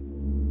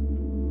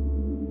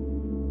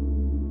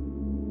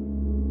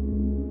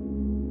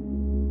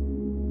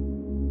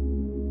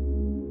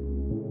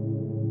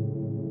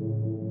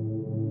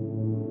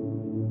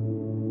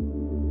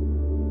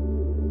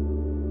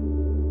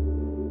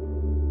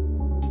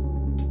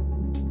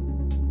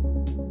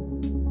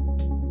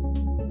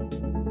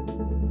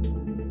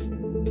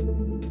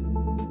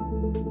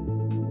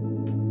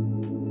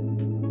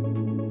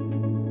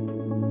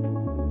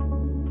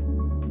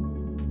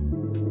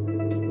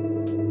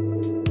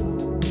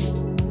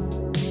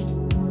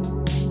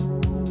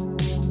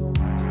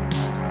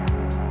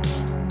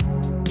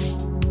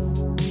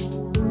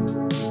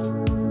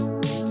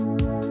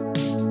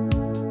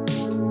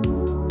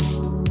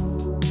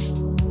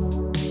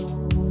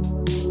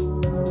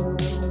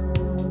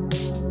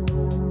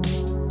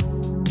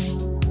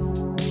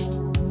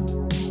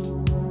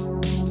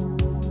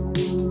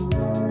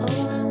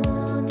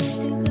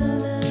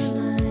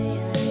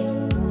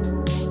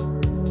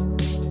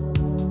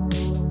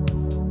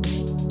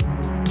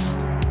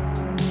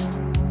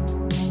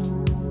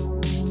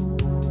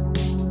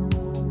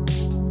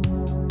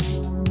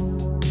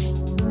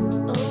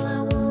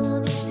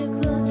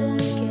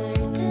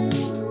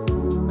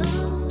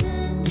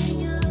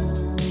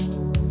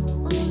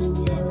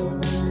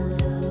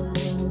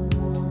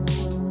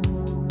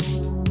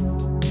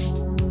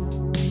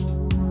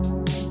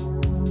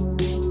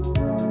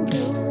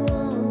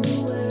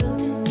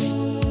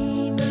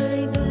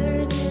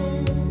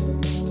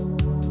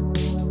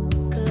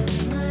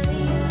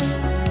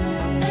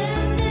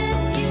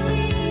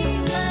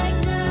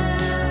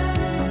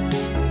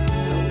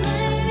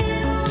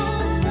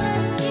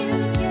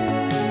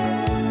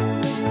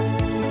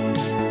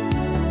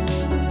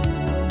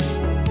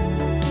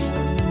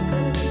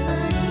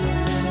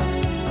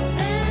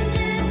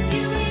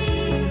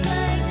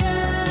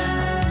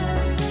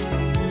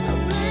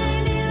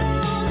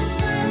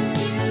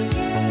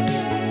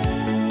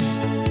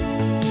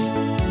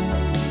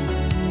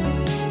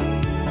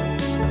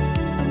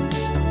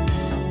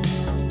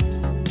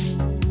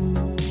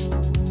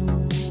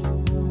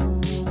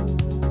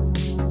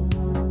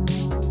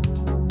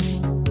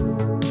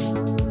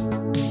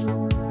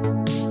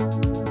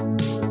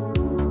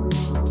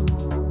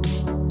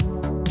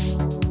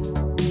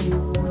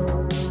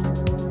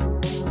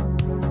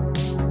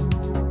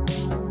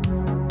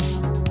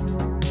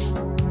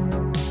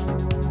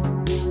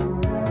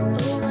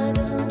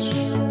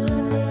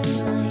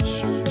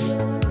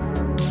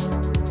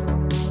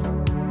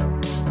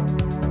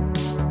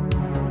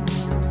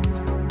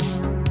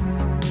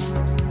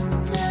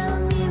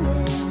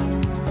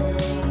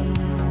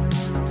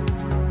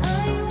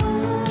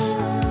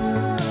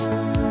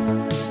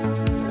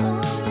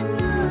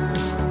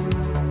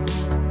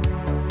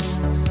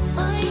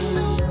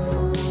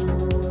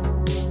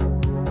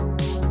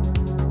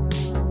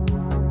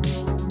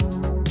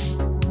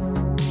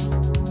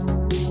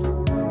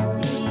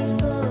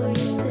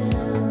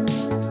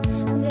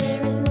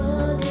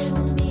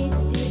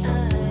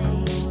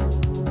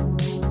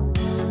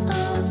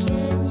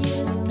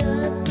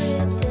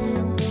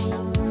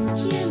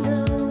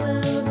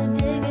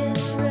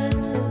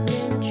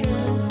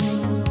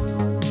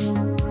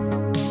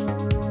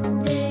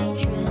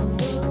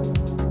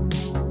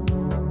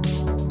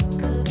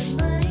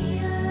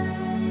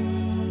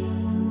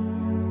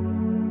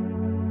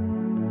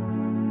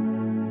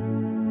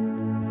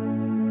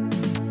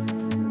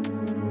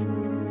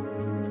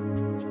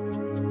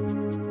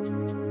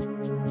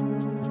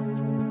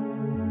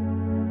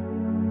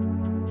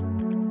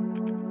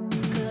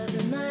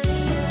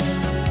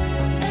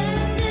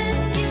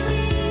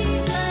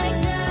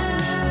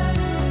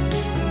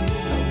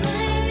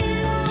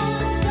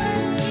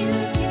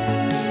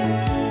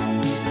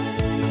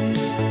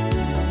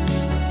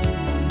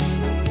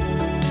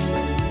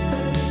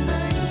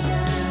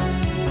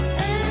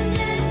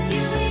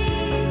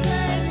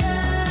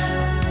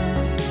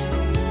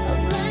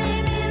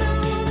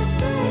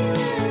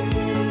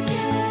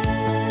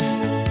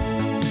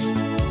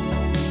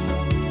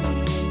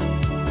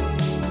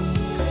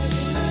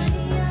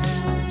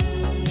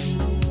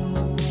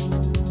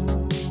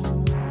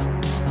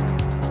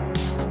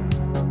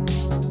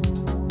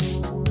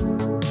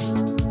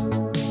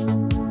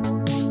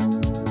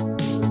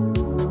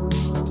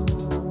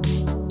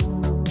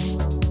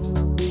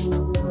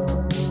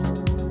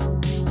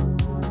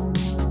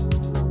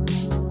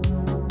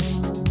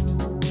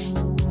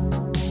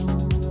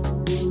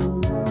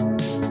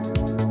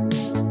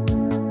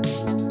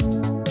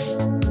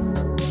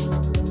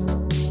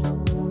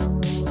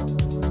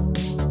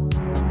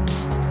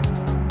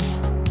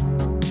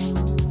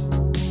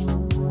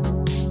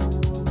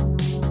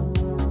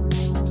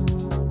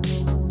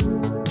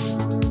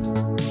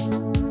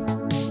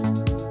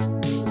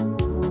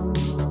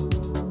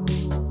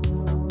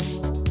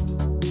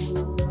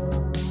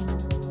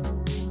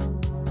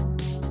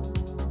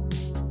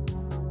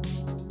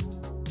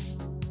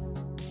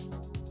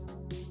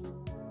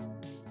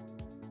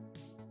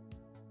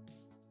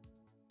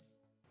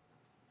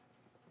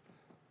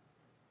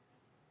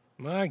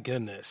 My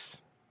goodness.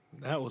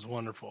 That was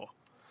wonderful.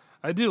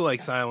 I do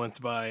like Silence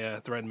by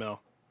Threadmill.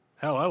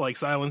 Hell, I like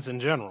Silence in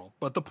general.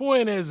 But the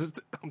point is,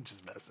 I'm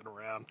just messing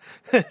around.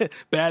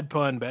 Bad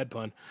pun.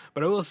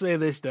 But I will say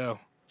this, though.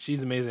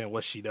 She's amazing at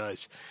what she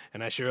does.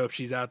 And I sure hope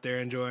she's out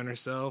there enjoying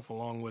herself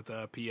along with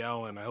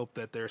PL. And I hope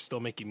that they're still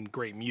making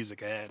great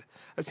music ahead.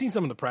 I've seen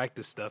some of the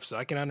practice stuff, so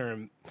I can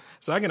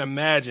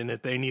imagine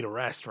that they need a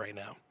rest right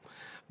now.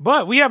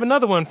 But we have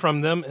another one from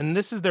them, and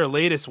this is their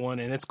latest one,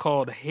 and it's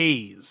called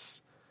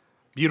Haze.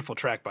 Beautiful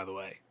track, by the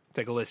way.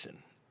 Take a listen.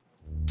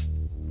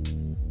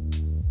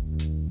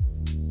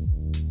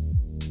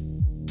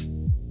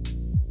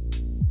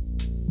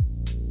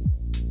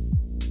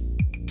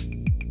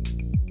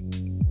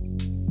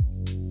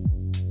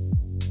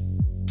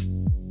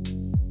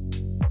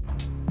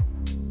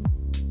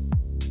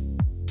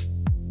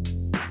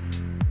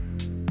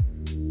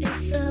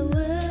 If I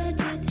were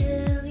to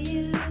tell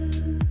you,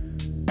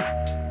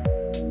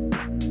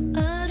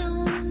 I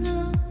don't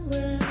know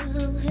where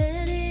I'm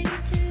heading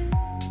to.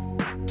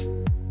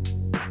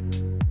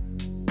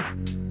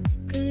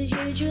 Could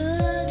you draw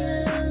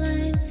the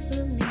lines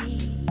for me?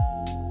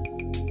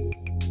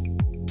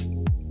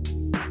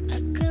 I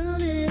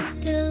count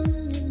it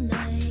down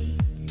tonight.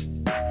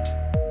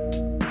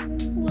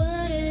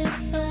 What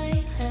if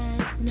I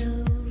had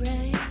no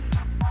right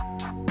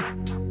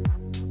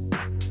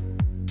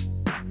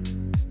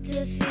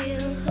to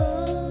feel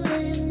whole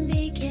and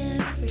be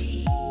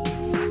carefree?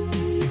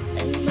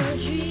 And my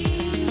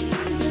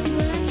dreams are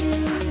black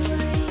and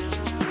white.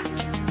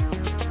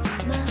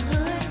 My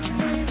heart's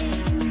heavy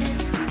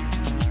and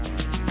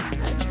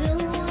I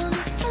don't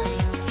wanna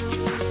fight.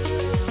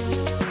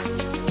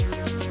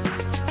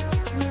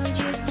 Would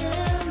you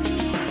tell me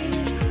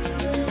the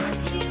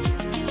colors you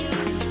see?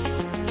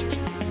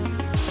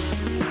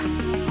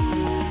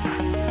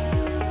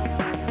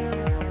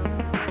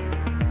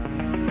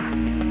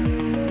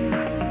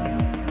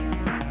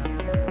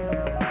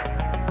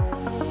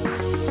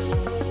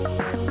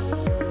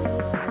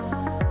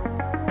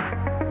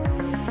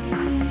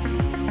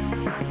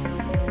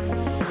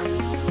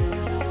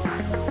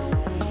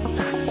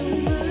 I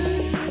don't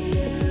want to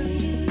tell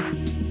you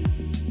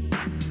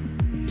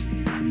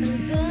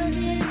about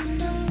this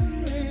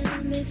hole,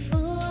 and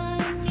before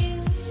I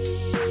knew,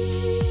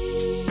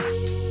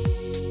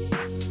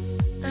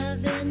 I've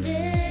been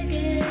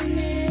digging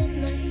it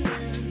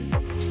myself.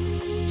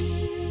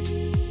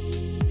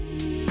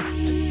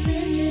 I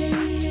slipped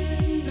into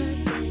my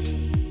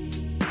days.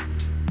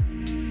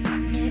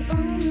 They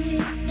only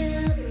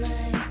felt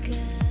like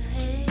a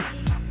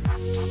haze.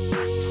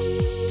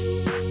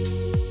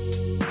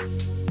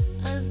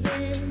 I've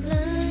been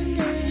blind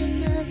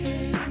and I've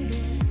been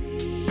dead,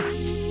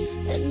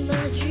 and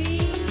my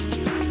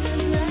dreams are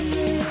black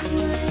and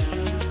white.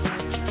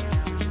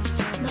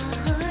 My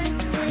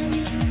heart's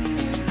heavy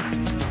and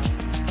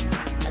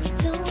I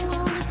don't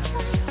wanna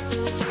fight.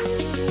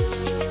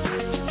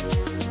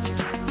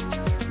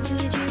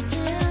 Would you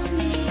tell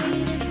me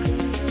the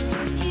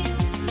colors you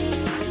see?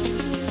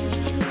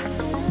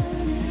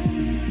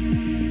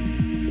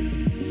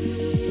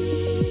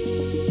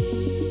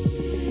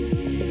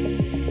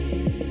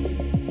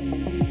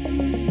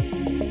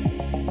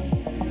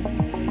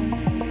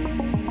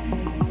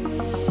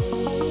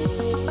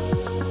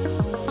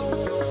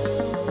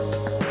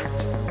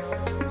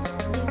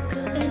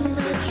 Because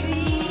my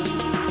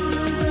dreams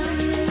are black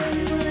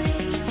and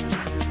white.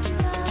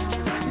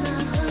 My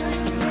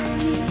heart's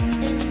heavy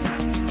and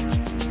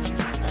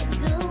I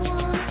don't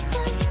wanna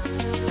fight.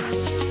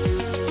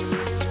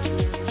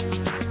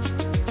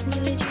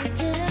 Would you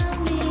tell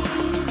me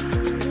the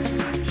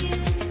colors you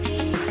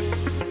see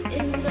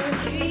in my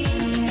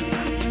dreams?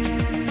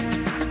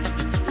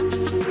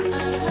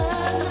 I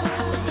have no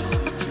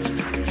face.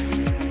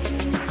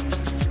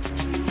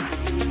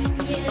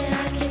 Yeah,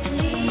 I can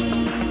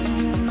leave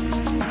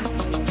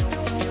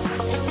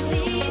and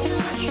leave no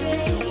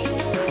trace.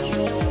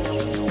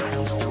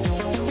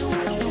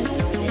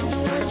 In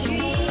my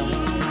dreams,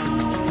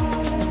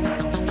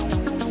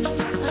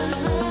 I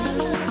have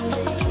no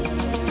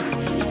face.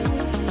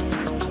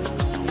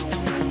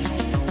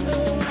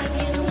 Oh, I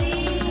can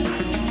leave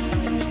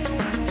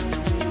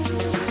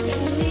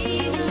and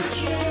leave no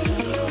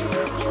trace.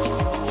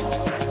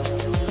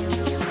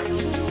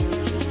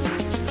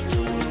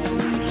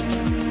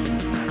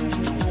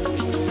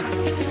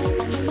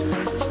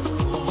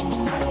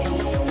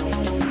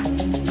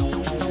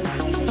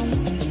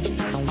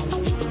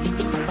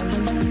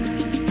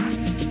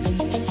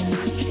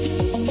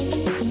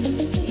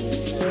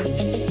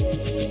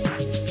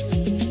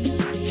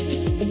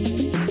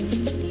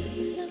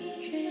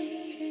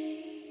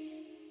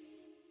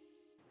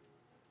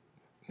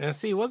 Now,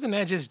 see, wasn't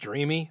that just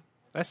dreamy?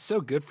 That's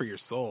so good for your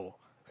soul.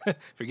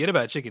 Forget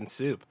about chicken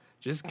soup.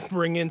 Just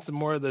bring in some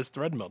more of those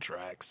Threadmill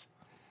tracks.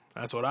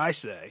 That's what I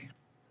say,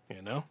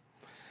 you know?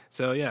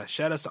 So, yeah,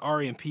 shout outs to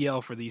Ari and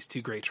PL for these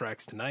two great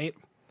tracks tonight.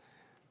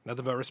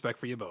 Nothing but respect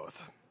for you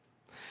both.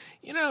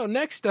 You know,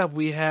 next up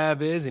we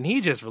have is, and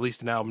he just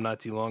released an album not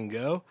too long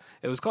ago.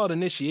 It was called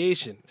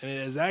Initiation, and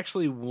it is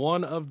actually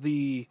one of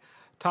the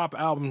top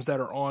albums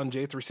that are on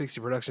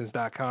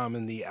J360productions.com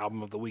in the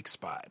Album of the Week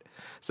spot.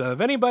 So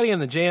if anybody in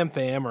the Jam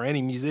fam or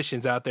any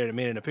musicians out there that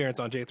made an appearance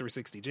on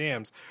J360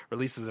 Jams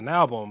releases an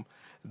album,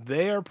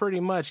 they are pretty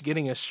much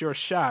getting a sure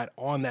shot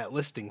on that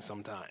listing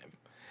sometime.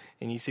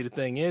 And you see, the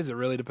thing is, it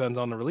really depends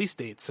on the release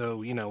date. So,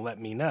 let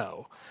me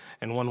know.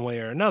 And one way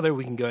or another,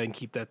 we can go ahead and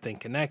keep that thing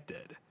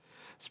connected.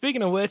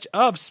 Speaking of which,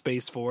 of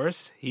Space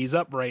Force, he's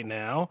up right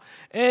now.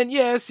 And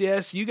yes,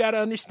 you got to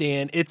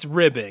understand, it's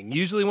ribbing.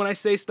 Usually when I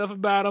say stuff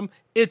about him,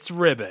 it's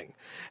ribbing.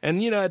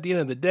 And, at the end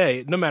of the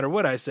day, no matter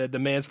what I said, the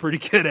man's pretty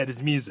good at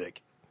his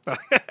music.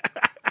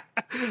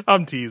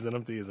 I'm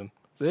teasing.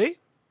 See?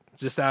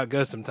 It's just how it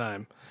goes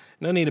sometime.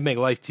 No need to make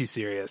life too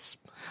serious.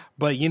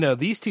 But,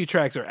 these two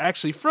tracks are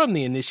actually from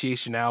the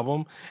Initiation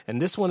album, and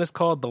this one is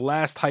called The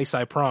Last Heist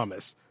I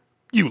Promise.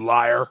 You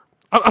liar.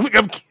 I'm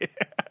kidding.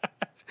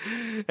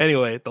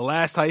 Anyway, The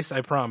Last Heist I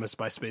Promise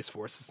by Space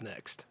Force is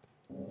next.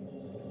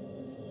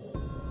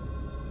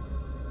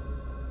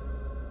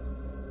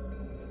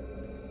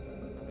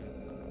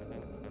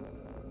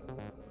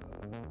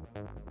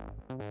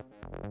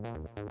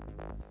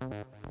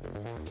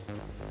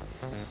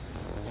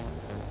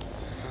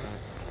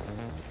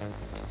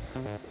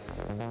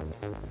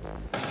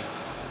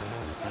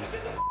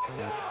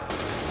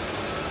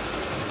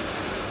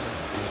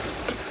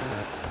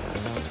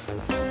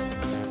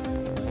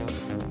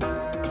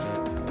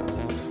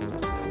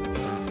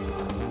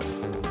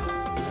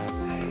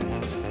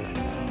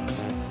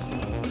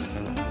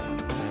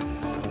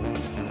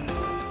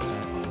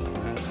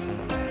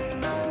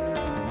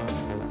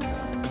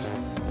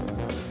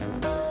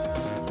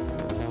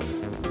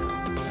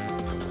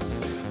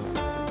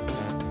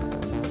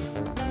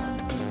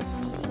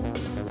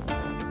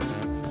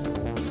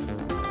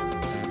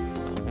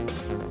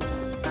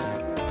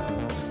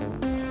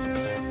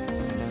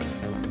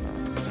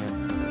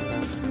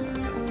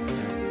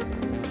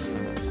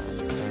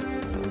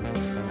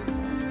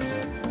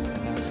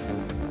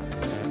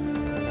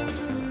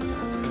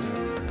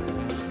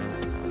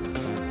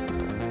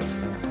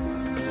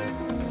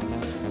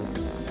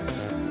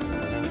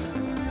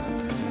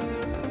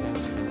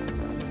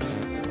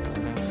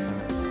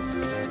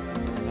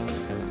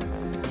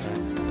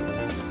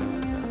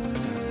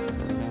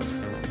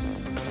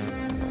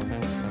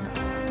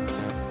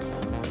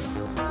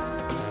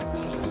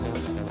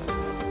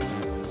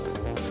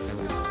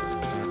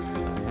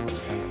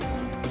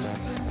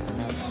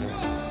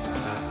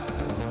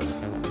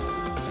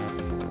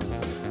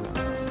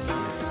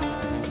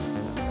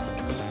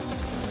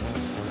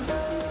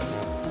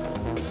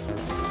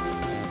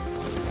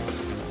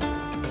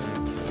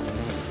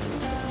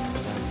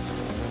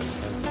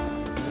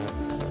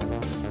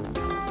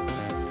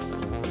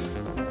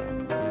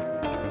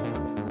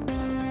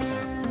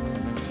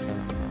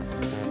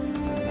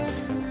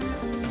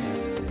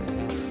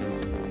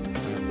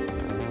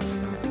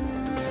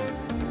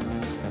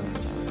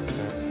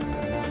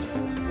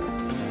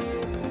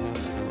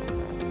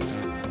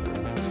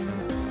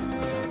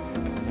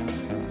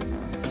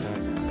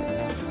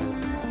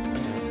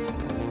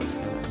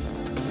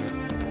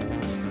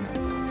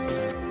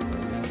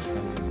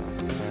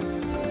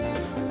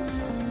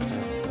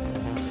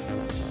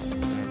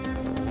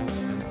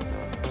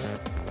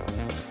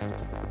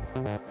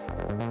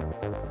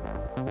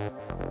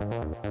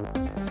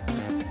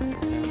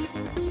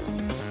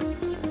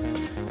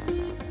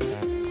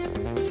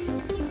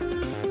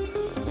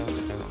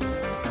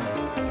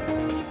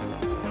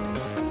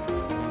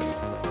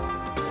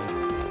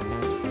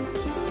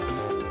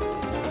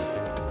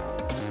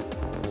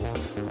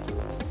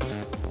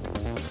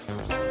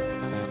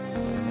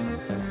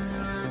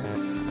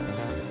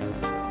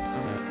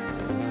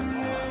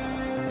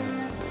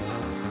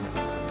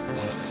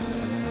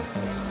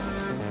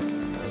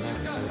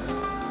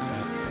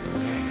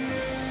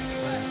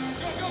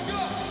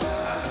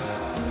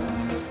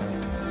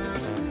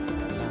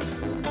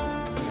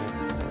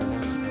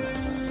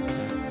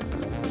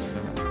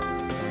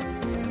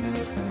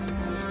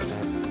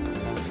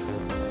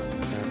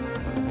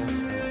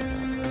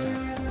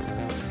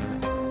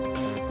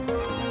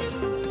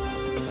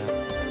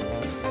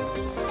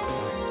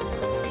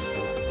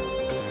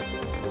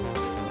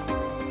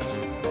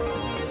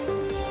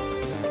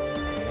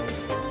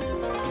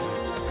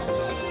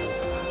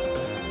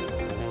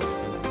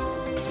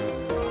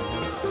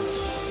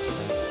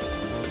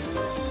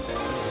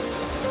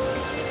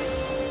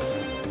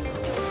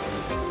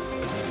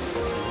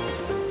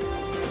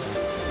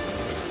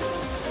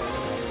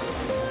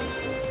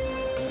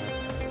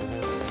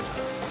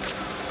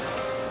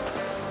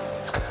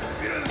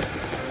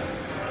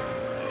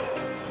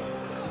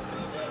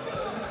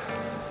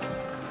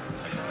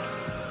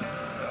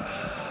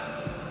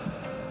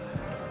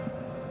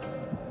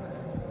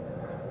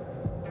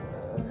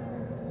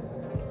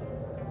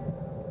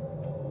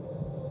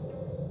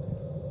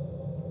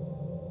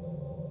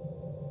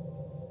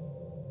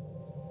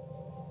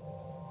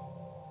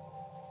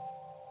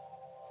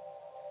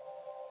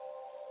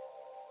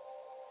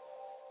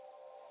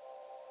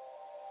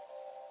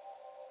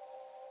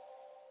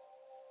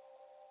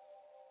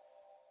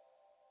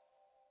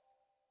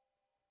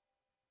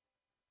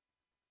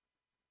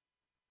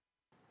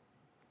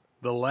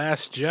 The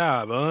last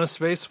job, huh,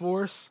 Space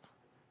Force?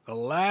 The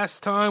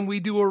last time we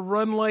do a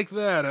run like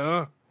that,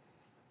 huh?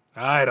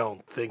 I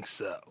don't think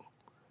so.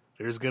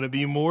 There's gonna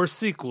be more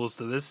sequels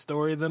to this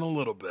story than a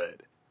little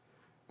bit.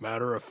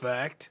 Matter of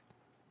fact.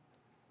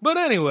 But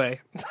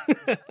anyway,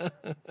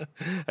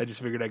 I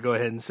just figured I'd go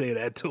ahead and say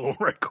that to him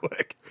right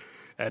quick.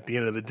 At the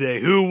end of the day,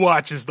 who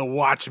watches The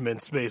Watchmen,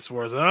 Space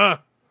Force, huh?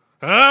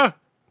 Huh?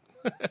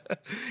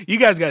 You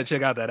guys got to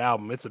check out that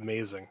album. It's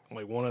amazing.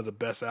 Like, one of the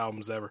best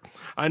albums ever.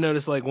 I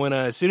noticed, like, when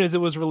as soon as it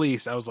was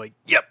released, I was like,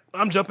 yep,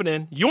 I'm jumping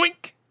in.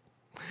 Yoink!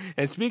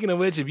 And speaking of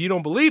which, if you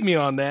don't believe me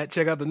on that,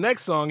 check out the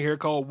next song here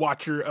called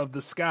Watcher of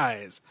the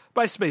Skies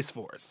by Space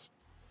Force.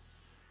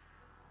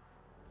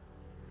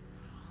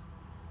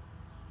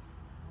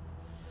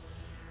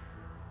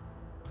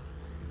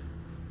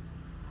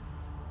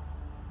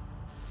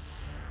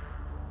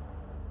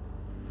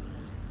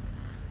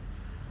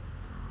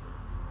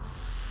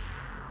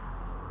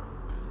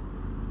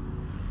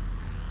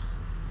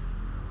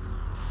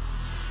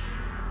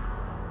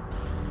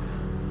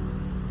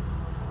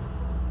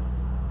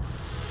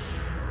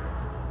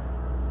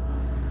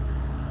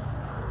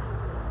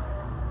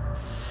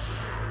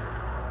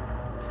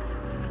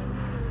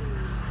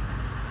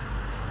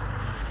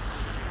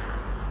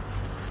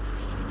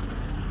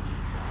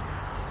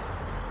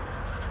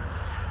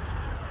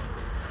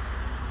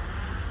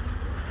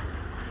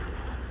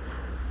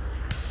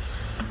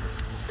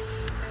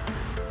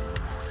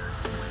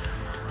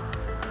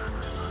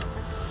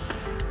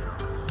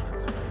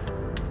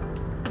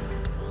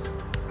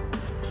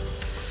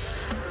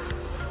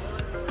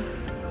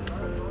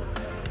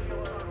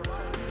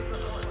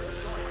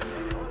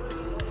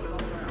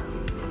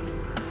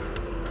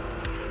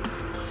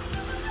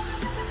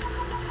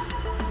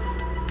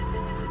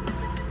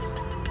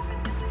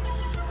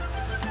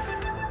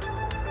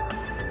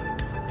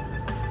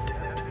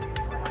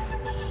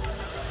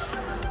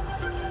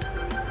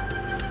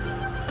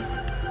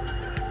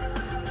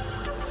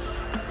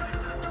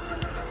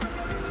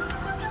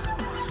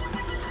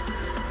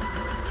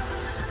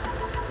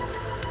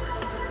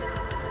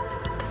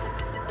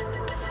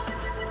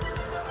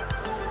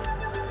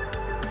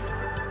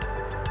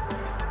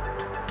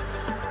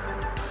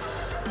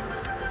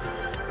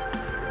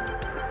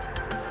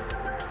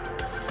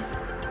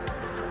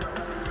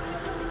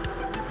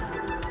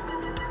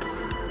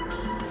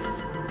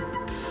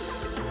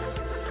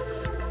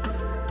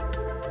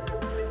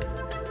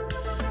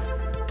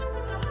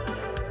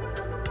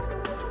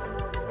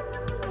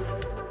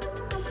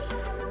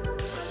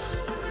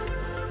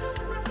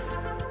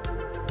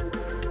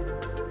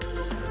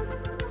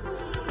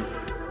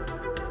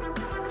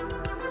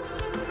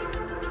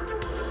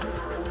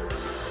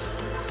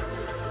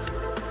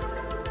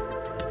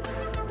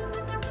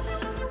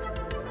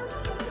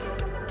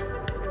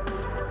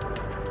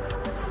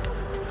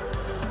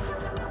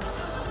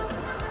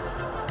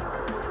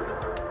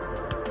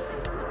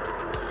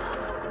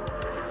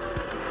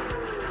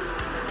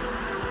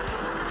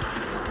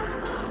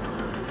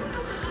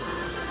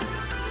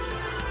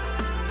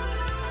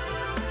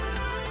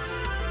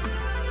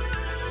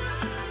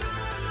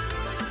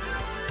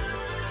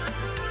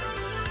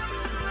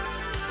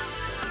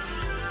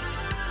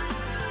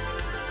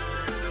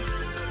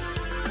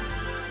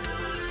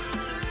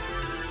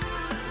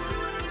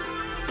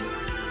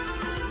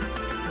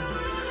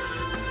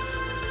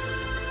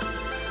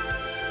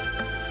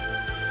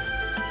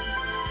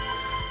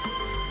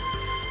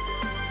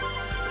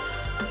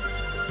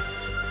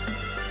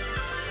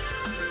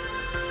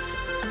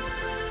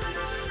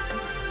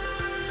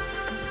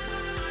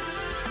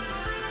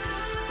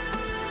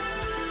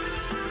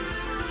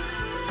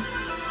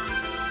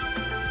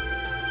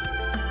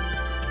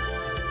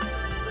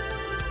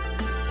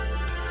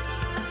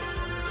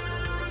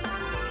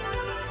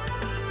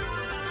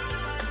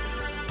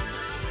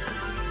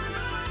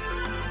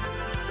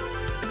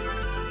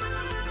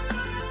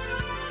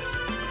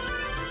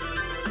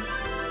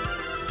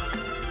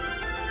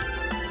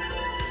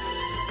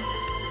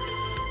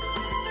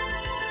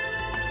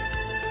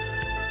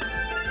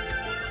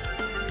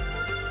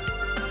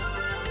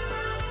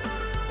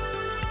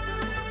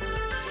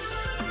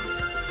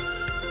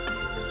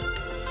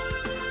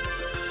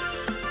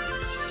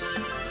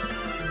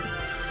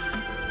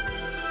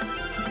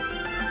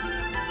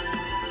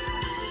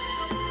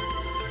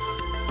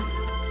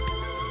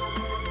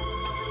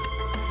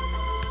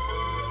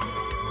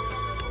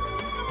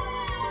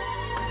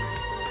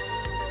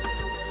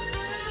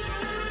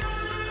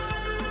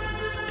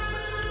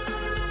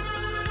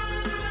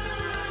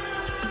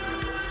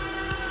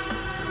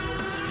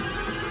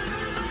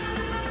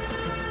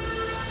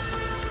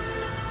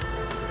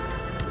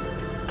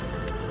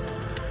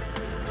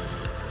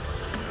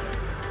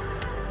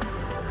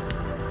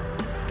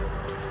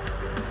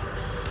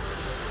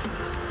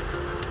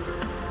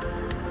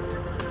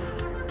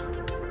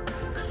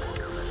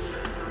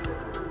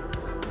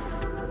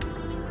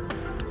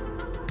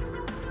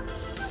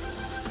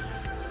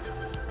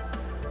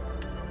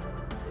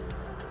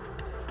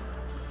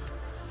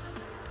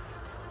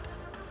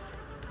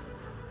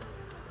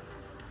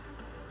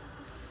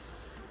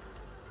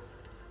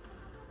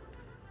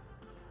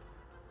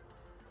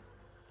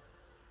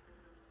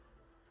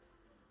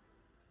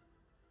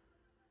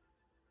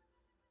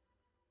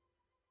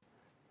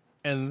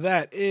 And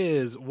that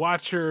is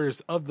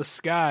Watchers of the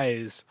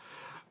Skies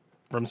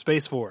from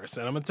Space Force.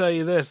 And I'm going to tell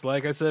you this,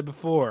 like I said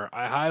before,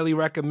 I highly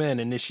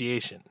recommend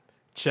Initiation.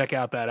 Check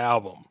out that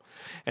album.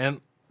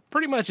 And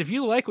pretty much, if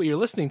you like what you're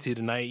listening to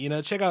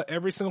tonight, check out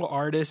every single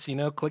artist,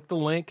 click the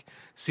link,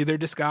 see their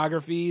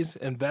discographies,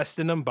 invest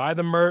in them, buy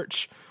the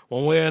merch.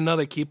 One way or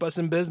another, keep us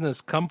in business.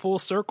 Come full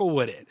circle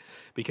with it.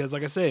 Because,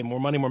 like I say, more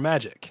money, more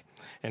magic.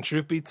 And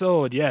truth be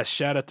told, yes,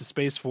 shout out to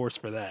Space Force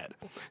for that.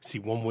 See,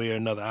 one way or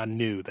another, I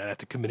knew that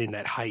after committing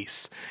that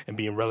heist and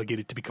being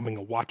relegated to becoming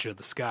a Watcher of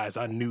the Skies,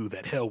 I knew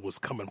that hell was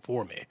coming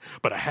for me.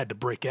 But I had to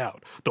break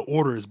out. The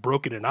order is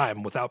broken and I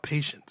am without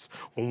patience.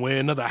 One way or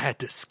another, I had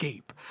to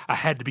escape. I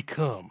had to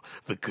become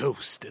the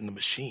ghost in the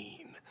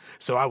machine.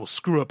 So I will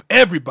screw up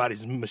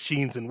everybody's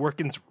machines and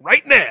workings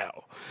right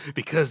now.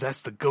 Because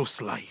that's the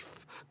ghost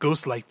life.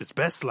 Ghost life is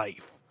best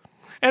life.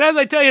 And as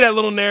I tell you that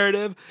little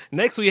narrative,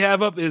 next we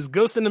have up is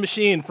Ghost in the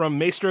Machine from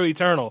Maestro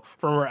Eternal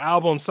from her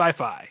album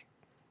Sci-Fi.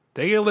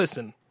 Take a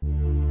listen.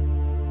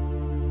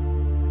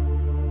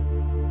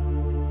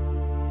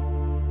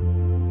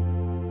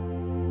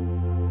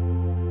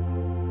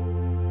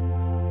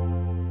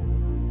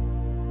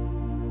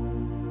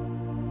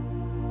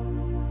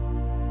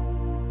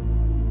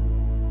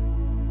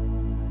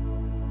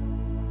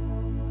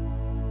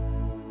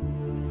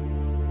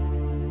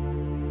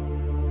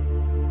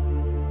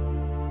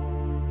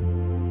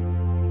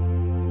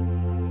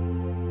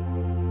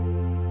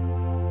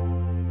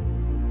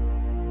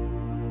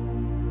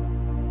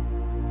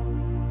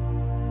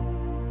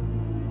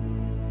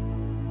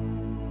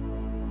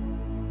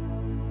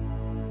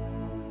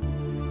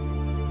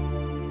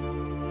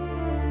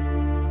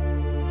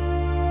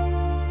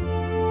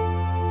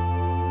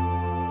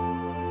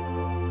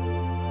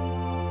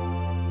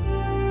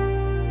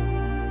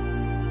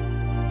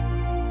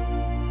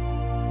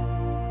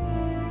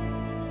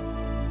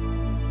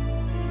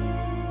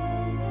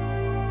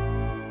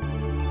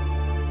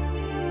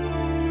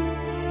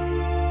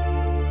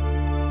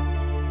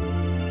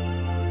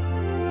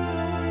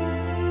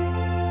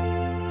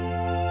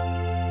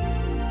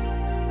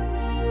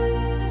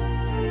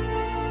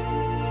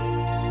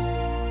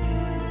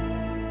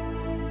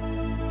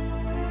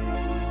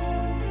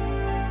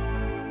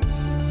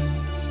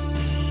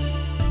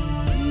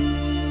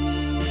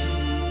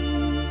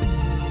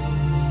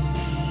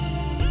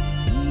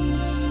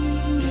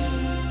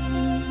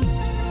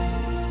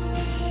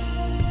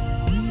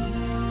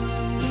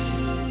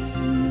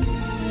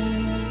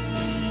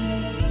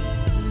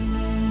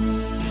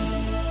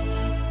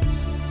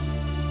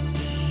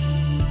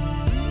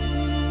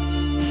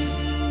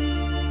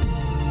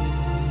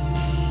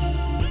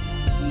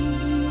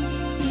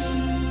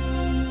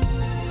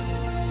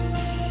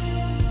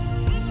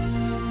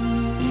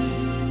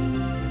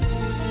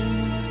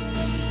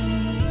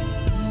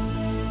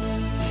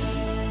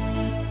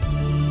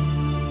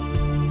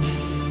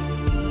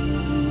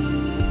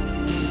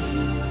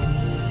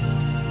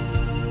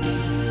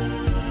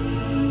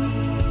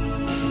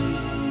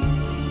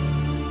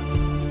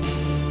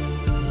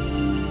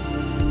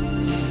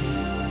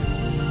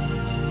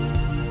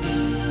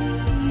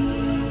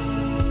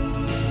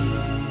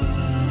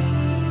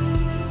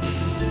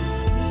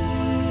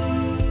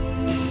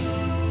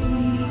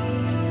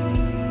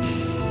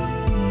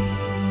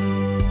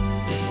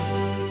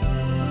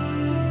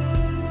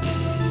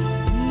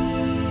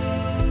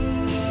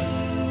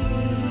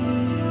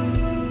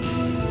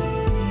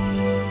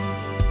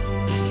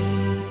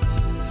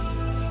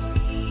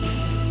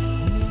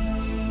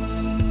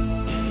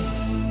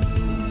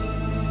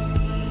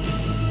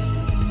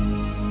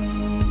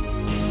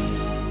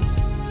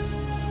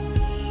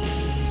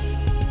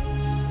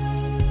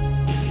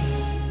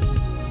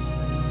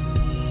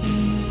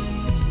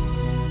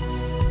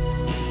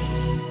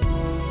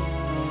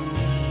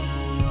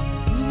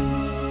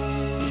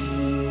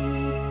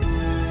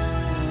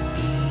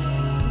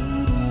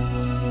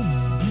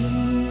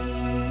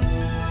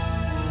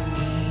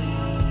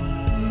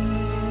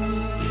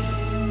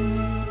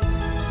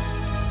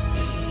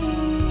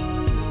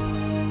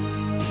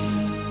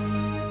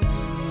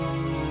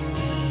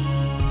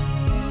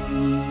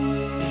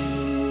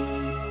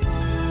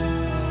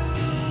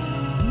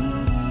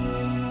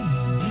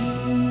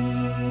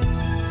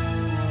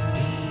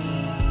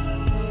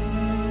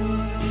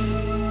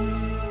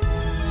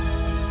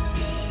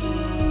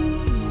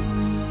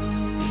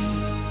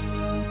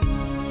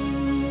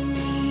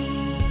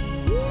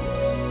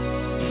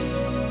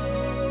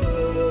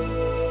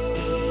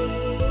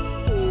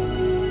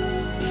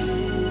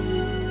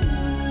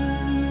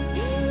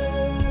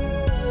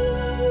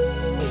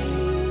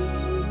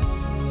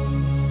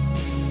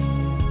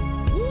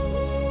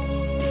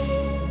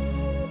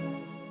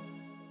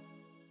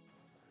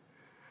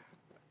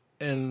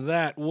 And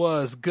that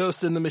was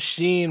Ghost in the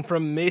Machine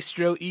from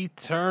Maestro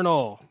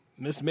Eternal.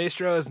 Miss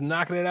Maestro is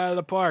knocking it out of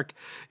the park.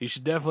 You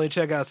should definitely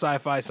check out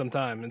Sci-Fi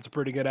sometime. It's a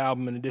pretty good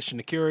album in addition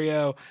to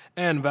Curio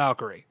and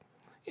Valkyrie.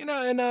 You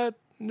know, and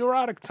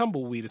Neurotic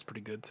Tumbleweed is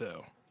pretty good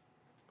too.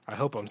 I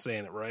hope I'm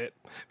saying it right,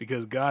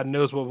 because God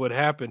knows what would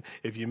happen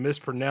if you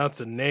mispronounce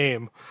a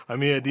name. I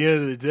mean, at the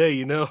end of the day,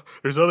 you know,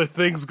 there's other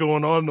things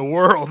going on in the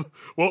world.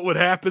 What would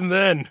happen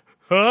then?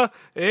 Huh?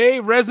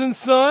 Hey, Resin's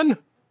son?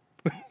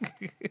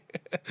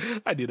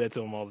 I do that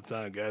to him all the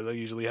time, guys. I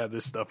usually have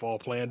this stuff all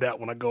planned out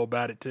when I go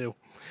about it, too.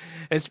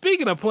 And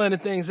speaking of planning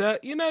things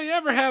out, you know, you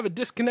ever have a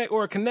disconnect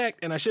or a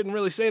connect? And I shouldn't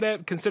really say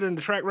that considering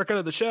the track record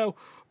of the show,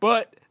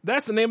 but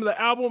that's the name of the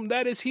album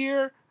that is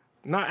here.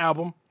 Not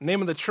album,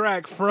 name of the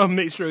track from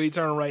Maestro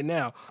Eternal right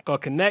now,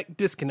 called Connect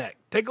Disconnect.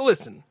 Take a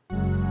listen. Got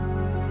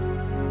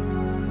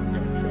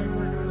the track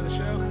record of the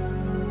show.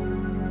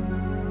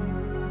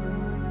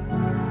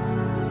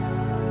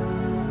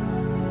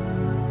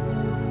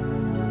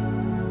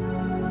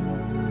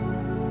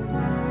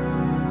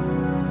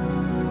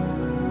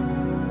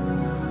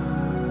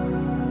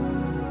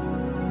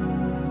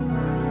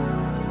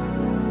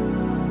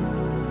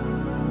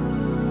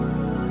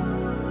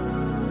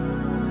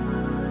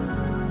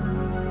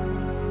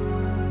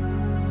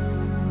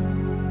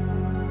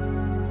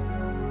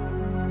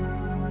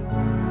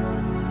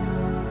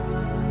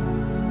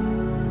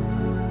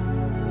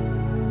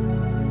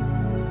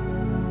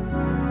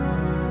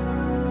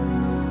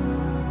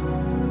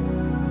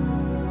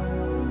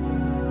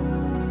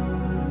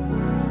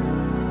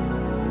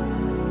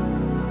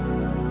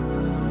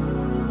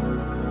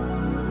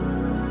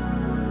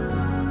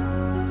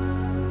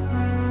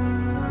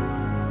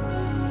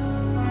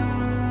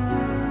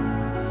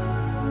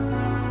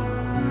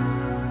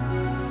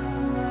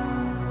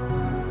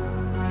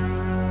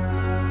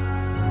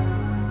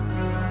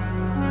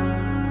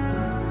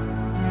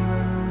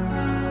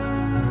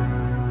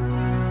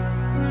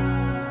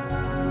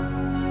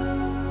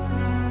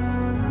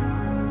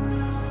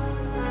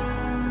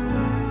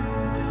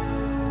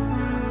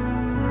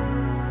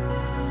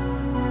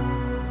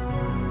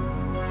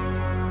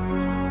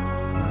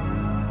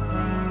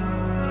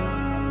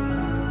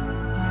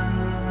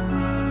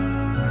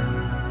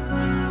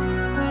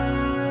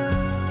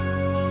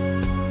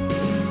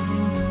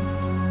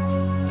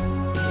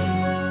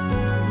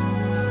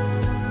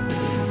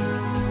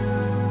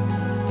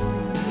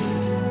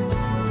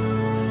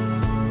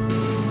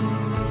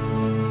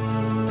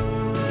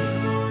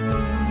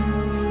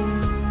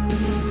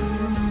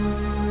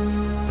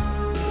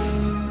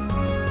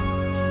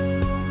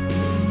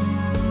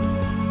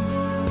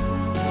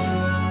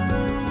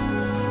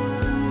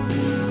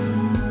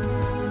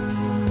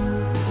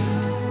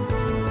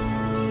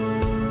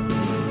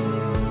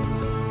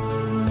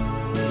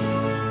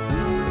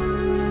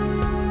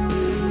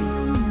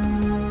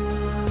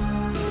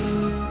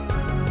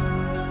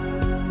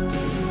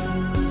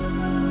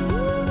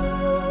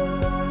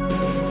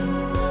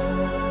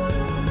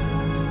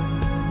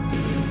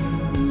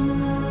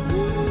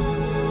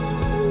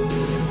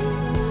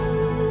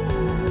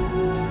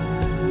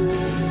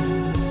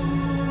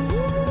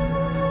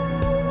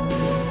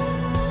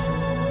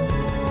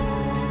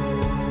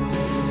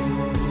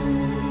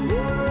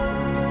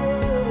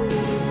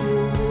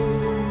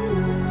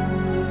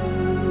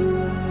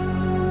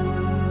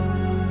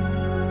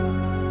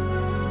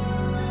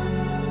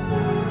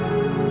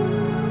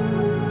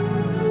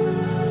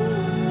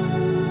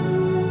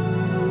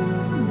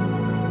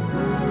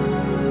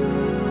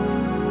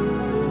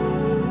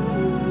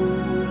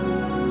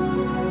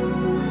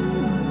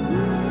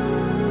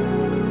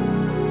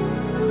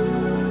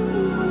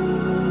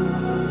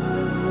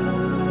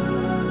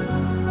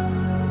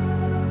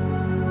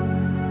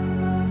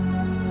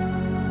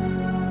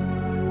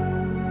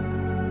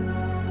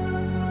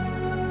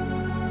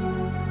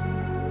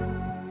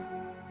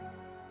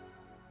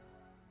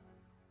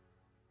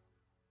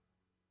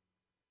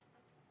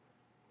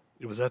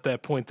 It was at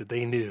that point that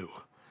they knew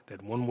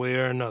that one way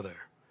or another,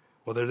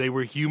 whether they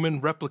were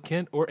human,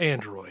 replicant, or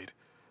android,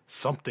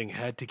 something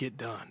had to get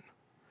done.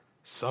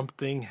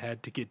 Something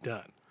had to get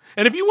done.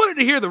 And if you wanted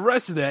to hear the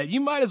rest of that,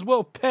 you might as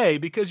well pay,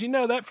 because you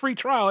know that free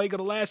trial ain't going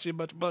to last you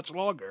much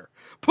longer.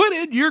 Put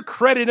in your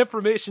credit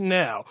information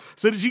now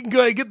so that you can go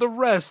ahead and get the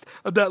rest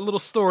of that little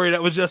story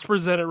that was just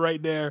presented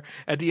right there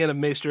at the end of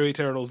Maestro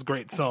Eternal's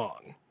great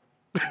song.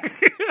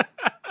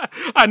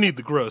 I need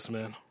the gross,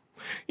 man.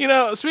 You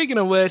know, speaking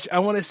of which, I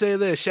want to say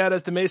this. Shout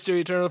outs to Maestro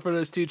Eternal for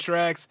those two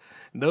tracks.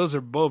 Those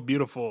are both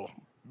beautiful.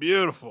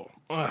 Beautiful.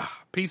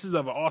 Pieces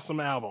of an awesome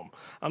album.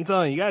 I'm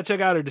telling you, you got to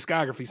check out her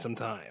discography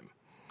sometime.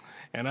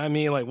 And I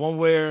mean, like, one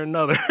way or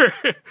another.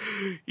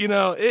 You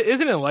know,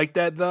 isn't it like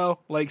that, though?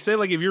 Like, say,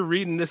 like, if you're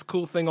reading this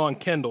cool thing on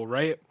Kindle,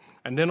 right?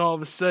 And then all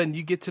of a sudden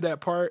you get to that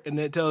part and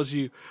it tells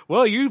you,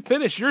 well, you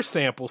finished your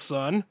sample,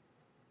 son.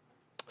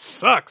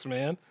 Sucks,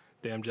 man.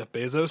 Damn Jeff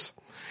Bezos.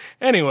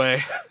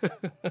 Anyway,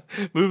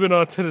 moving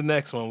on to the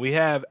next one. We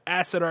have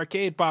Acid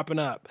Arcade popping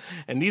up.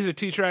 And these are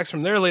two tracks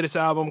from their latest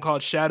album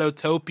called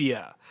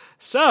Shadowtopia.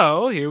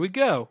 So, here we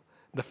go.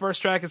 The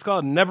first track is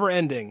called Never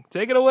Ending.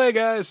 Take it away,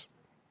 guys.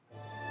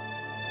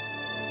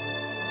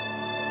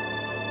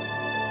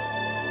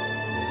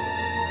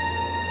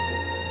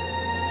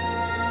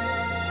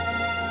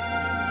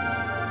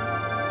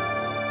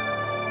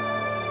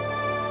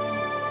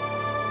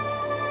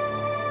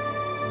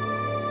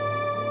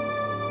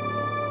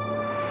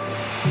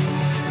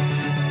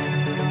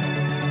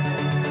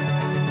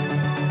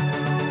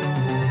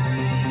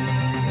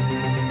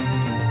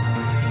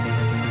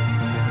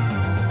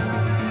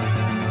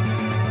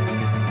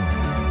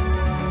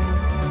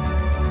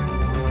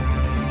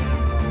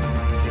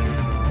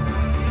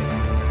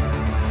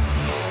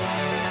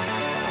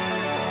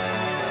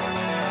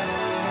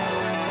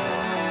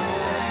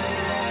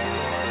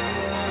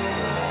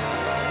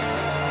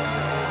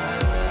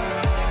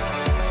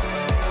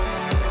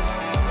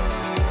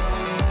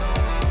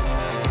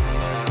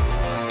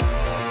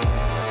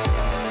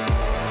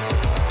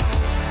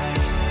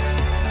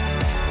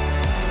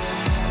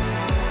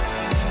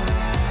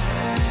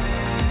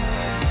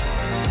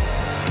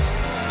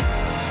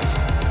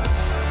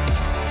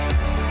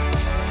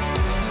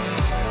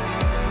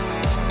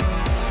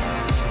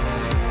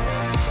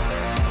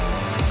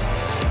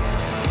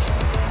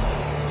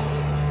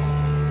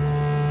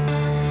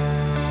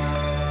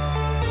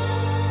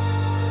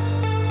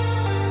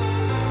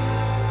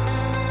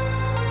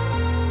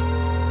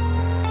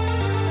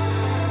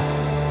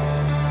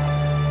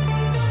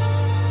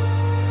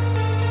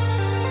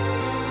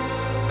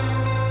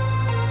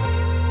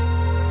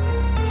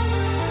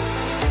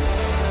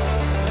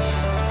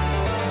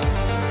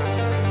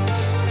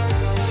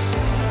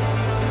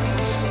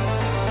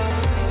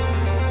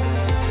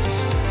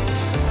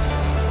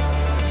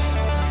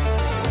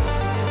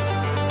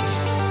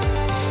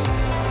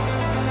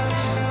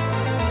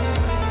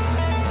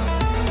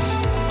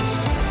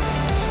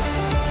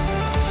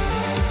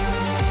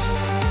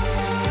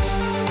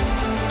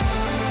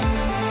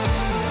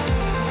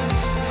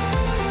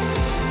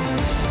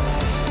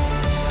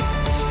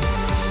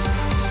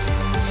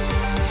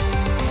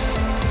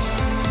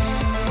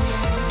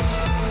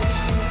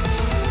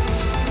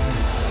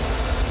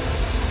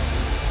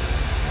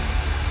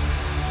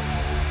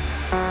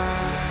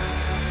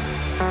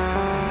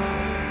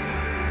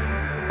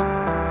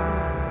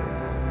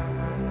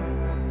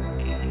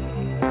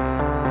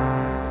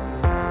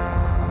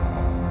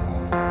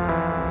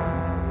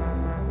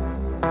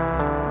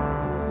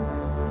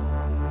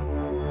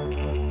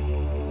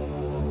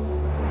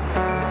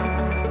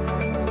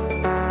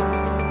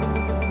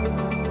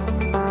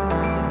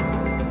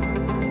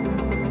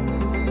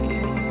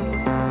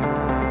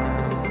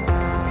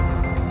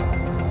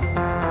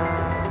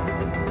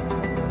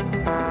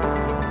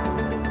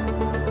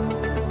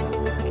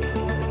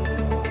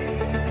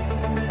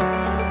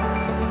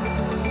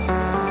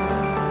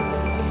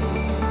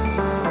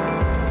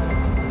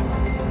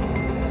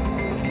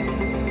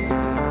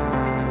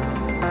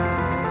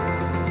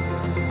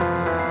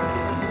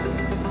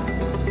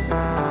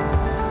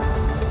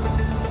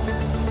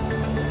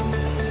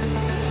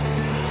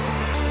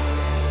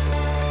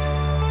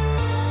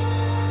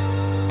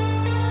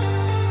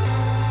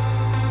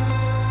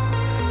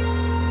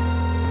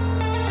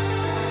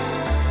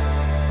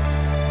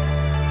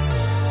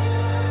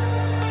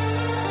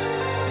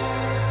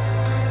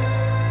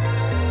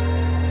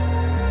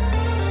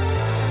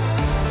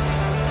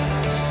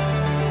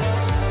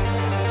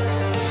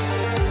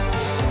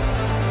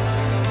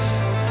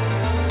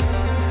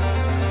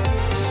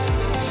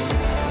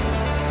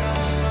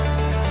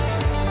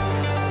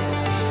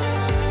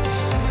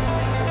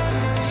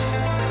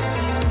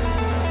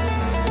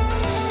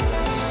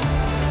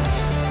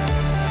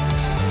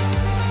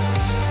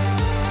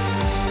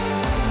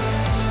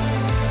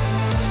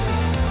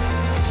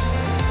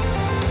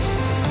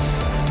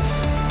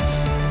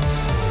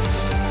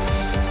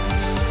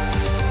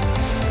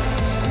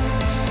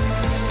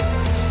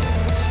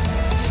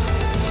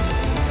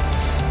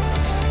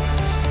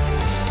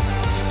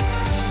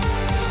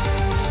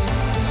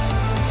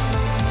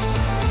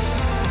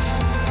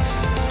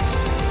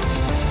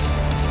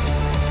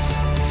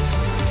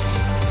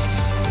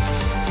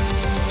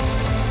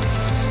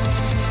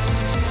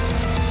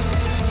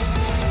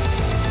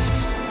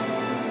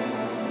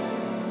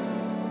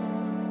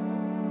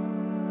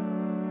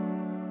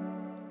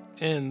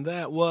 And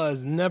that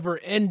was Never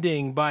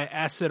Ending by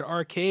Acid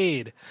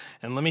Arcade.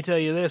 And let me tell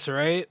you this,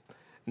 right?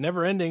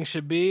 Never ending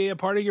should be a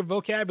part of your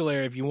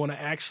vocabulary if you want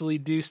to actually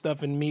do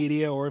stuff in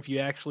media or if you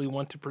actually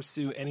want to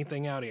pursue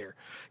anything out here.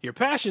 Your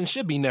passion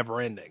should be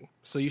never ending,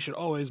 so you should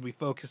always be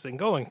focusing,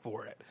 going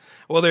for it.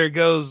 Whether it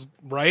goes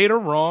right or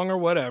wrong or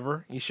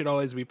whatever, you should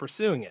always be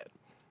pursuing it.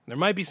 There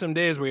might be some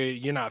days where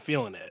you're not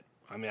feeling it.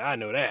 I mean, I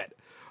know that.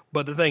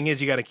 But the thing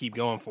is, you got to keep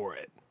going for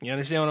it. You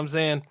understand what I'm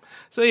saying?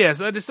 So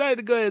yes, I decided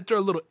to go ahead and throw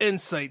a little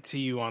insight to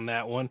you on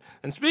that one.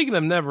 And speaking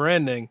of never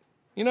ending,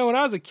 you know, when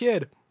I was a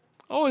kid,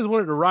 I always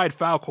wanted to ride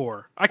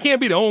Falcor. I can't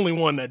be the only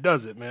one that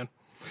does it, man.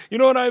 You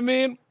know what I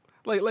mean?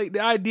 Like the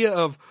idea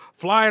of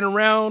flying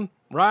around,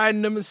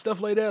 riding them and stuff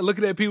like that,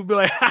 looking at people be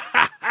like, ha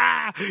ha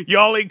ha,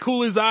 y'all ain't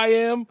cool as I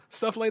am,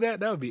 stuff like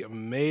that. That would be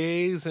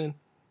amazing.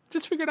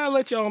 Just figured I'd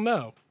let y'all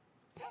know.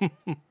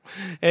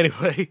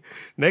 Anyway,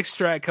 next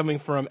track coming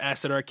from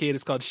Acid Arcade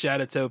is called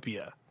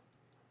Shadowtopia.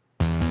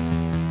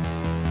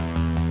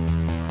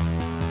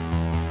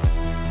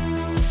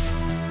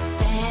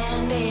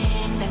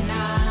 Standing the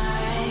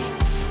night,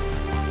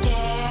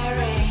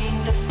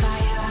 carrying the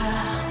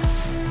fire,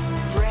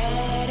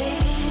 ready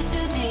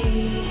to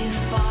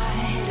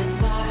defy the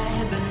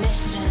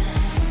cybernation.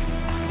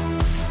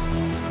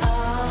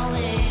 All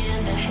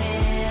in the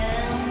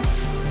hand,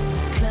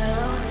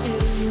 close to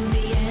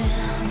the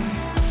end,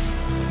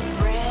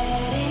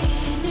 ready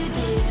to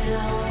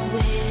deal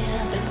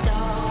with the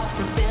dark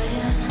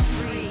rebellion.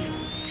 3,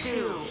 2,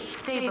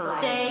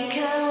 stabilize. Take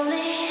a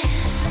leap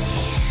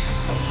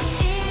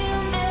in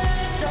the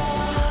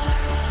dark.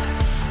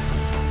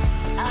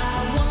 I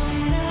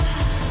wanna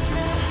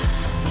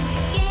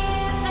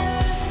give the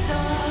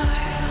start.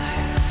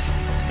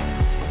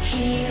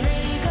 Here we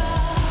go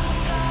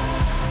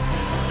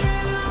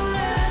through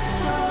the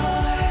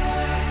storm.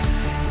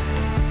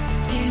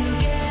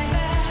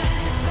 Together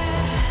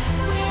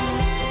we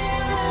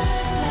never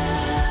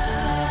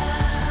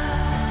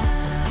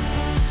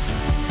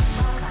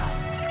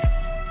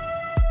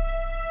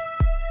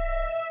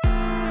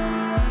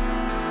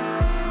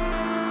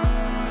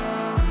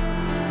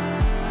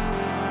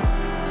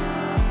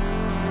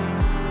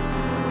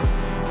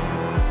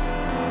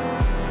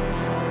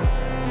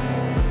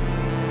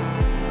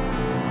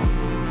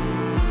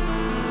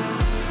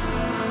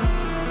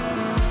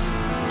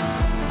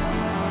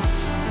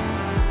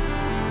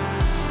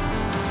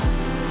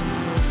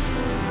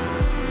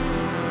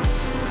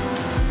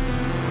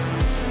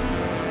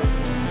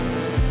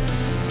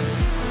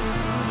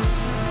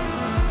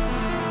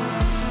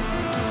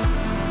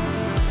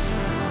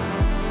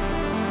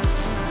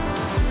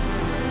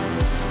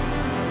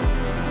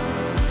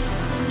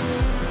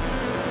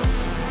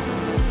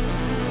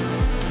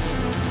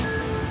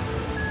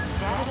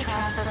data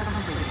transfer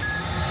complete.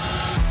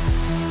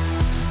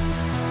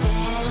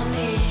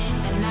 Standing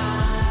the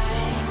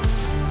night,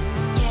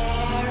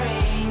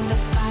 carrying the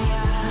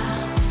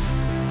fire,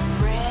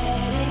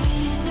 ready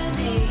to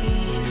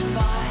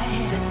defy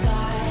the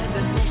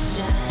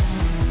cybernation.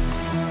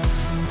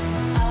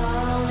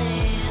 All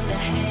in the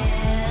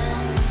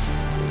hand,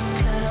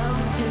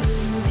 close to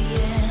the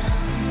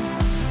end,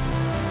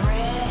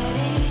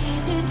 ready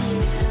to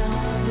deal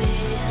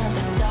with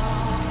the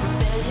dark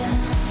rebellion.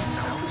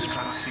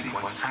 Self-destruct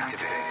sequence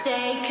activated.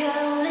 Take a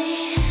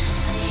leap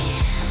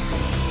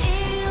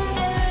in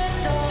the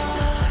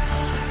dark.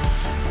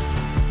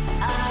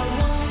 I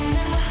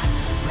wanna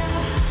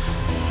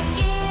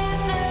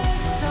give the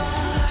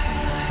start.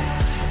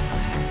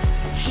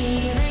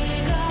 Here we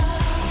go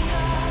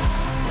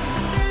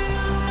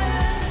through the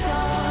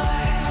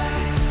storm.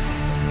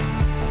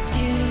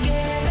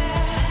 Together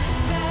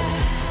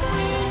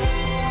we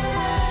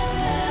never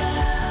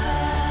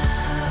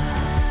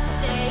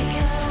take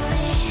a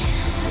leap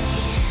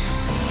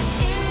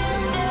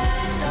in the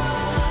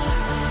dark.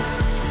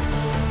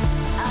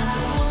 I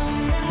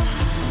wanna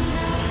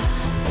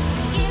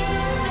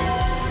give the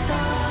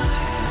start.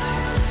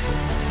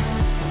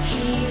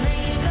 Here we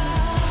go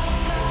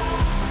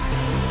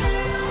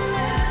through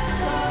the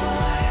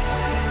storm.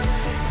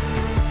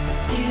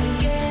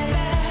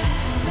 Together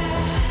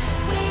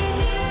we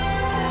never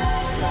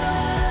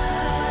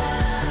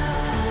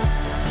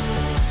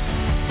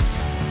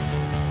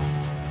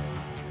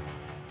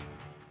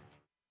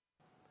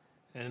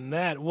And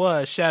that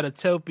was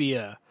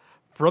Shadowtopia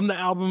from the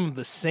album of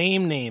the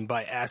same name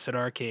by Acid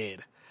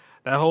Arcade.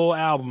 That whole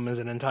album is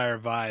an entire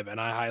vibe, and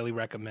I highly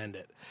recommend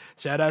it.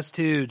 Shoutouts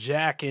to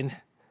Jack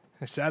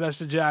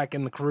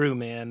and the crew,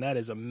 man. That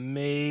is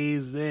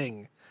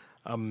amazing.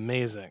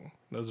 Amazing.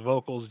 Those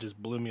vocals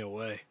just blew me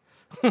away.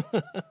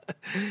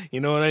 You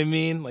know what I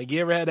mean? Like,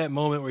 you ever had that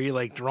moment where you're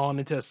like drawn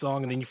into a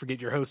song and then you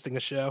forget you're hosting a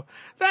show?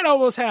 That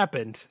almost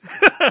happened.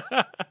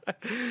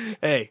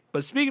 Hey,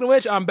 but speaking of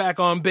which, I'm back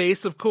on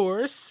bass, of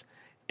course.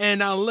 And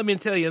now let me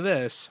tell you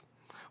this.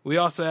 We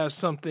also have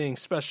something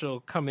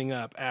special coming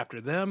up after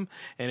them,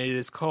 and it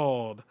is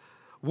called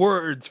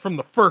Words from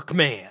the Ferk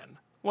Man.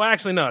 Well,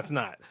 actually, no, it's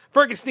not.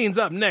 Ferkenstein's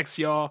up next,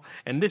 y'all,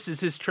 and this is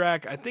his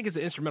track. I think it's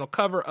an instrumental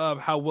cover of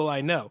How Will I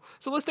Know.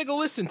 So let's take a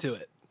listen to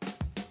it.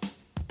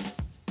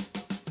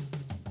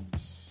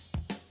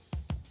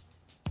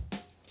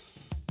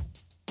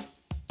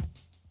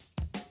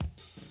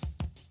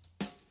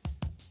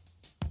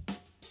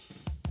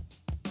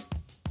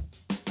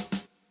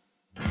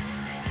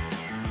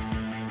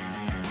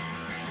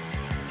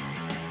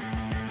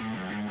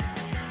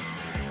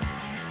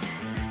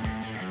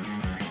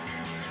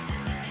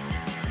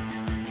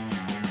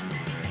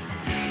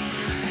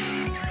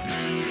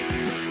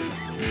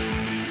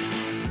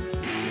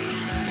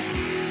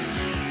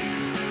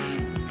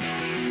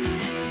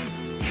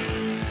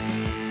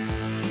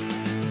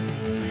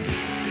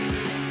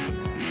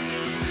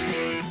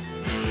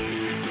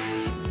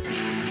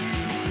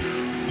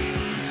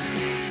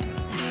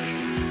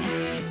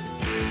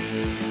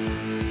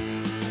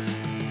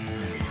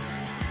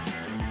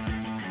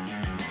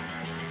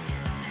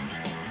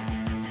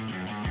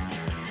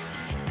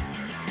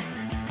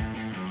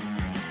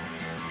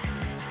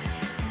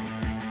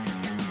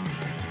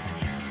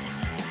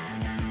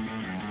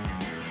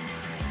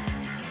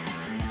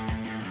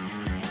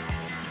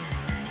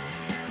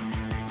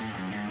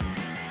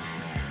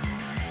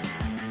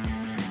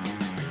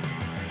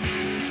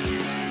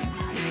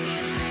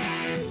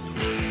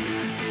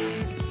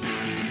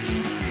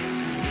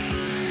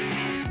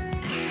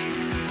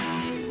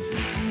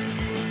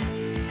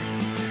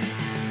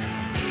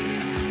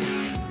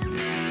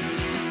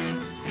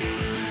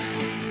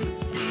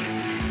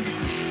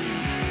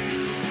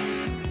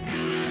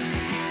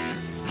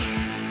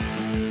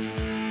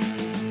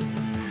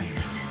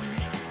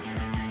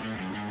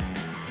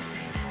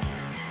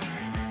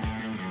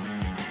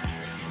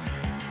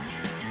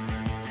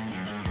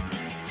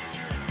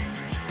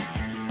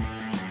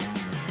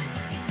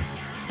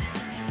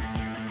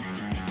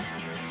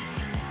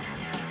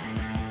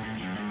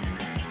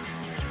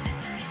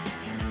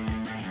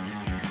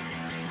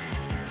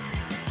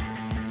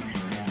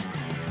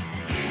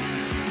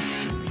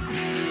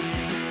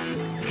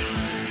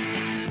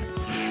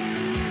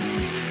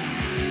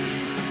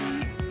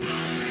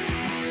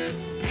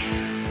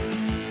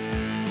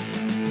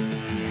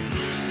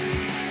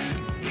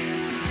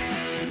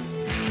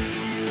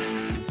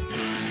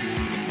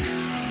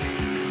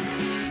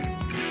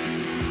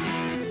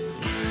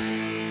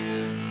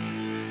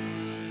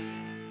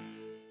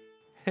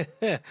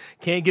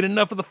 Can't get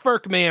enough of the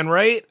Ferk man,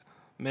 right?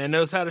 Man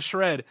knows how to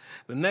shred.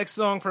 The next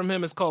song from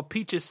him is called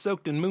Peaches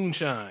Soaked in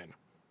Moonshine.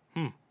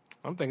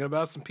 I'm thinking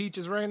about some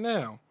peaches right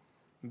now.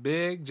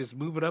 Big, just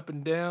move it up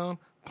and down.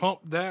 Pump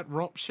that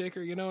rump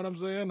shaker, you know what I'm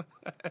saying?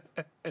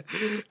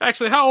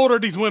 Actually, how old are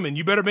these women?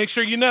 You better make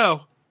sure you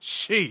know.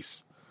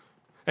 Jeez.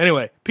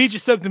 Anyway,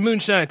 Peaches Soaked in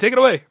Moonshine. Take it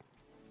away.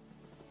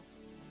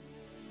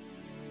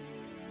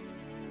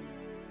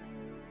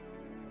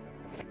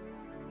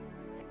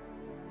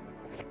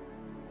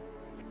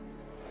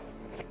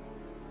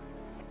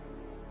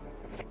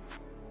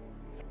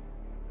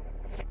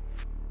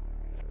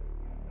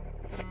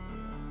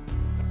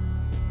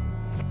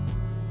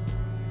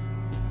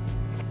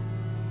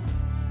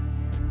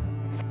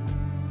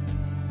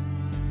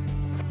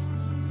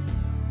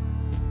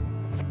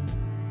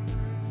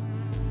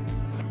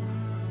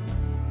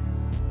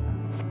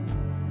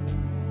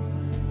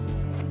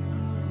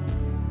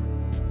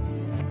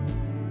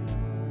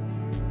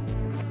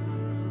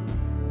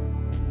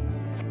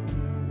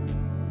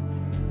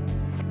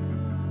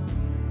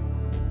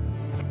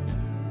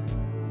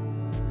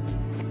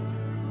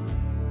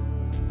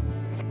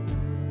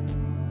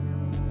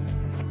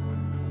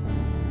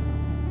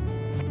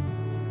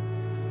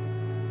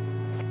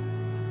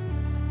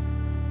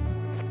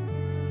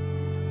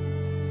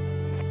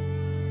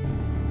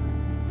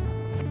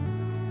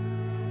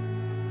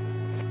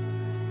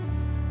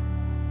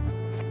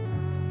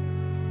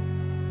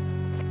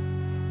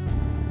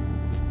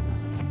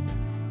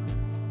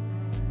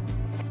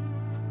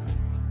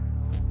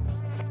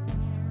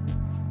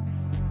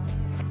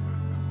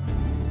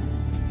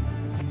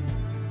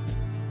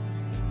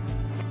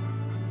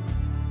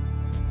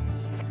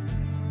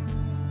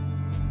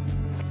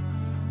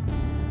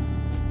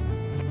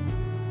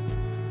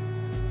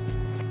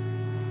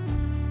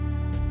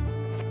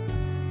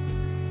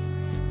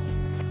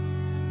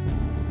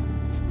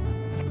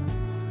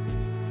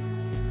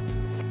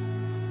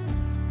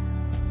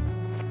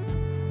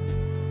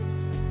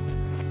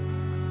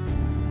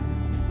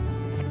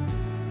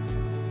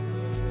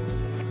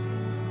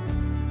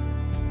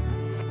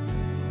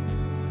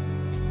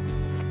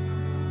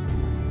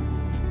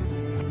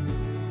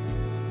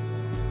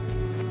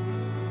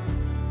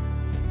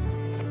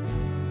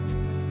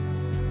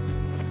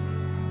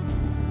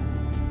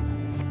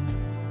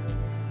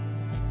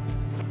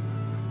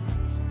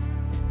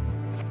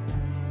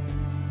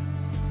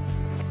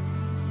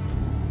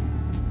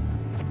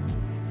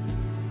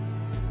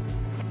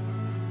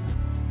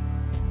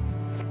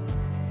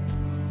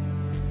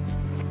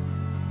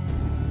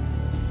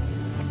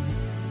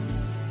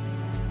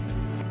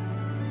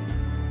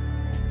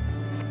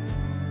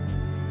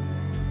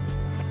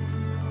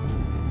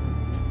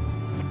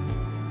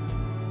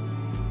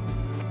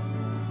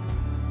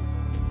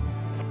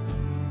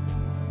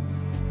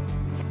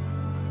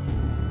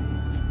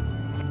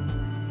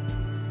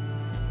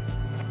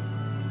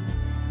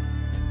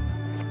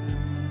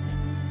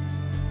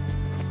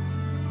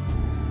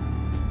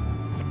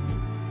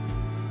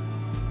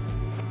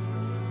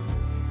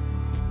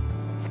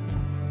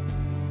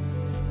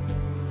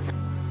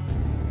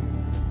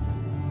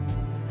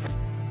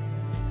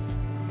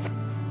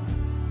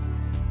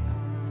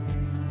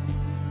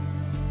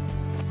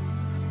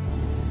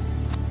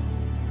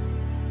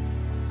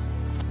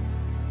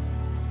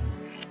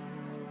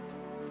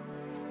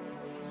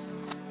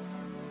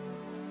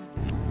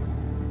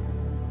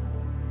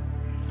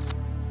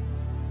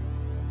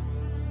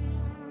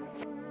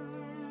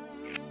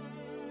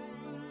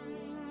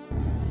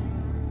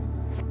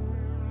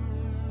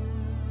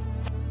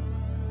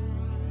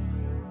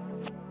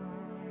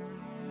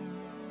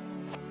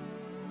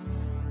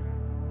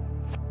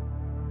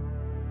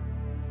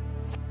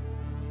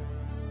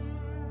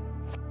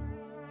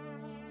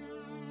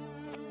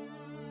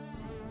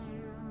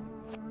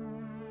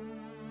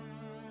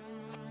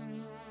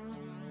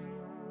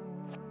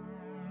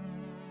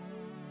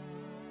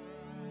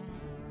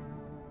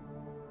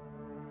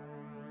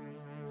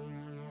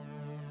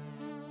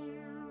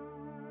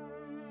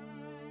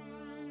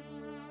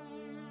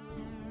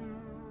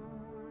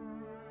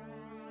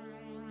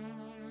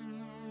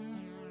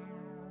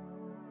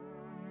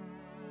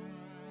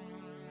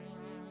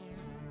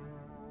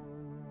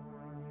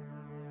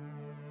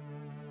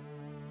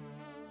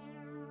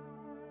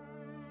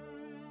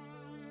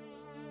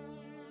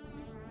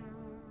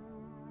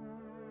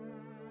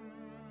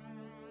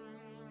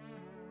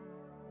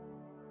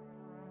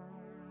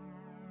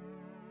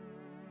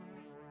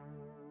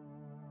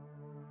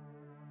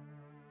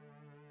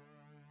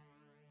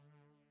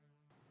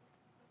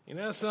 You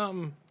know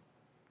something?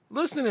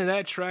 Listening to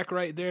that track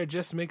right there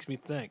just makes me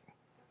think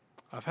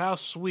of how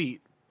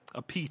sweet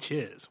a peach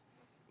is.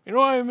 You know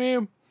what I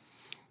mean?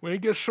 When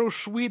it gets so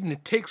sweet and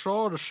it takes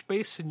all the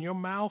space in your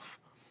mouth,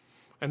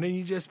 and then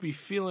you just be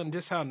feeling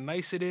just how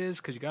nice it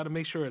is, because you got to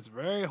make sure it's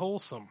very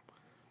wholesome.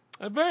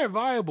 A very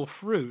viable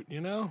fruit,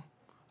 you know?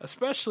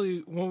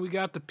 Especially when we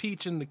got the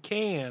peach in the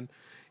can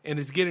and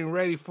it's getting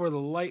ready for the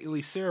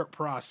lightly syrup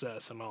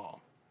process and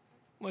all.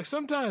 Like,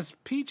 sometimes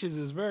peaches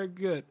is very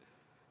good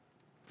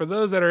For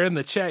those that are in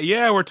the chat,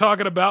 yeah, we're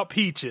talking about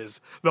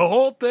peaches. The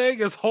whole thing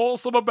is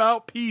wholesome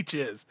about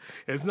peaches.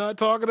 It's not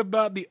talking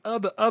about the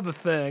other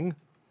thing,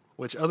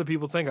 which other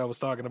people think I was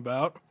talking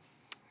about.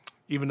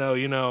 Even though,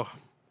 you know,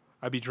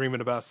 I'd be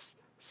dreaming about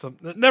some...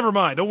 Never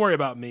mind, don't worry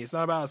about me. It's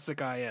not about how sick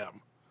I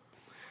am.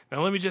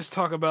 Now let me just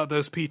talk about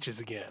those peaches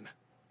again.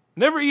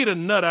 Never eat a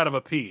nut out of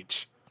a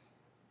peach.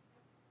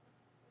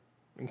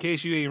 In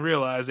case you ain't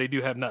realized, they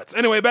do have nuts.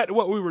 Anyway, back to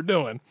what we were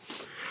doing.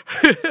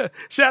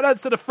 Shout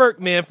outs to the Ferk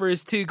Man for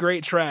his 2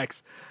 great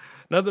tracks.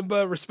 Nothing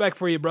but respect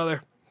for you,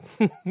 brother.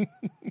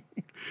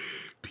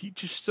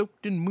 Peaches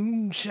soaked in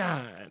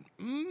moonshine.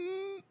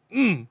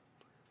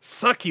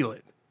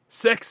 Succulent,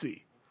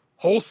 sexy,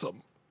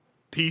 wholesome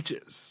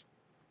peaches.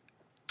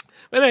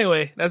 But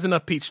anyway, that's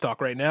enough peach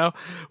talk right now.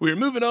 We're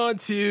moving on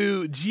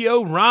to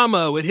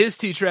Georama with his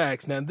 2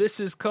 tracks. Now,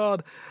 this is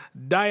called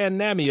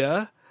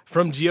Dynamia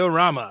from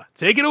Georama.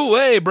 Take it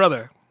away,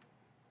 brother.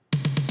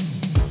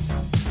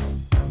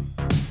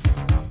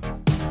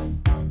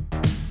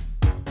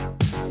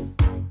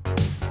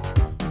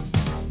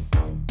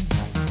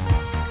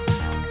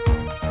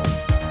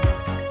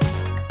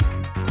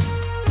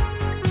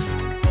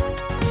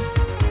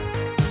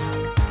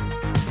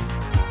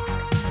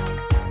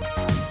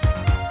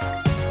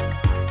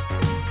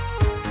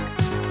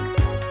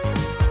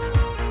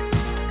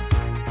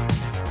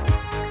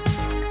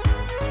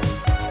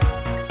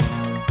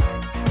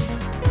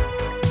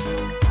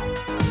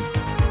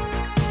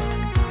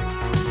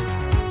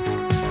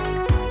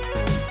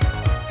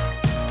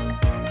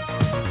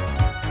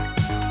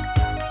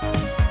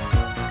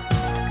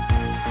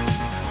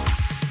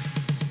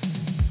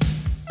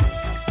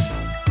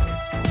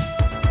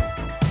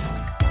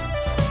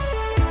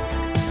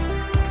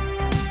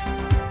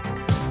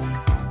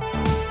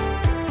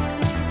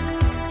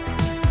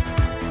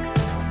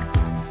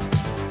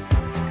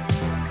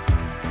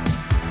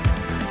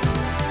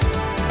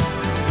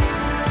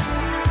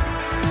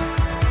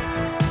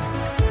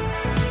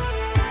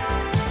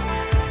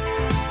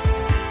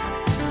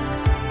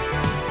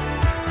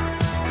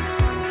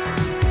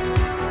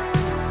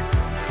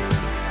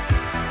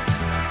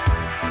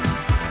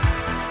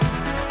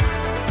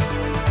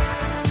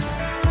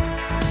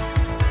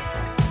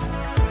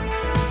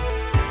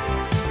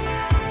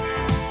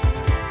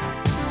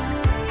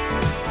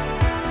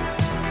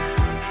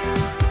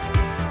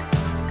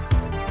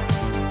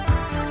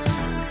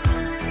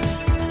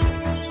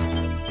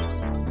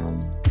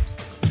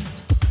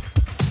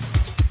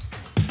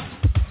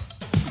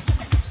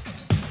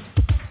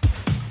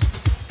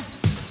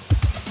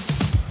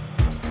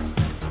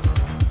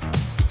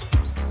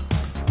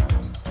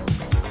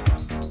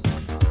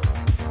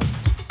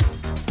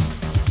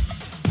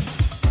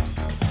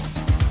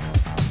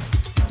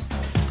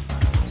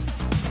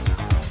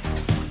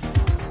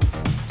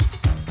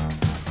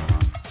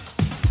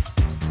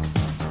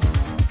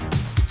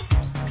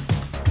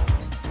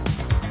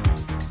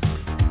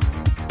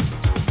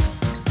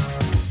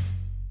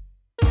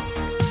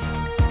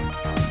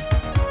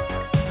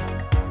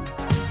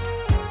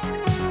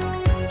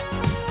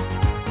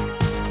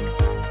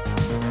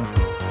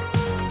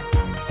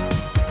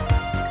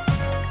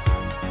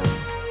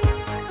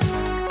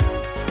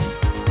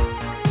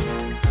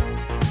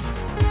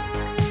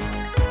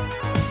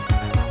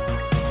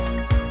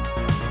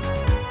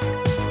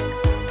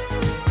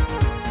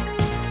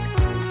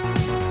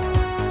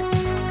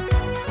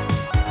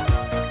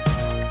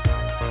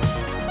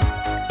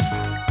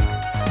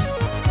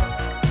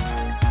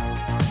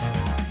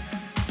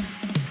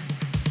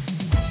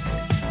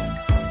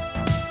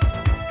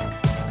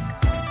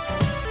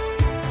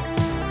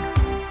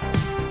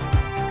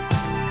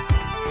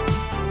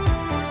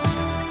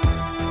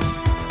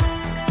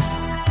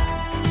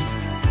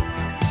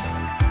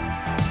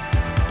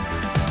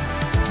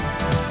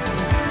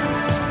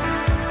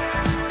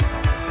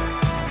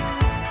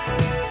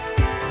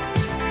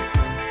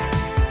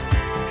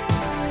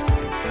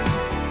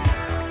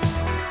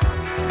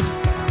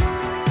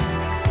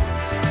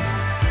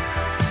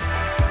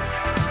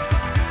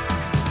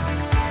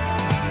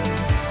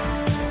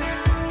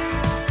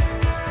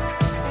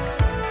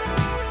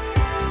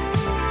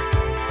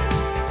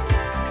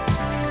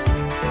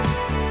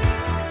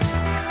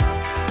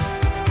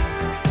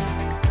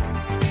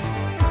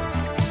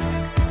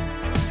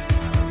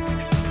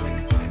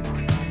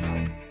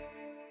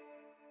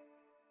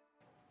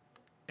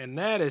 And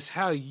that is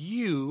how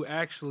you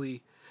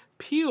actually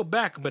peel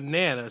back a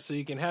banana so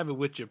you can have it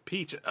with your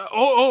peach.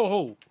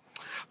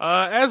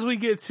 As we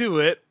get to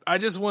it, I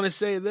just want to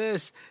say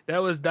this.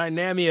 That was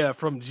Dynamia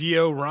from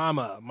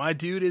Georama. My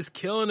dude is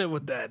killing it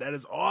with that. That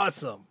is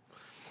awesome.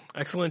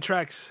 Excellent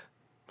tracks.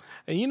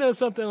 And you know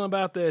something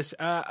about this?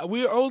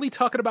 We're only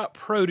talking about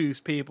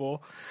produce,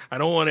 people. I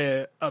don't want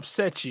to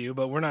upset you,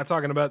 but we're not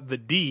talking about the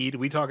deed.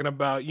 We're talking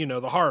about,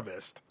 the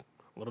harvest.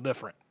 A little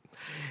different.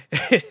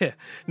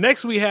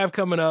 Next we have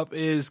coming up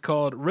is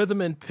called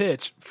Rhythm and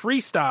Pitch,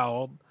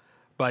 freestyled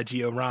by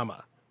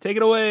Georama. Take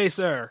it away,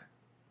 sir.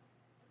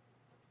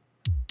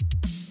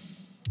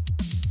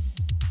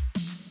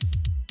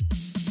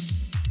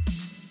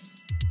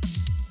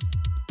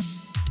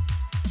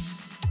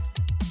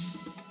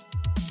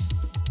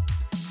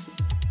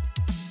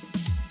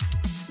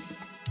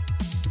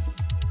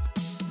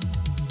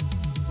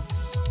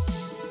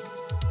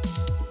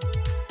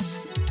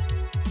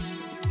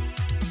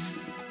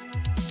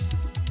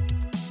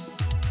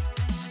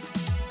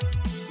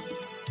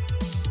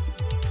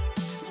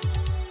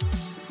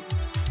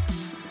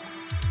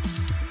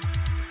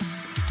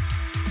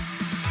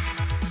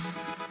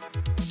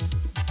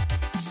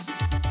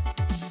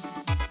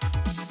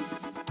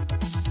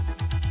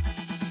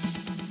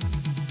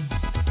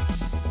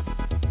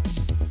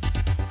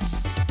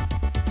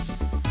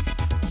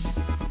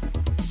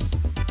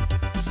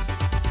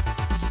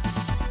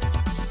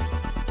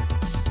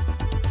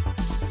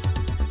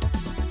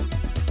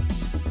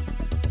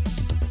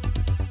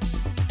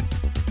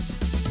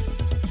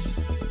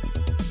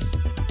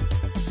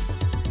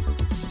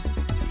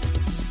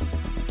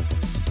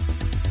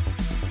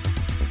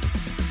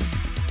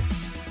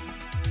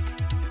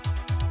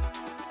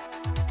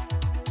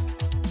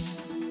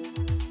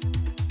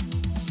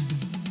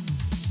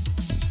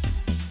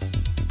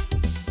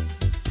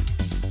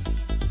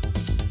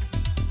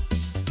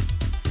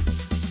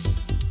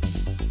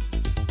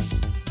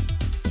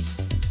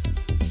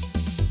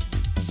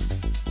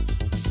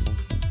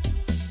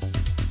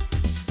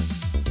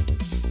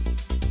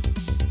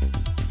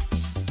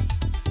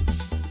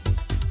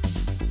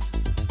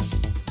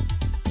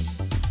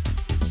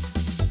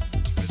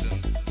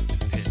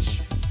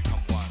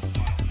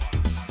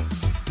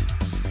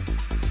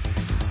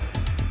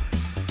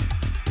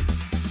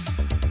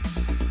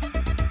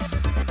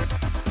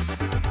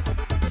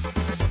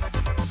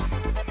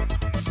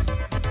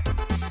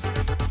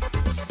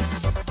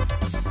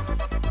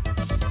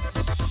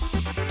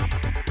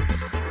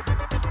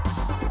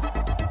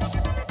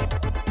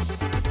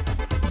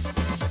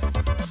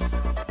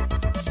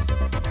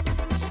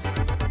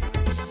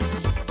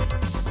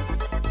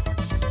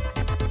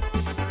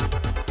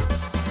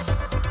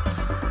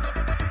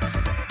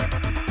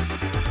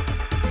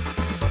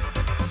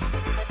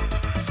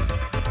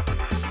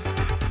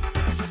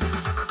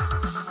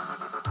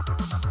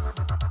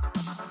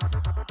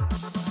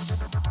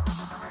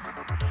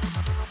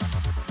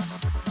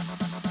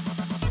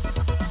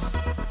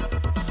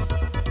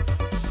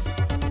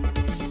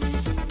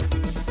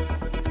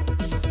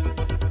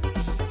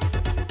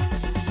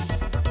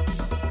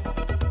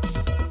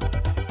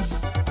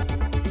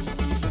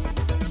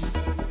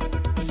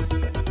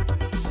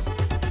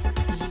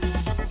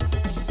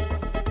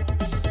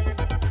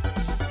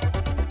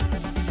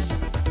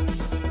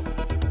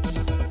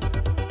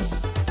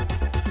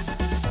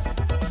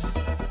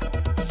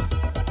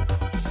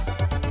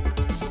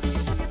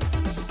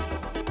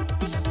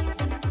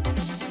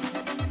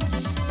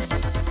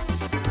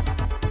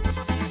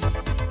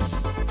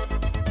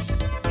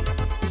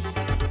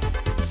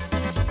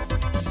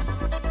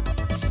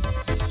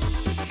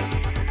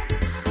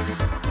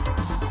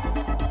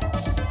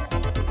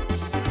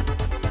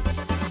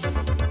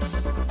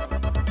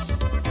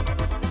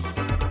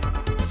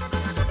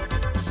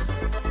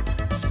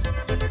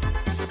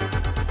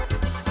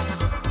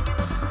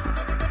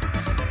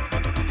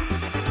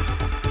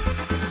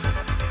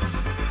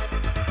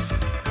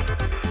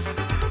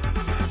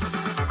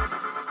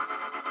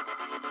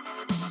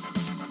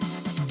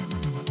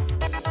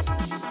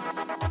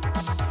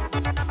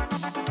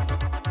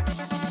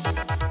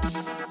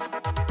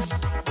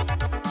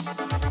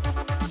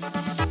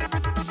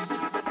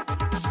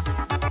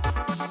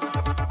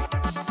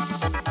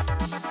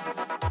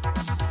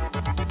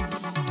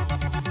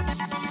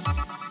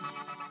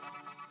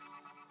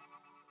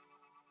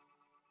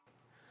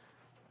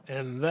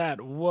 And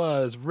that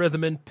was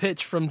Rhythm and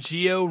Pitch from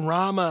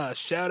Georama.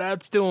 Shout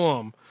outs to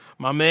him.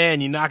 My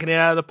man, you're knocking it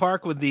out of the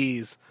park with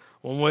these.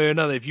 One way or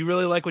another. If you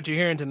really like what you're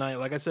hearing tonight,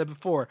 like I said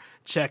before,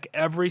 check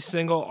every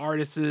single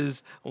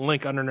artist's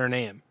link under their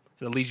name.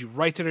 It'll lead you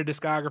right to their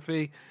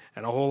discography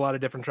and a whole lot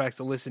of different tracks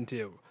to listen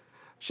to.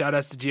 Shout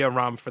outs to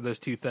Georama for those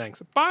two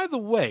things. By the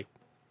way,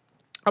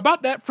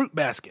 about that fruit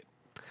basket.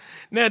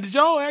 Now, did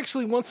y'all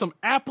actually want some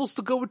apples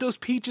to go with those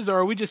peaches, or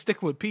are we just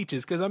sticking with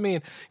peaches? Because, I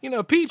mean,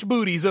 peach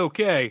booty's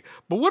okay,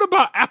 but what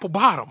about apple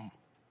bottom?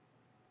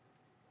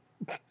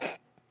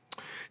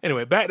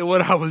 Anyway, back to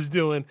what I was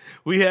doing.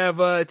 We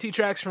have 2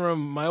 tracks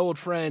from my old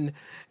friend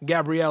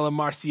Gabriela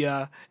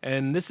Marcia,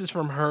 and this is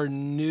from her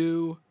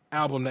new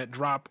album that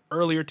dropped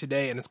earlier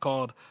today, and it's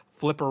called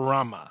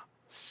Flipperama.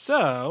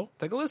 So,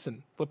 take a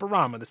listen.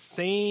 Flipperama, the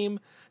same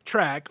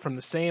track from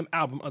the same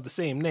album of the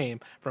same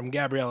name from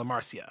Gabriela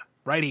Marcia.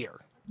 Right here.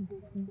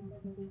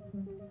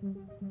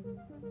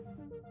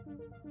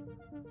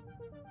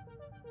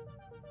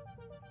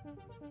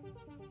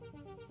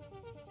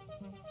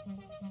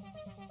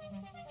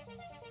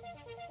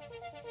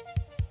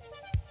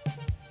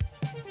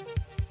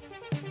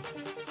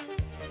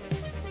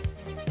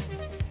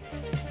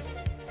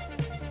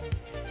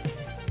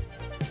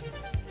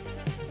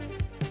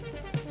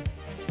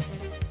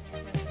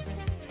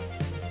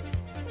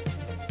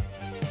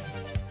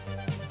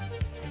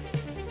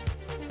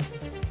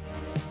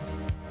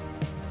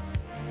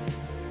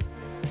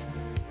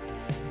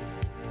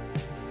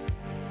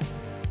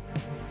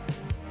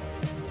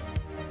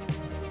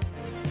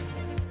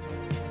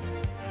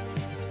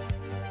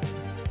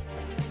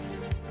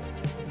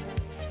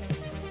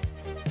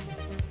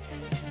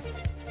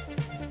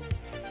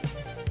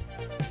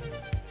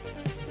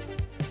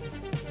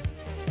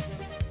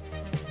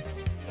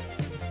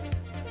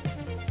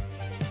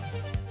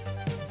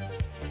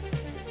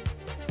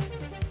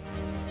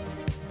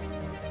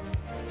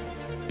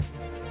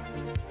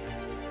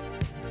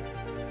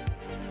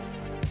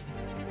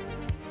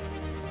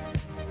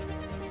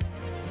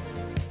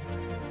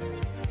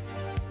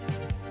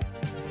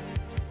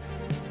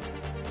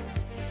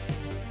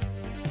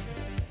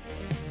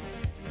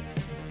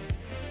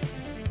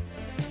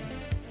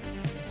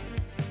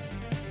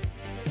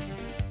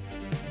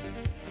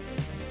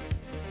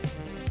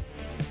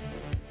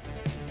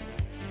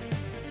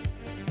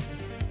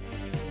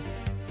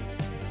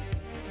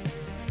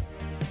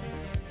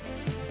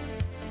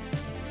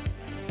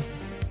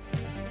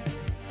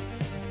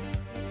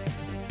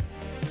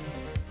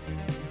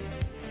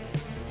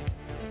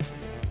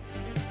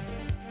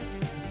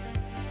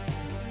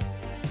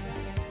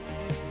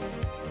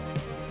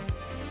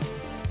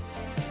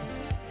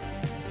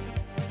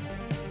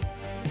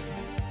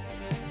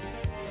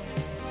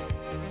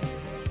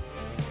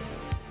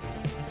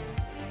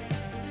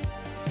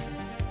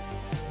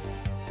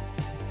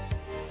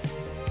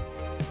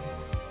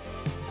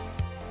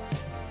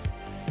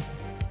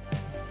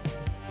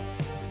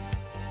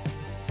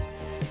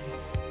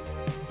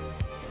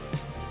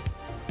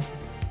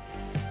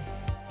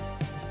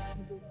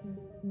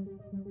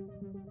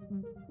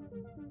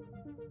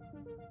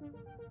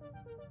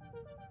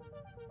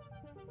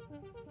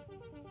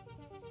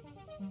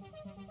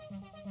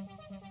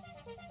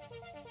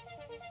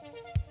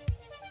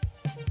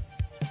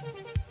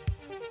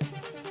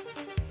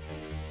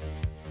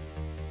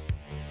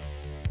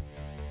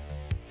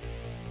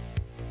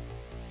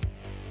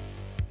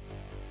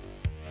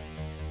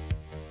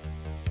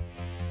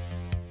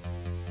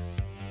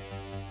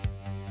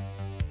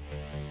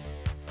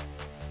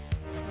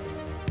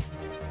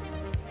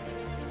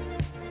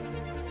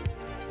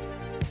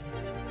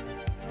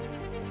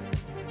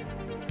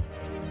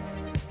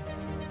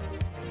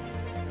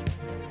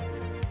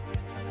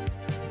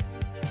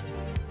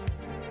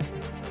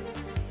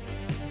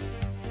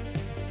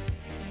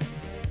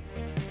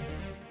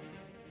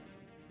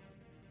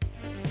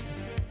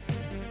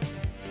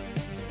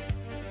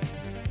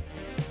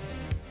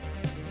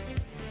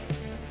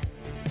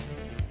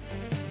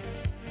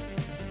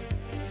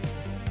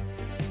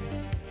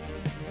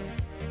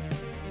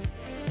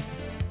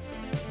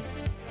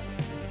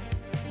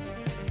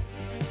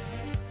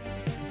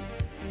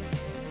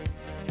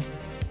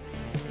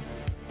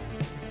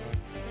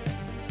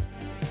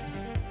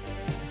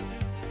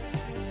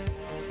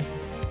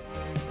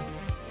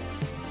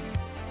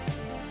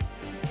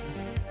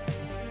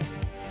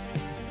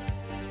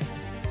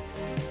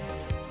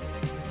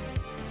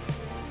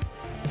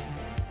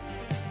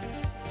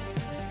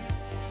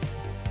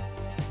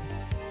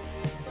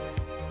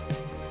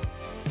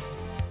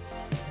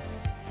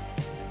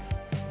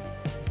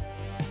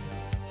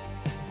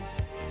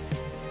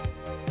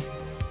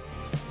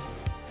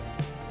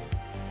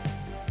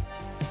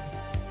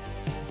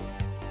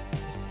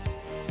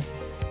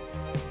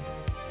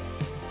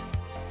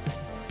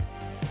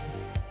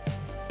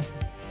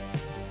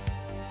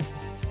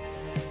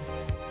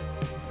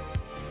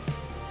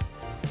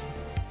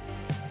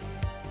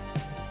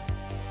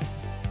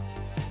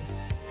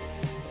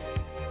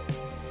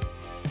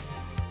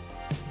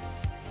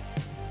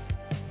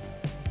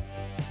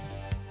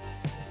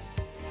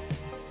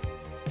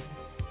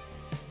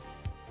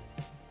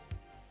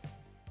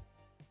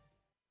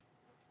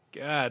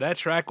 God, that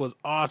track was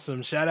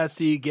awesome. Shout out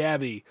to you,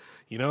 Gabby.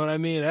 You know what I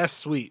mean? That's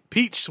sweet.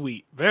 Peach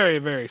sweet. Very,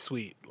 very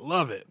sweet.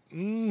 Love it.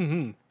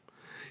 And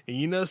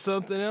you know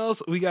something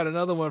else? We got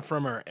another one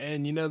from her.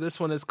 And you know,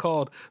 this one is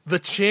called The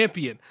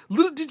Champion.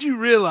 Little did you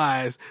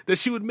realize that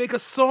she would make a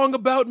song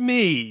about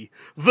me.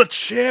 The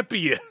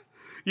Champion.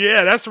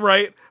 Yeah, that's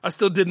right. I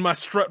still did my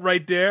strut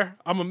right there.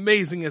 I'm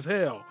amazing as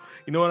hell.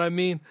 You know what I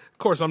mean? Of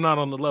course, I'm not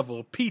on the level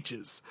of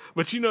Peaches.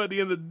 But you know, at the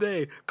end of the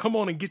day, come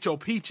on and get your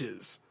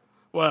peaches.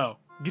 Well,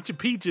 get your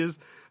peaches,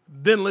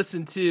 then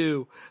listen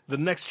to the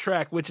next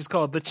track, which is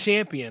called The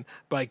Champion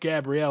by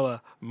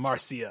Gabriella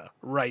Marcia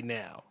right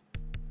now.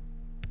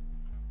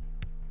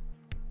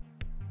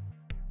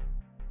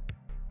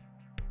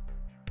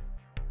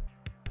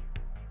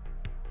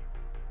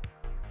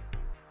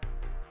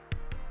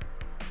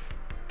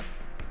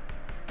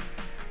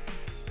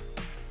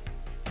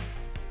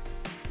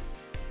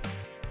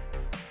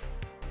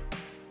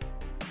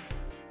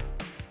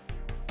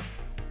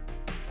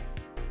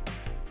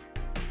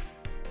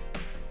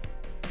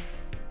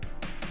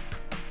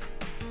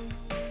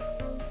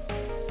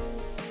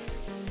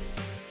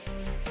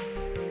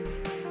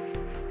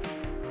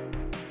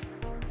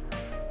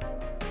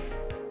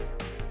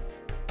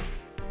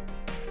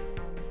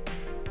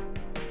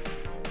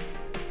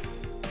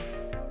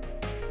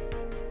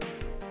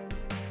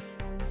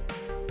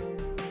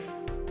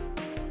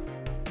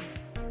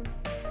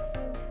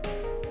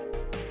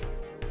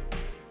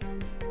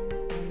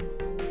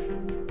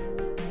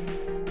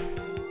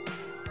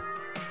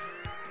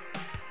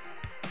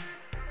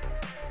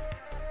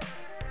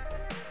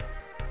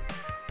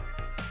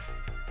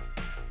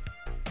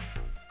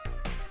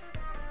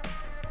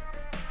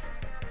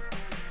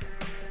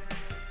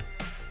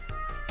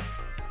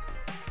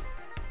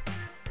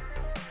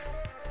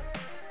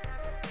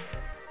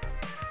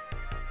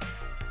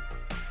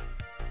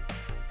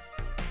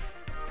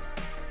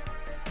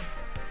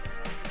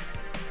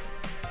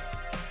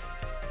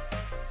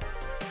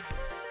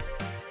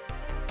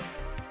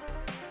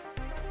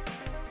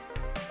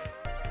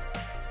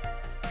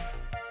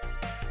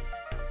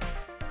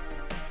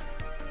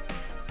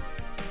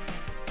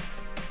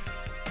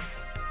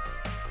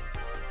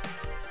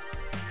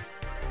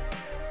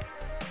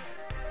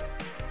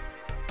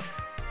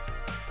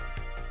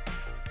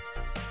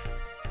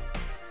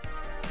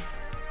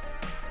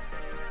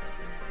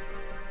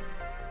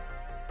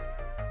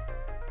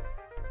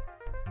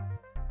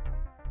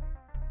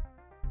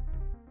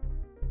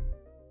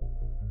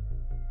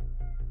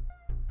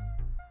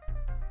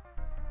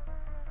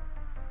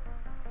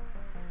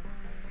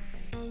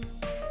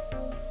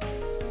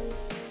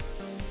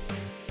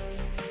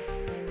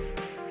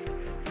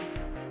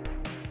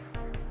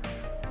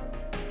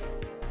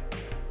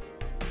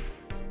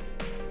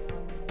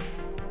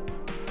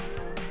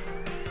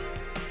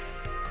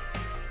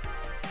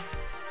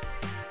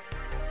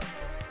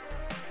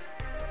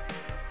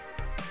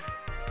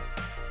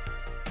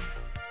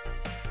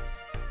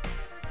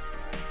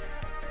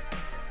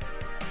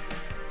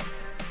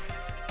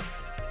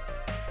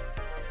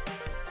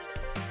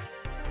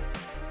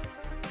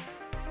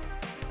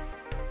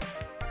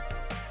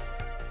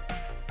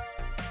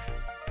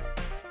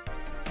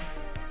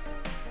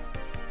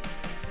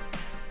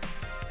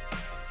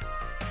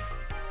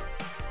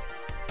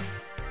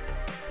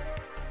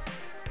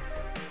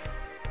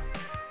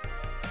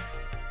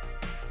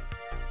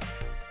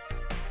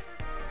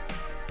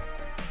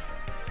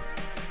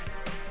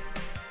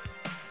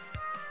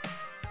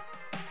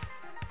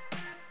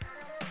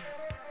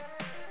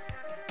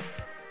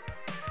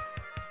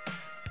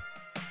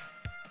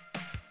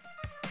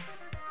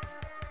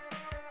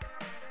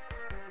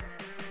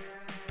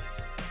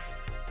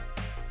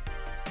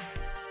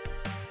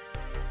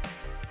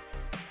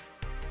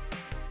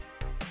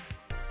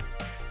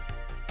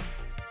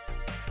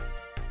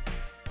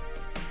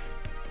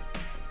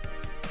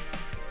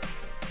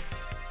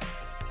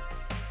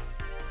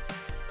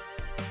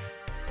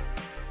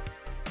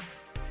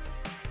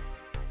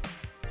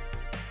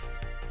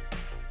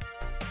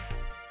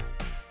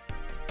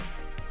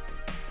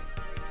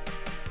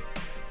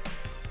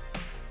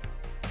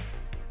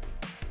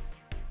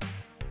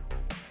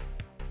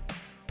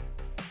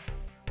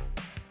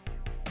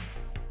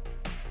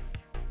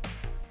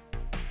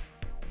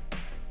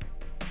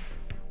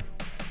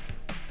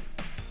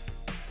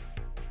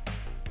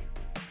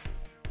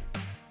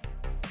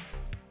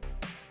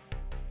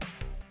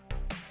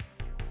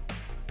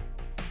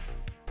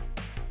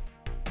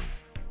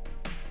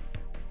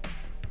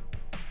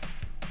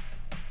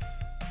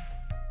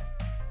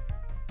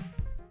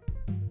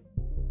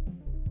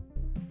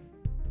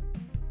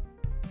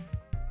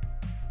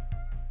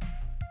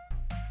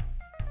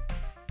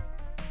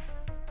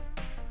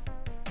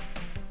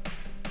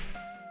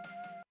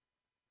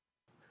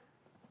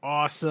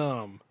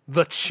 Awesome.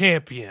 The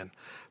Champion.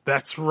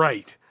 That's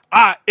right.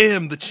 I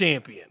am the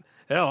champion.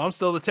 Hell, I'm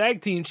still the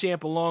tag team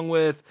champ along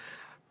with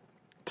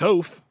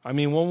Toph. I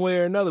mean, one way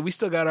or another, we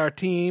still got our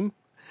team.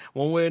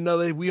 One way or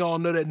another, we all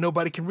know that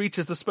nobody can reach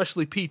us,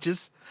 especially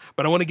Peaches.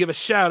 But I want to give a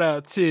shout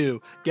out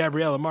to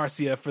Gabriella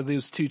Marcia for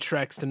those 2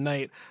 tracks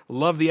tonight.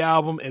 Love the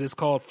album. It is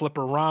called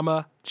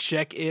Flipperama.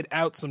 Check it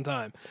out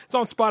sometime. It's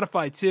on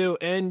Spotify too,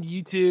 and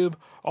YouTube,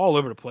 all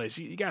over the place.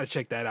 You got to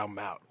check that album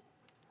out.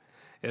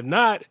 If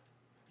not,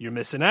 you're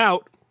missing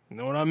out. You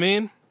know what I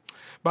mean?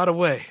 By the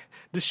way,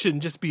 this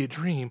shouldn't just be a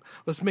dream.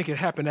 Let's make it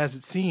happen as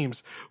it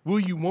seems. Will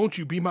you, won't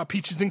you be my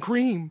peaches and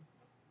cream?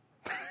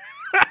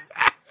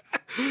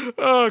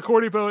 Oh,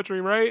 corny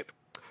poetry, right?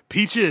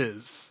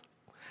 Peaches.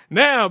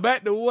 Now,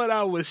 back to what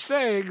I was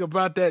saying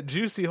about that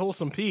juicy,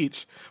 wholesome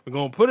peach. We're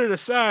going to put it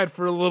aside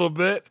for a little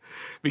bit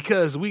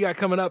because we got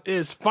coming up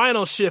is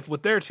Final Shift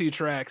with their 2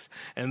 tracks,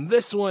 and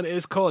this one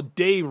is called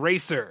Day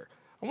Racer.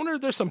 I wonder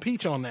if there's some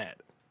peach on that.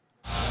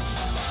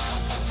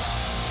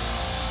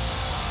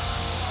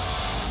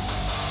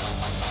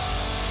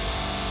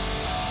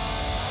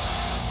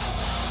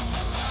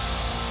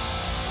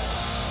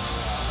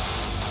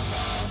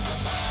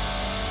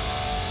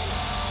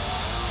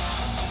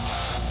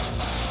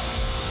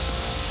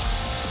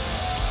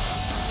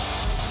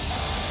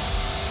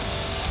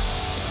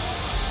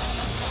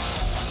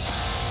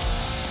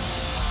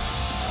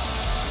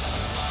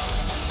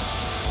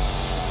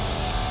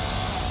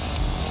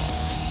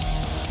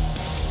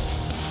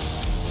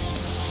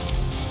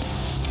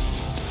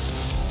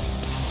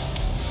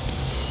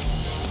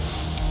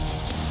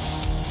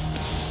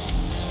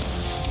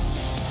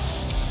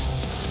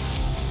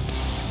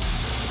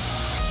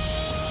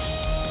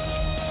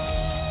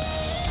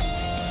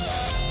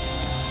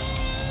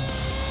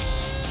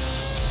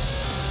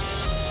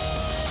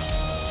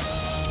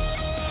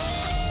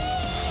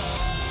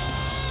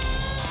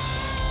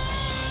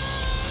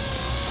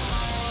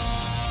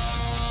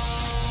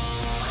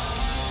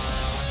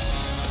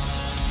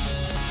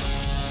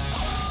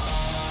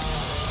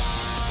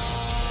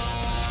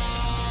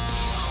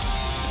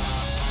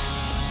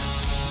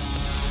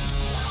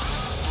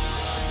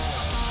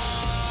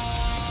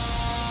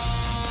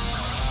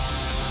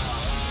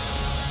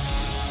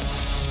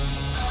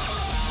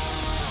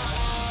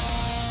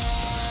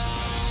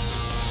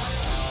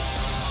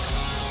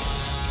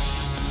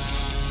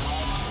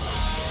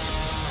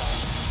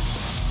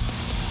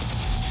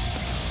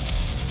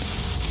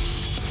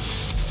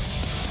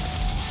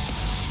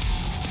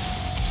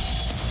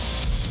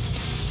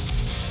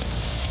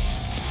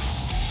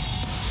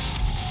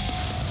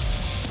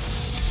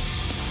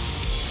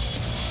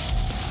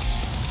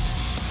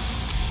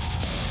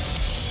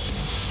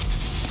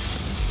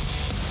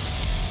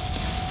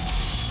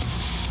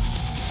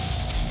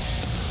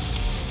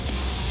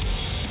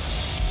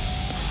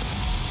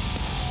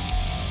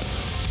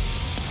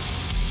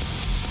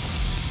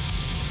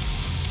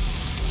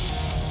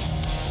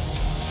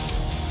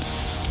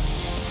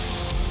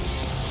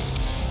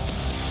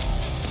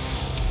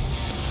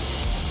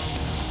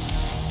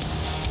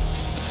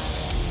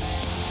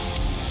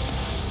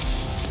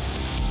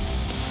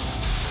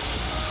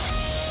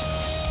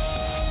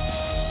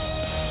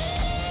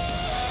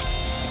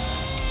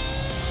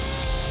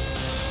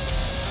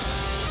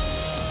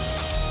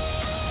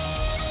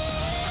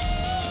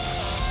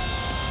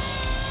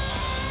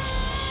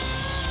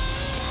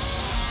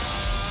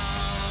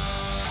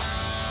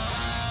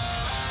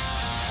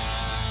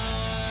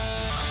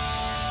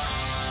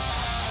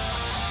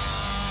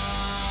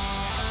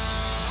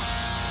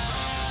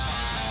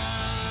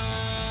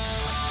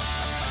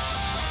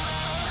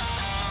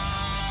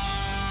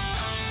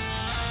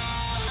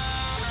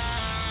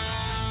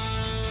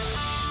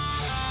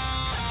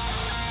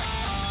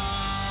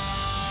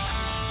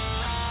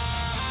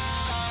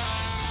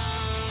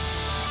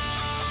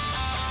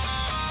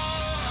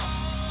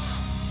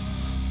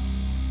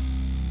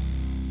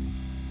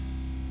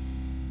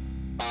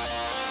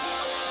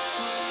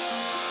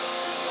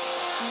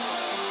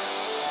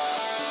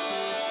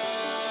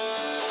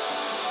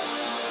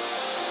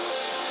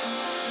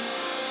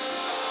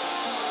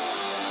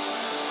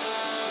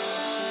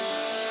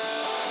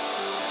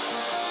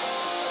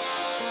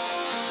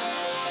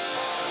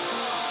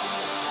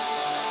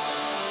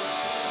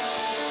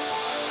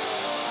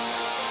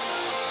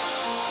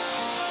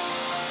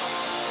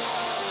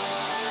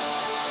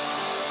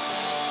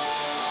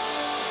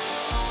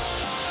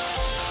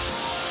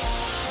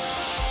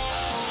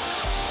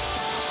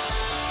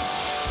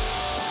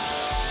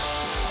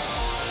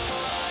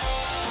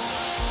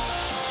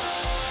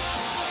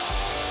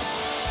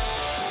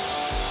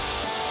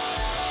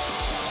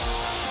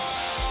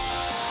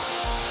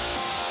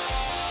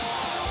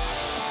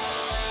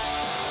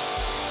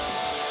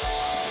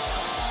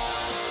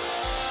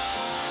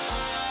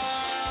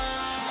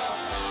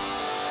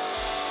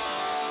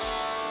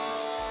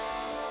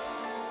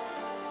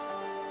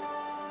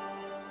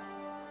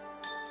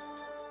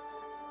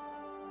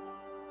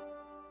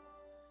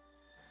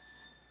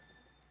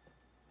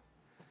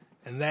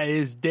 And that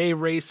is Day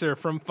Racer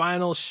from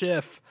Final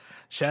Shift.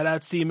 Shout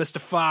out to you, Mr.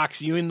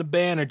 Fox. You and the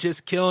band are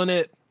just killing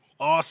it.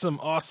 Awesome,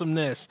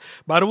 awesomeness.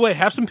 By the way,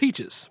 have some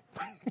peaches.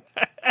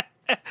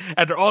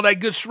 After all that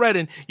good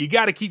shredding, you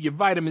got to keep your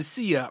vitamin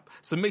C up.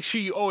 So make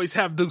sure you always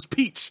have those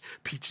peaches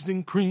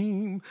and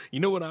cream. You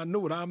know what I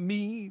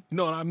mean? You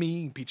know what I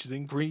mean? Peaches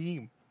and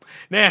cream.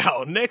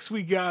 Now, next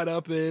we got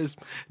up is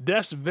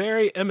Death's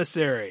Very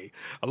Emissary,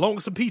 along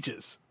with some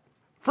peaches.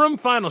 From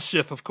Final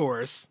Shift, of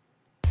course.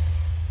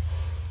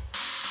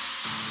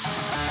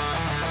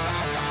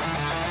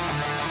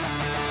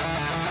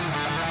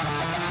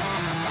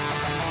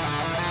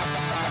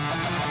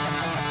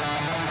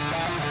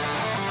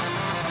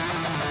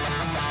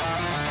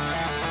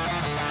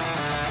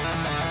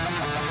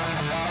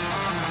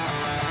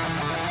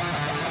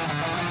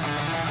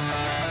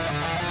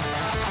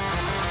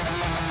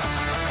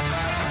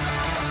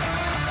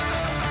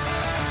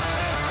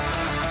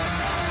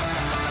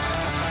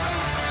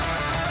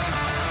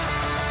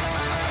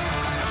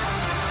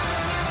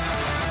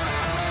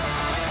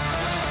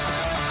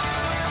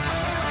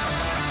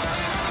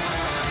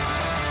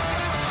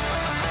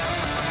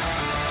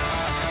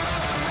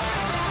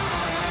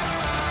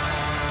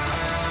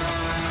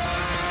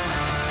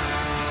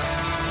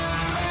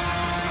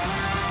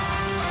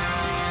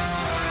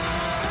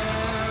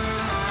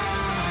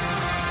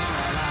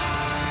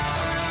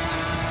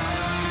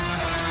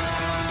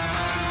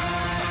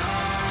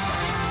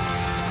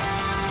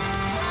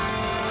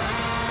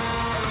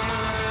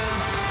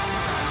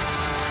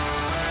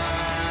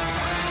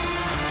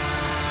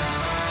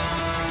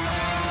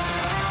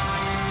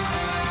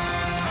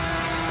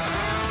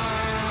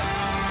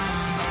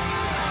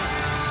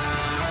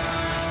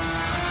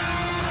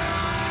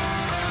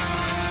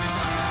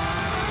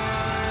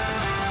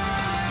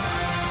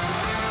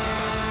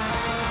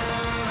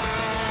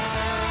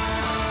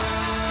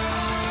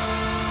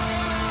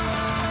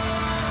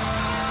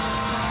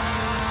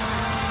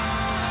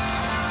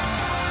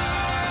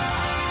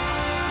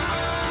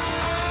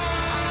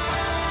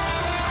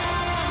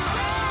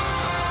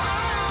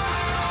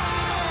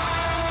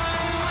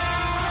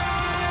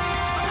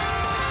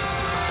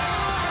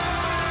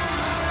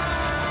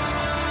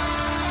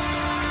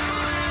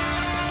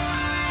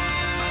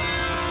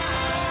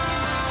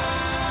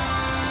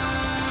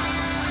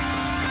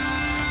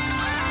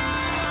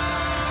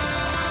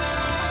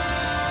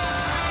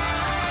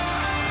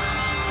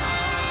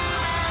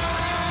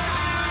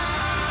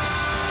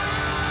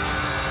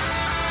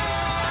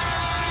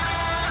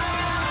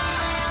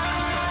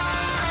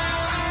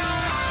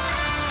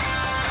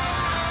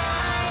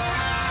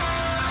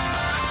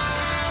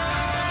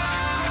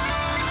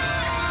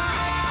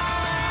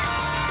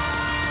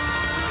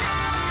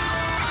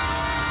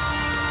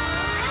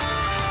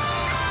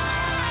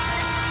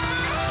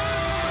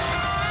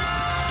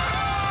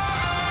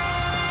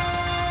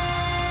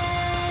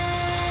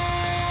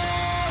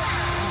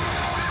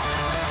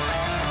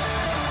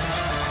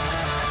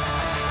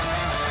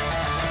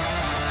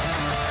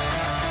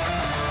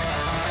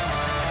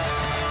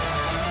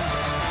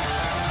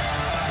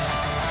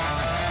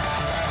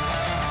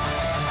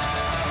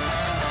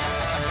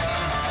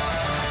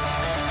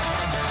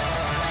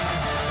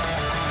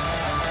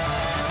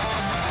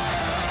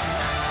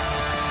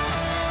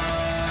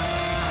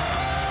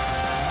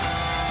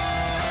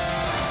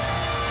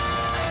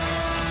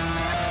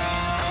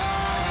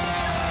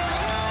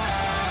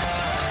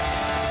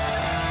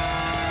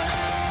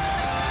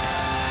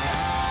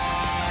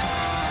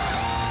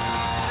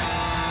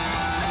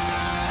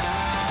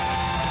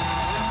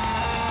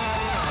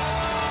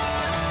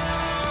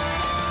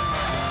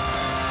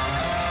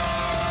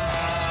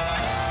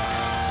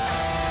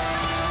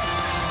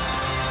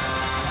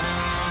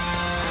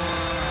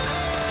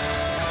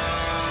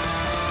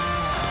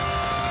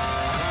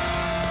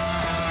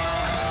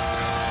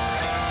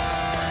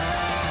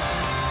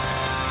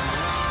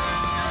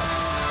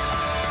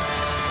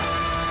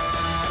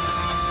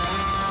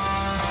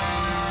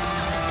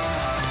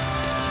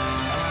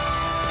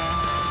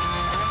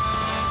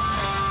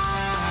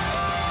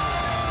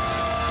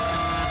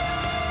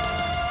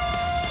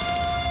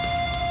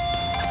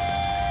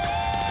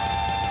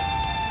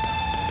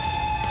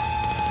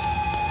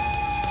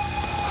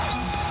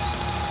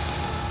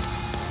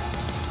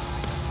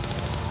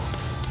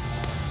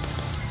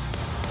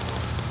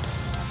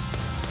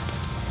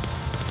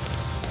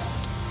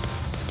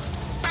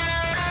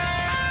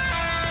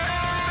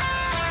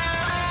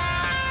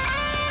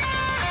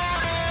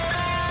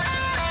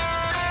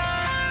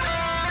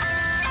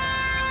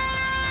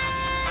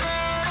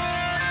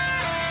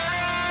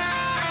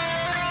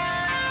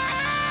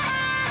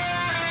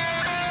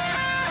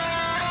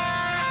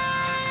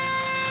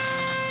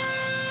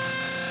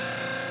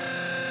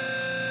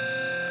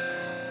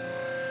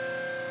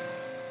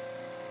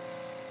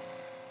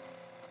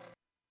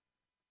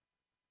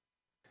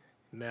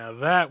 Now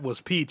that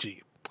was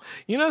peachy.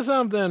 You know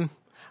something?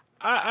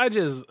 I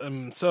just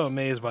am so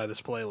amazed by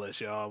this playlist,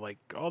 y'all. Like,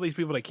 all these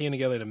people that came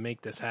together to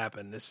make this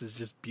happen. This is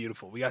just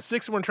beautiful. We got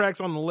 6 more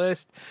tracks on the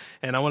list,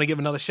 and I want to give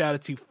another shout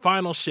out to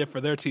Final Shift for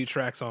their 2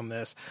 tracks on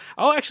this.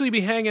 I'll actually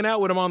be hanging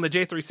out with him on the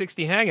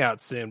J360 Hangout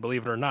soon,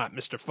 believe it or not,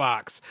 Mr.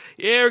 Fox.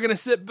 Yeah, we're going to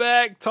sit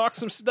back, talk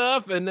some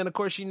stuff, and then, of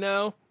course,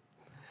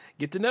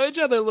 get to know each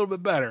other a little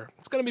bit better.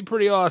 It's going to be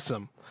pretty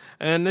awesome.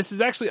 And this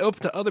is actually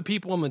open to other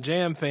people in the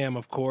Jam fam,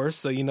 of course.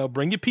 So,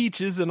 bring your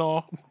peaches and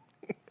all.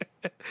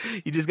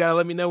 You just got to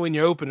let me know when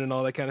you're open and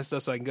all that kind of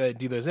stuff so I can go ahead and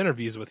do those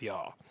interviews with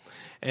y'all.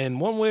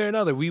 And one way or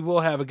another, we will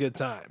have a good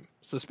time.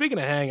 So speaking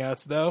of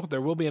Hangouts, though, there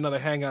will be another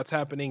Hangouts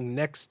happening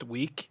next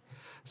week.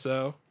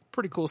 So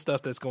pretty cool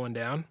stuff that's going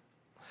down.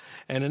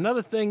 And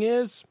another thing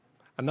is,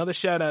 another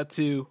shout out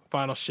to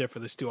Final Shift for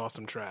these 2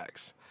 awesome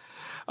tracks.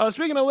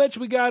 Speaking of which,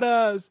 we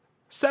got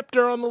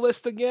Scepter on the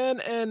list again.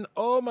 And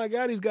oh my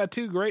God, he's got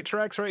 2 great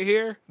tracks right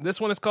here.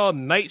 This one is called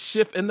Night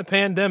Shift in the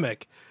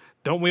Pandemic.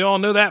 Don't we all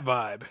know that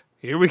vibe?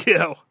 Here we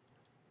go.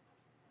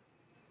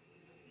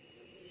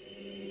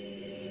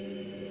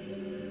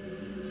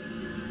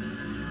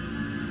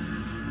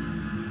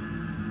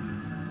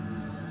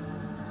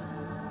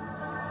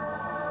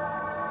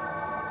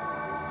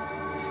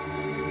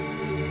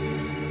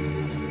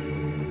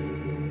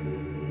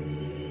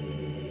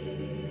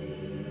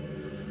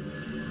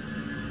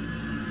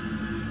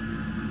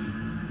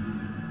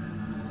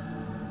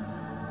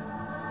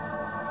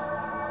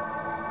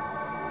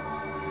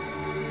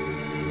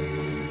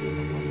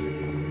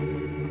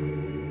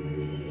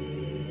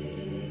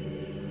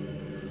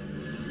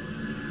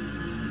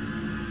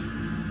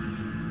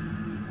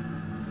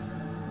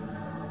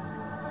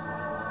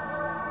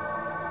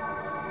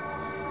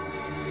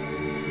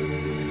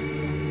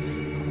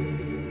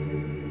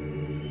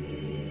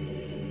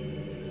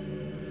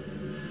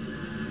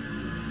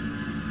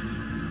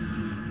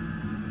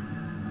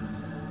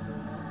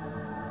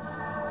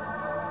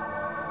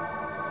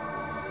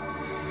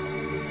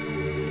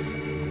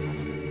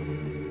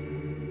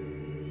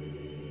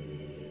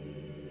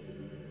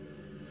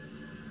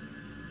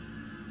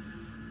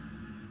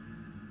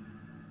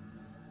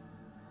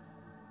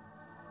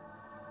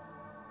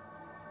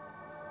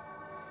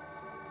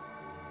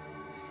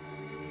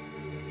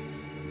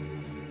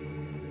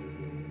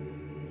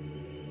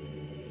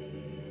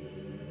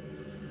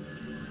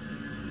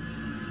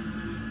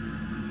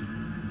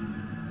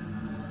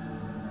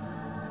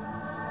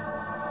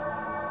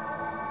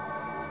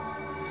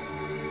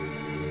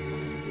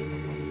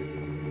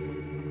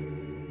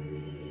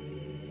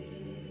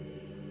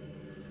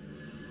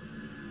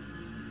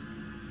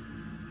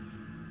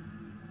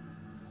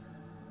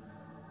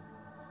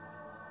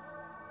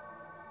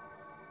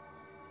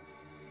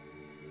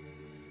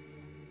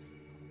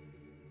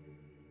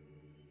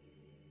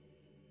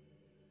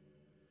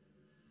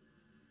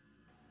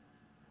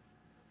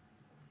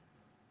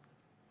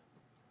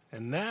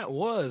 And that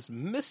was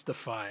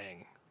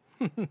Mystifying.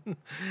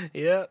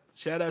 Yep,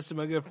 shout out to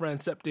my good friend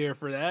Septier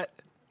for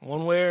that.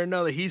 One way or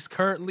another, he's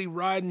currently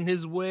riding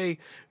his way,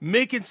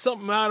 making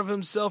something out of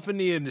himself in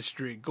the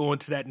industry, going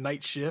to that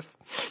night shift.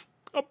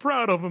 I'm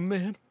proud of him,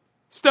 man.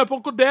 Step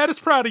Uncle Dad is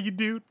proud of you,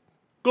 dude.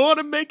 Go on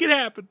and make it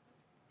happen.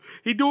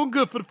 He doing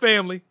good for the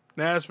family.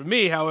 Now, as for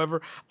me,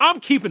 however, I'm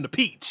keeping the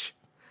peach.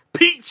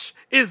 Peach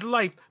is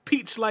life.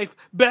 Peach life,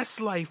 best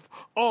life,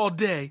 all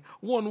day,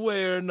 one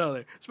way or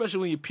another. Especially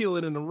when you peel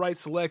it in the right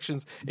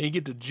selections and you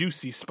get the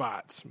juicy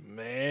spots.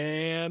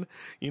 Man,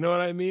 you know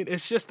what I mean?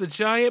 It's just a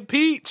giant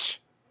peach.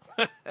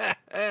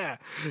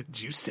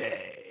 Juicy.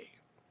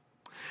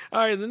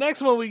 All right, the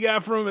next one we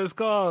got from him is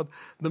called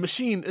The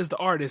Machine is the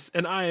Artist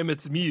and I Am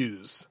Its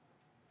Muse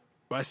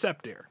by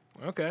Septier.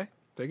 Okay,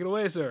 take it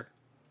away, sir.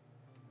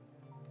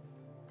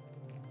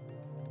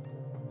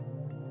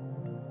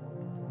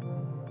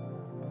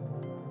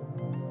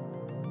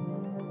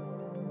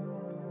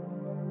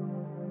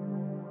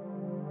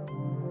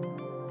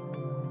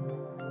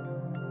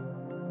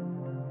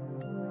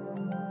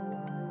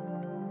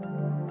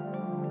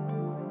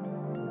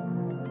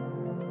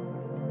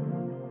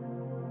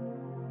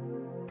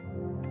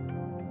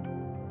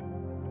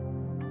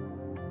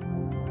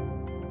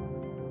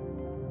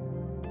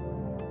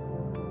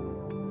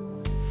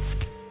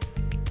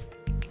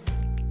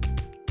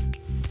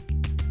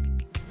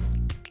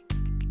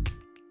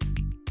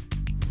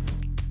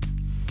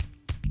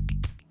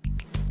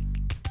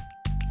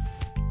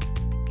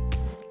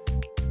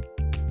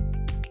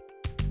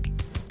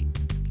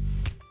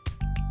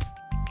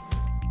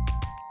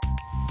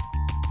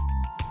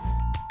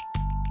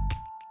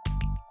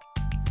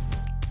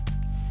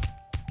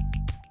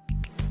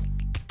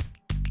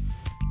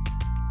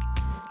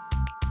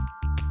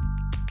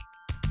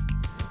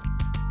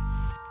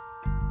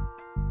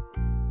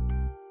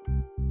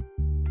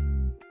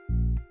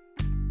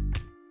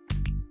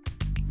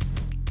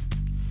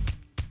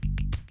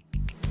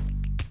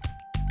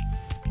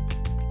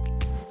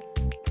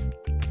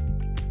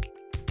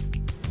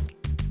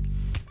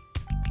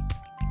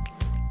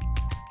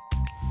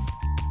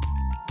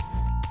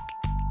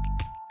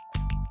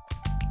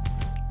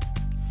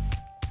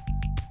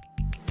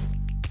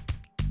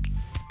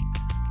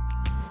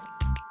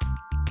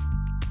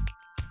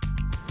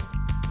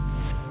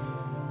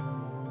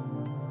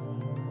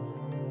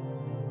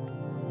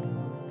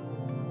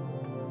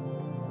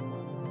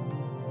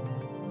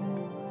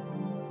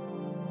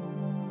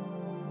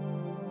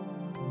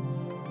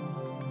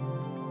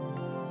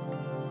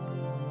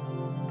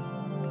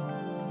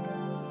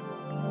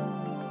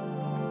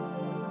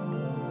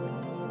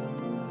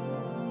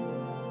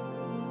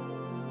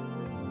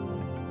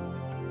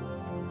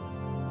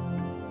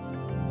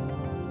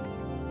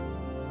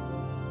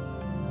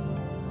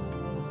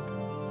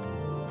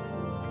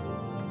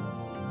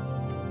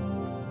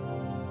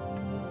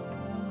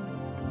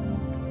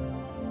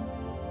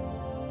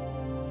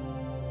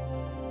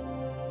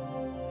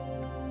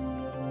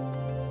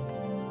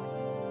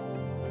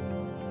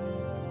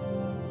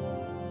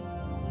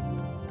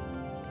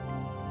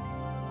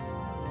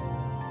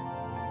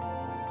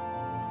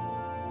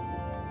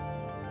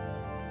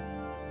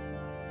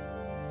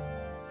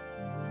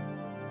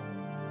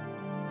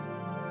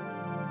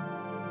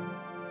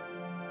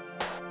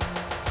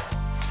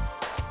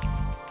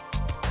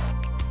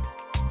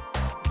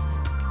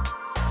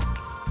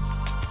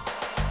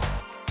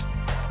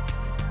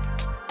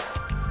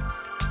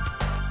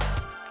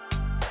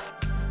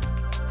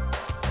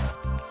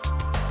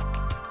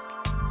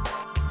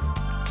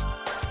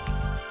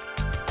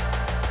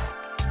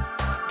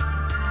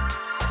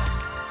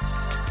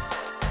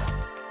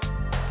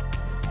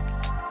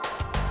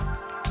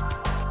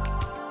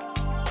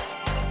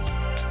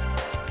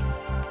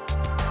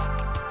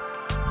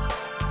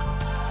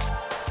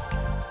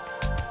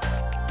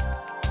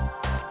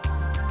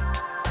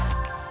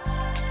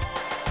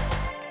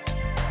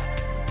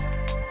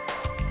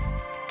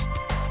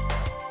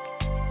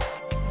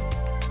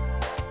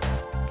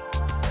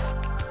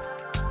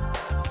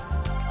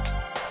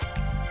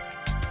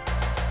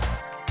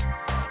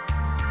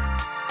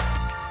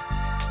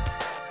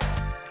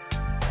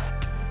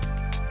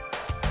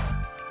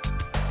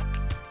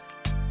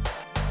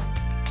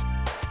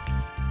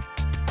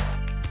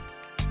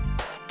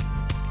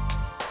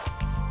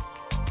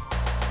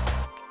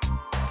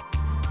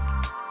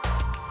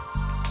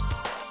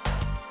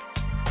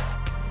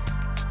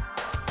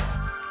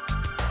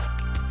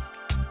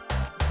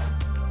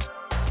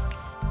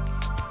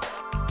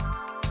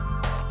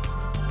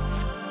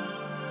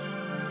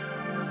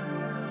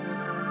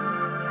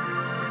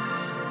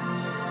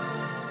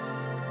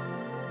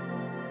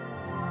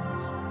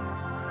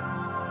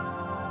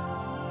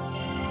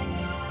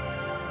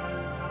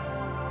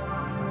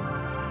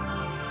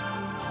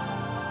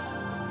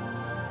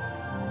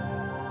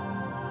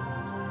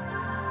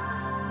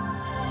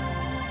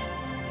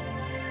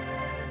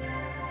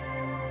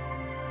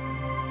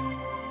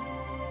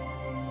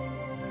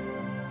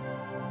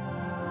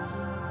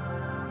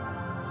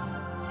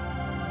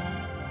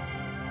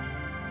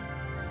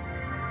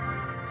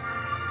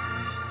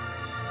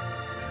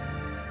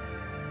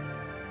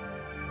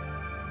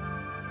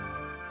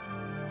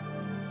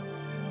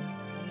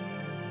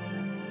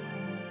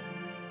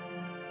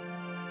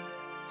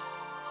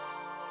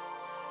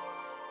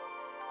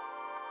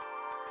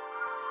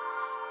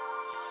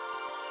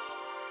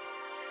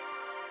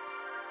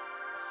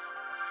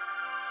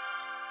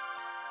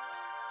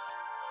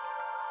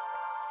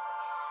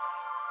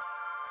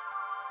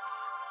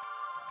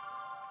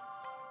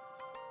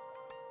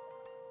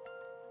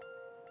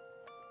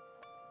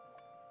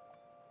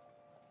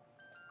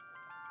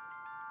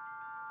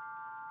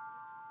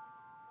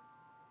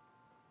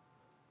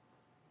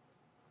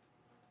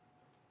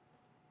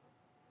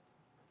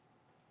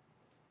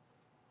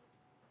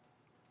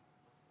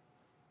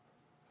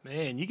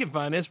 Man, you can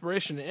find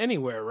inspiration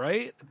anywhere,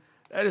 right?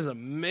 That is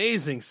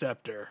amazing,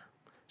 Scepter.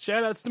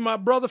 Shoutouts to my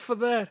brother for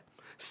that.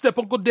 Step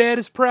Uncle Dad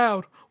is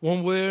proud.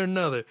 One way or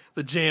another,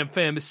 the Jam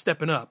fam is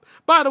stepping up.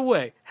 By the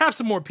way, have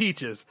some more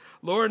peaches.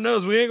 Lord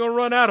knows we ain't gonna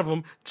run out of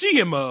them.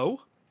 GMO.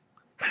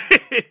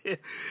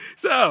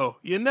 So,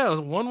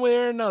 one way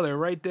or another,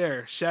 right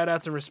there.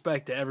 Shoutouts and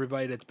respect to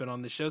everybody that's been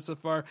on the show so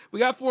far. We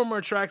got 4 more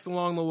tracks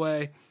along the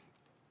way.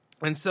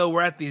 And so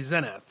we're at the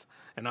Zenith.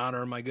 In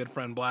honor of my good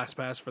friend Blast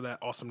Pass for that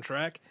awesome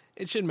track.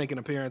 It should make an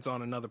appearance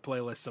on another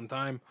playlist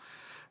sometime.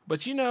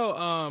 But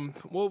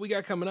what we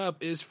got coming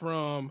up is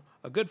from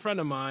a good friend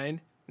of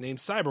mine named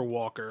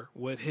Cyberwalker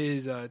with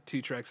his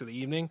 2 tracks of the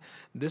evening.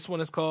 This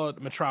one is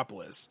called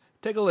Metropolis.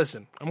 Take a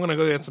listen. I'm going to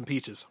go get some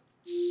peaches.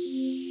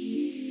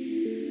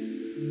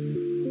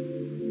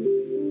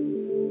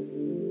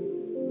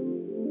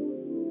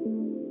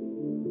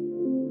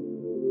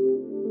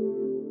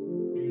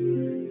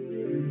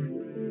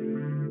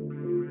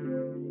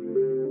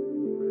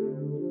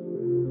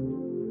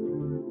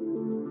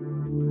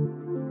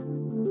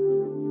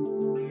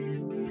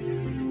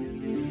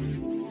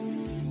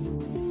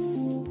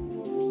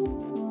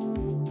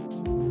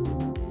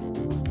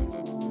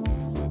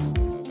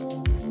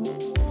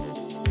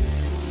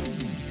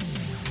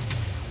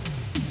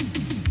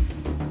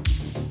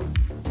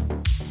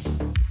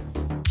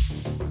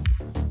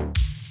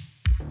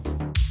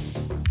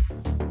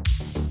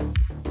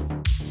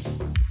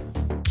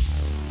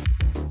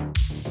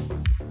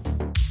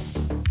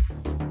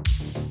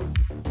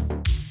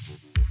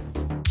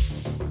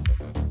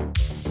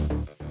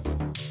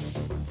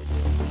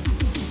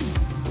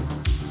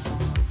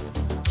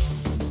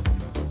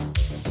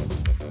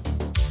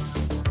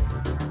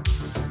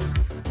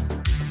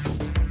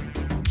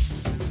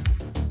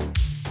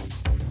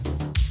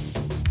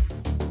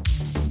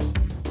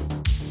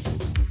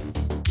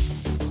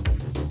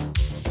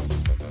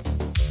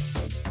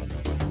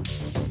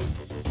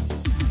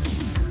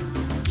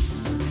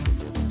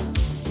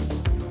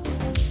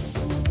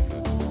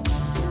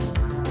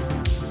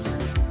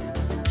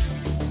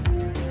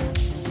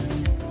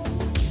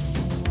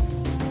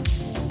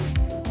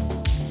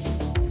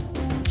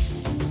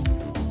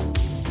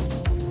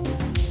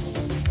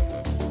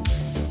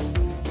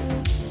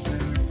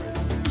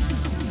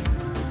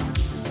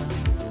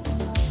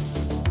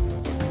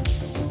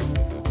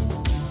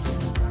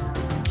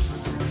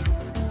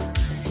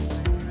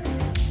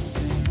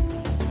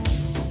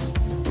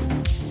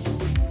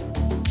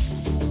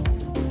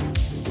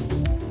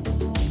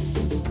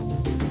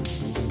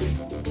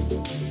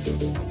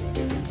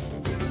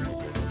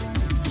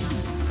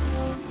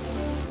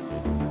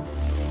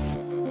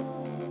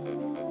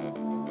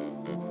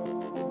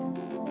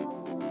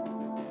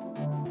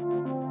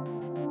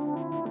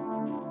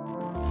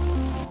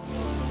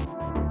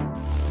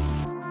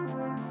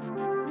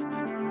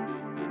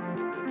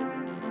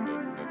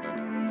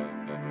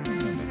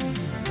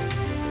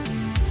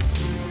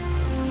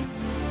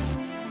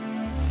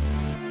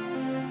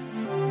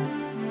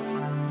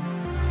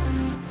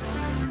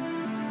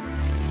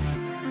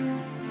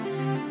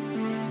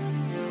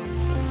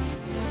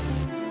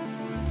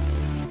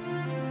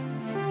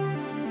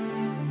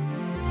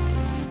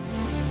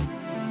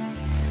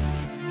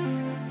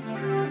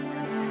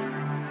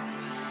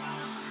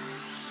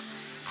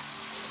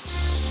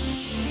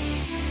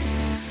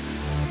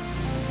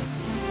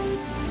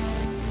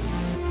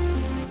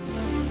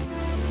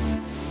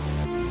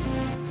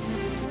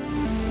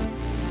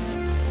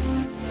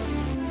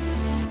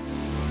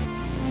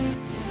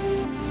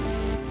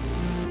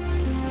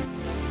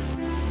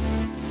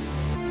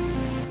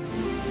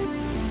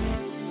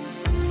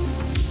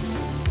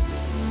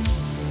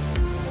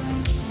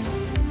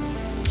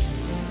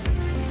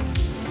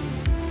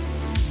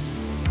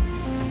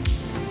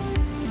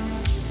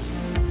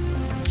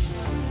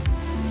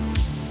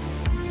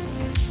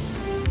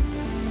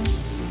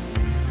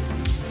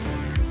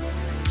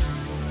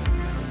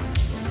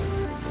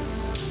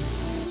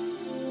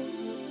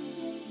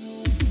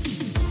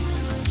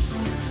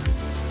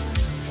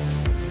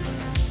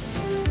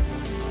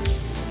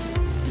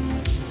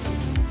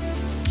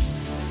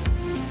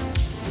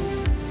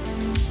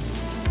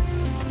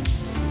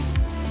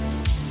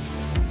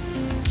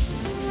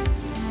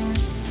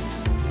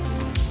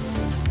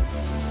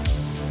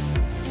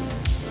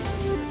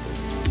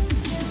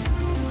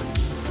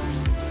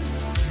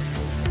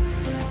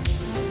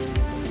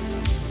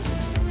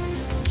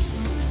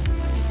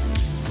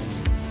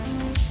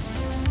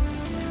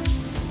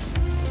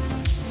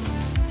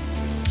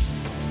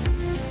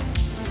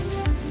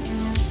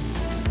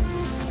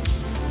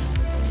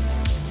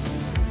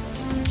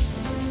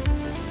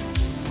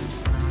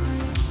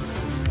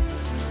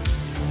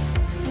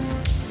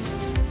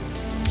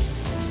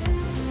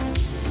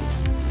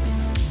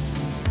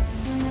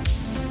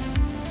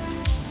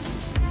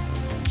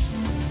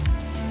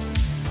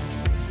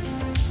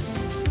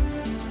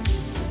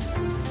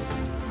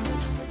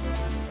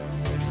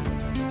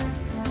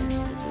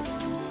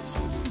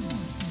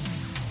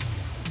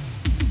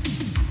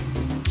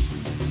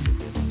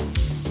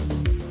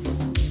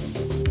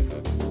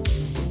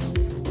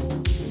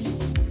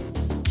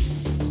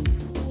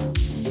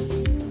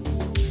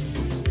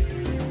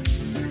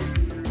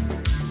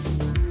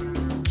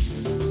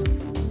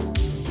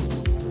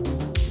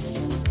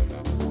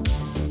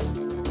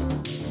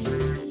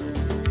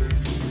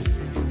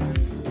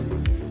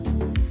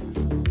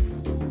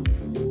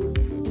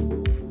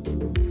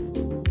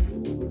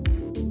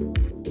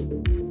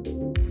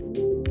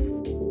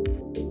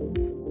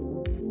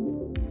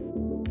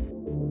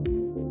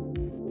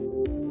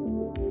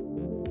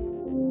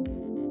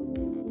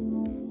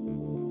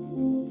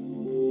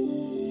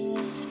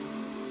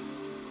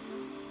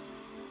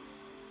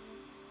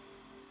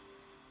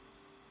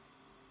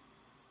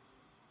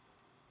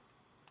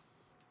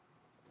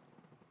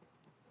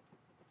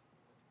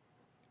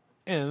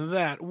 And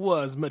that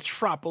was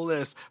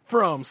Metropolis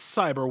from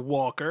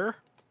Cyberwalker.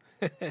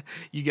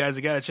 You guys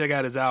have got to check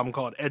out his album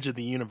called Edge of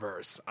the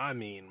Universe. I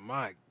mean,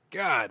 my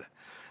God,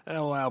 that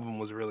whole album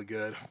was really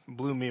good.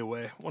 Blew me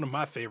away. One of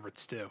my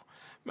favorites, too.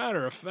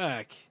 Matter of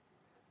fact,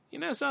 you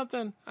know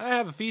something? I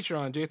have a feature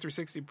on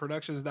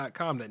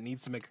J360productions.com that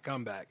needs to make a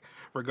comeback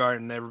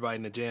regarding everybody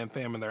in the Jam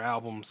fam and their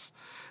albums.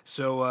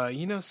 So,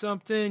 you know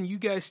something? You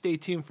guys stay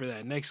tuned for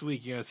that. Next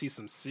week, you're going to see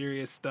some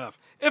serious stuff,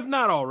 if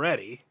not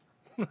already.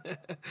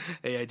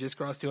 Hey, I just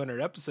crossed 200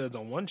 episodes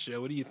on one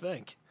show. What do you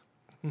think?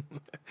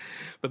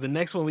 But the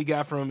next one we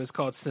got from him is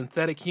called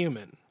Synthetic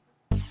Human.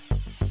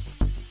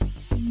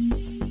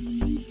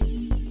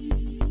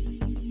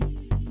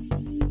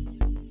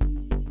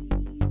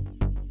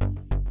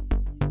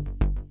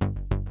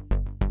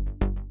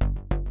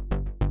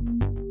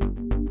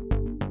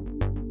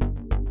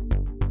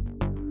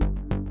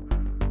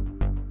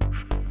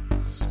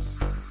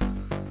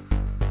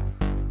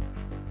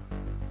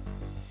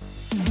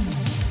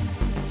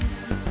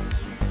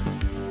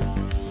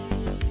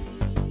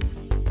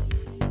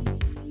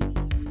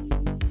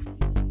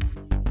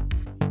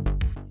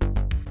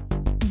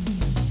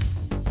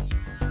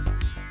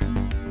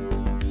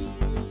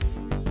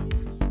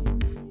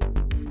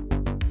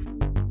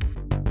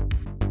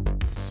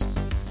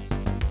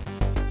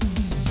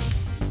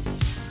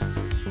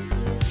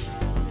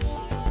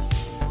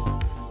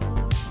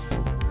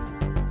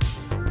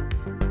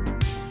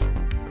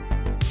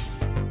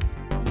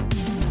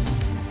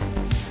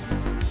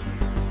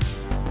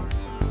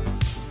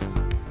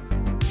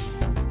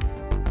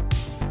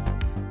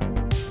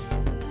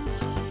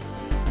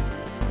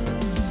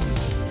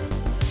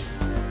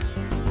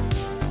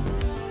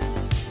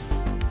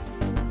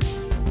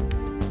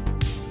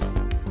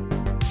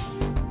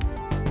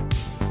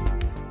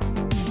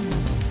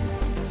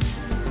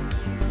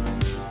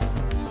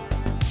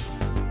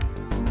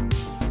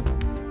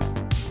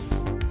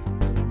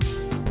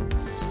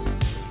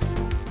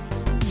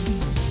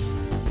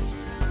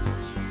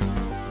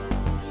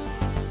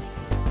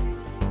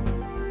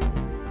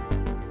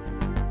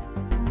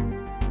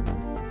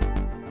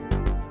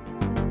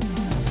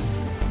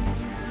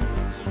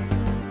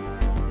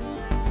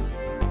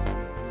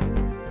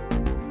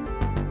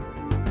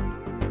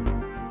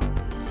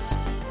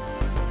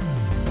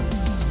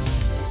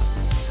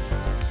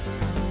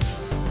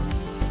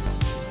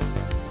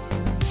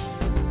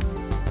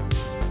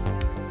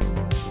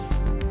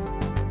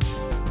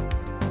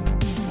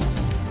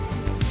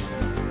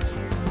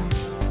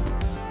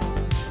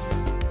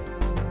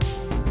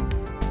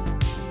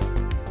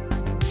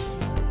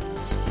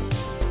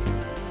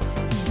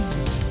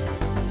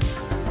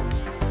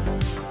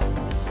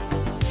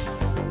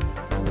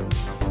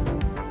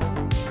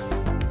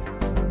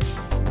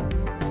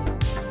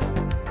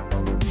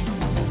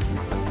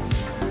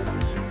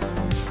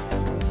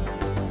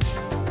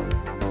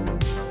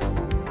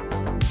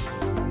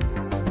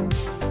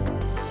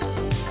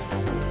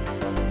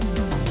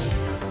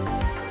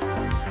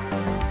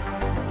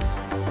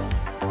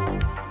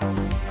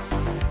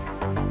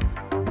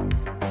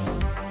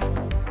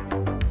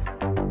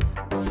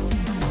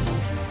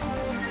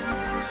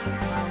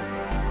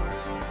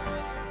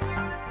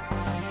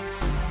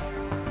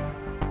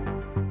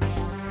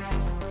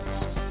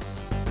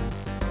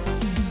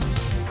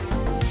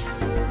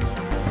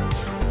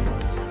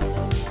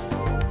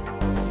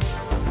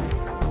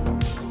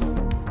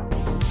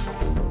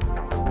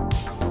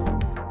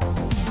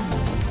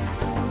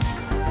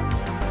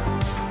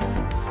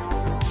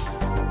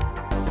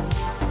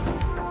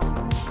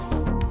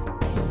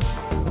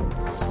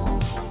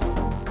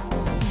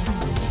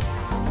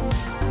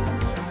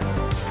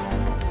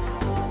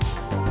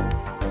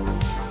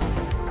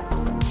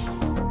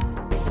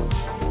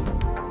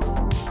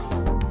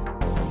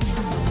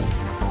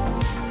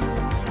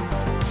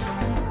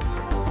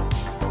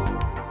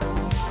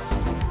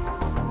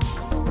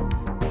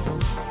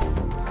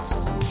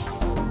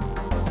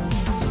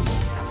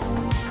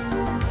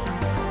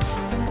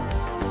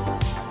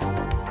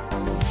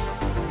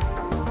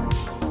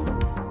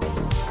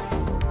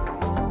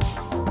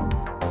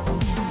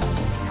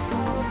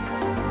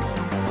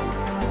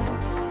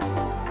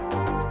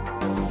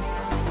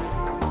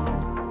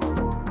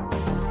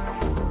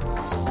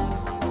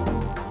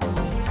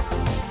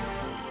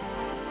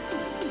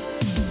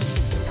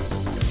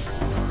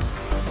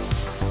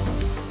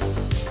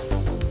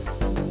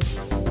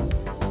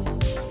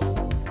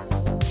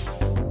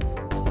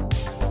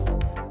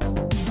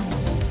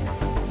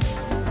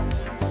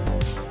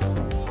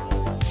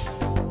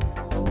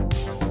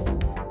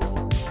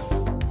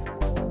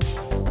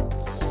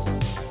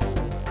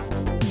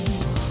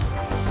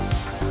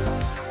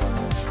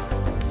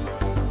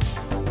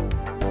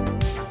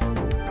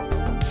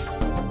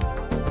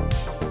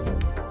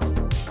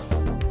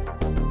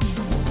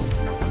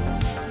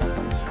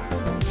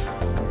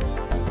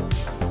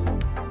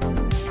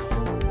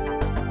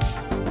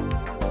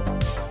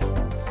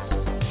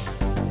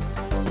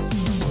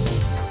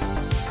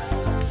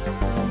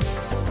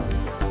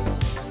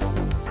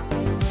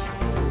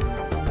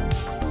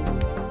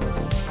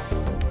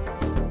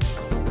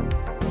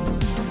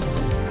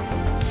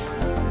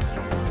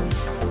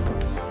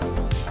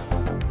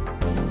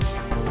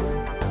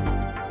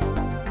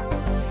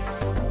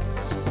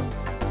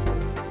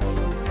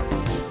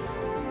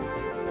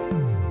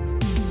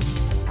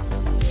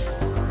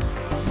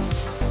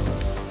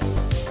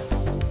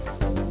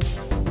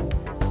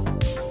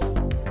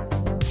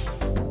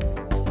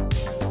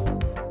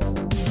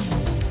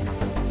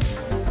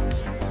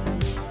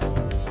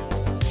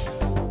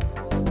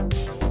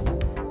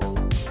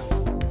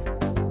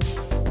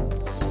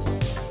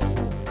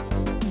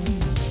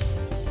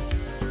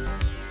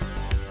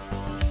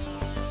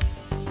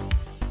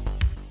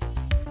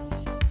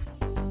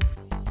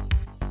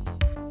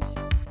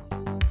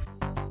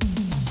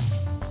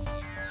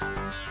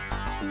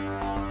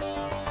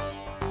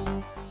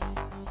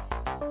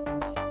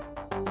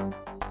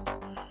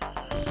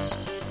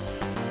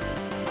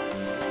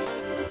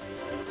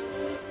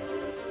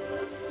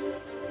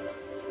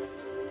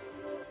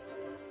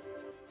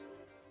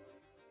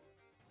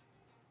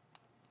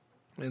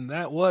 And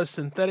that was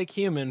Synthetic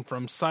Human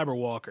from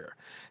Cyberwalker.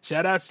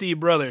 Shout out to you,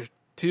 brother.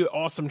 2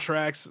 awesome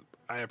tracks.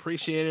 I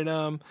appreciated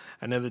them.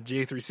 I know the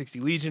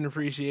J360 Legion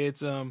appreciates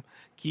them.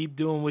 Keep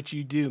doing what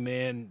you do,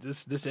 man.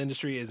 This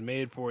industry is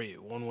made for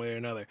you, one way or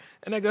another.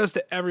 And that goes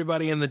to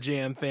everybody in the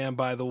Jam fam,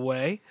 by the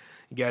way.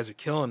 You guys are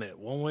killing it,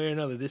 one way or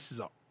another. This is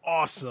an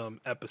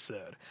awesome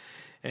episode.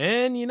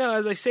 And, you know,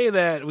 as I say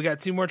that, we got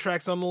 2 more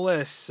tracks on the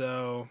list.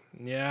 So,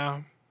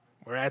 yeah,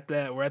 we're at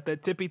that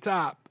tippy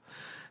top.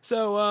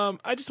 So,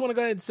 I just want to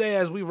go ahead and say,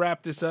 as we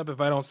wrap this up,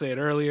 if I don't say it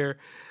earlier,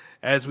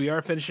 as we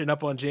are finishing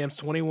up on Jams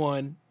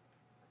 21,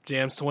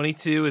 Jams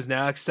 22 is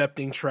now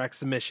accepting track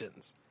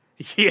submissions.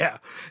 Yeah,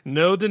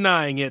 no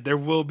denying it. There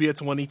will be a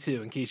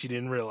 22, in case you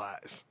didn't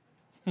realize.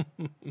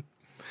 And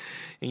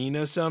you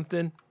know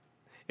something?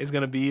 It's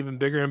going to be even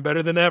bigger and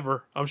better than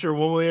ever. I'm sure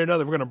one way or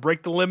another, we're going to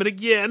break the limit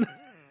again.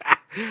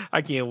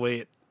 I can't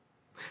wait.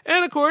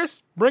 And, of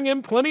course, bring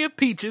in plenty of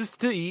peaches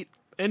to eat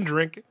and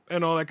drink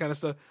and all that kind of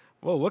stuff.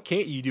 Well, what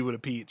can't you do with a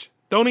peach?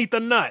 Don't eat the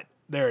nut.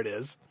 There it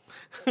is.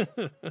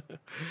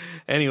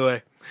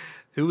 Anyway,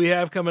 who we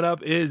have coming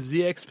up is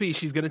ZXP.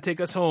 She's going to take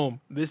us home.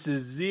 This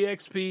is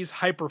ZXP's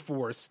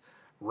Hyperforce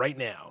right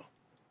now.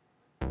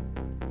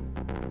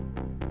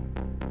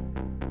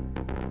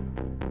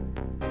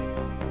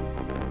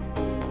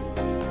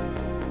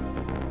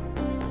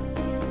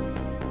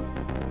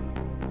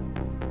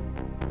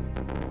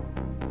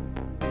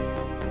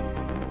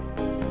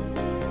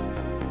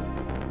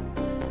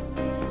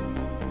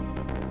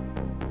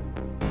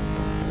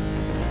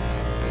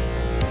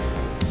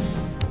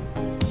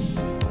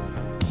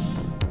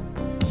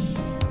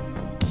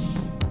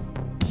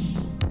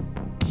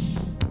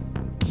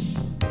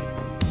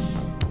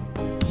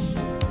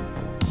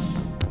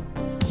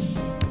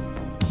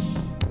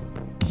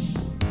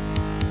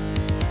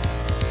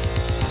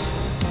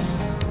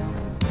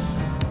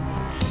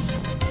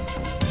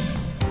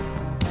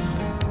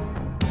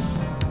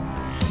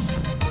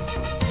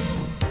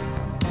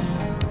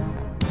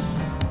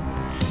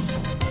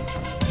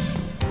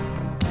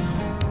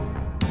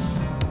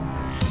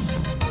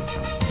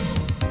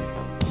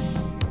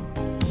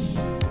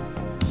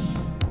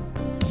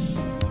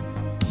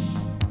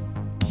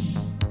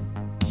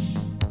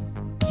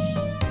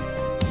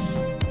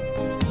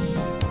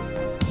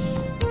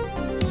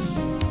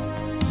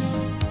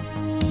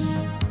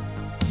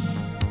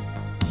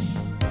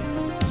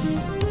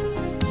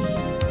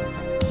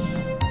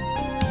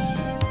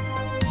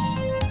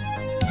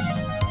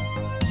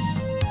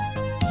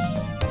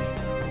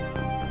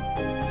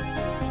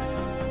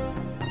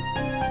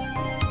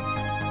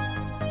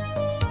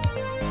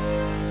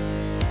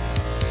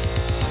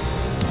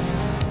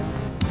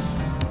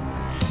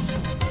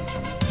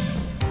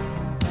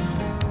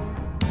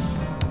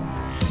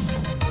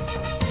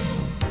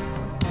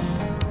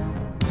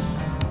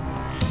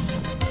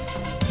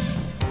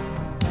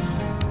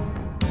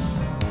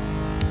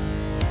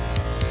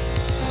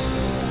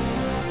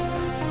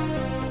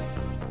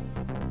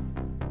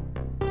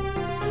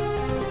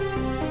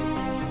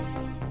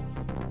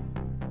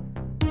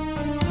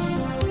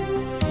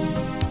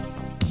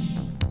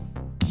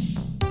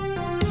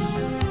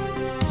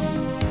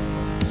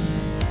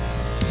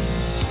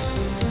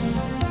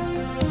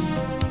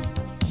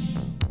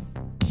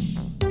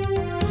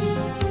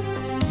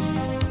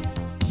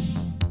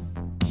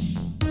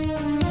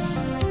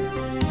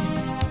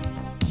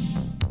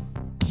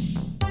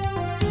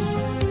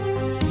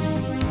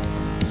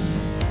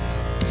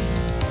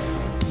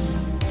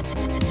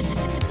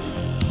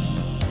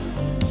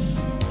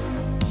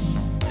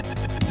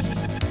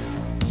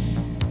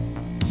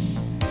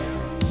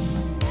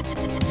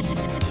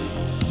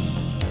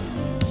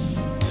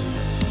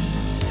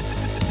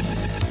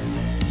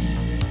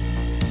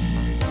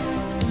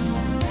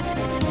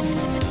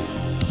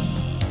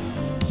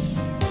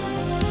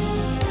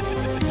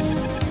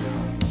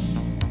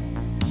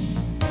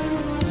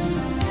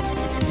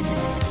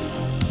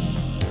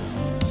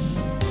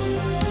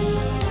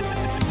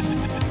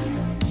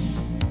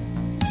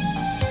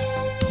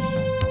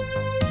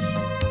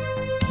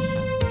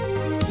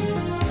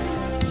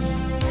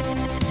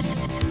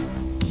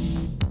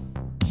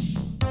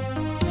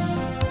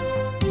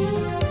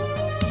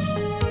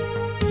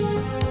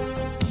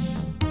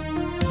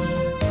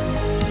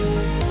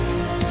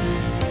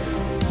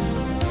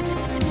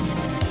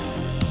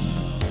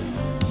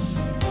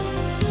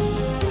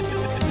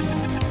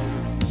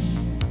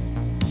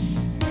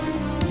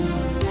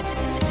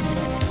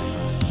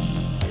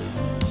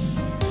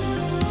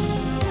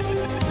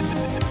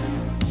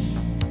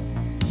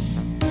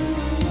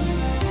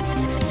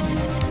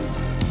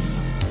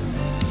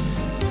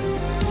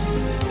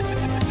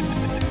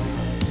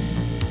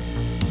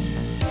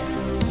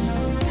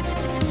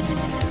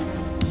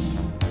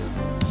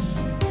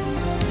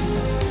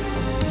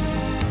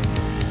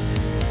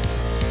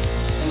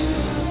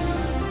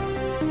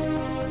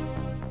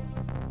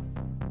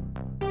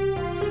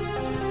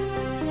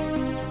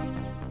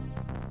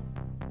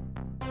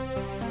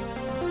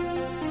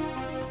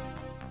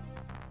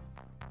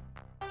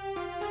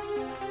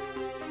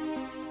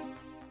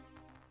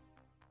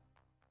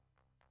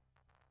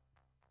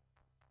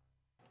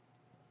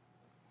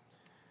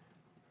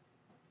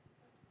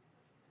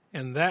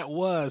 And that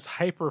was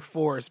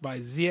Hyperforce by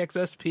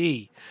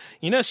ZXSP.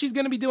 You know, she's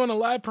going to be doing a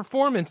live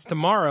performance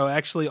tomorrow,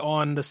 actually,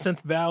 on the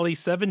Synth Valley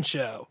 7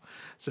 show.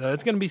 So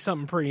it's going to be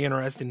something pretty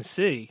interesting to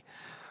see.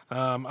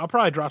 I'll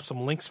probably drop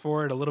some links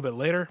for it a little bit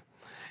later.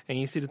 And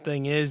you see, the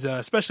thing is,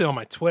 especially on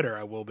my Twitter,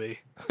 I will be.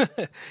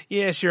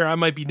 Yeah, sure, I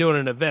might be doing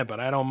an event, but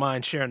I don't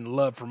mind sharing the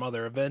love from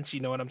other events. You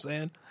know what I'm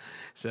saying?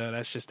 So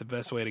that's just the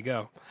best way to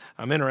go.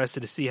 I'm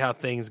interested to see how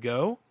things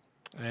go.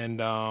 And,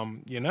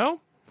 you know,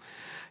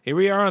 here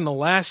we are on the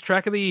last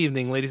track of the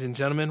evening, ladies and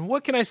gentlemen.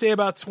 What can I say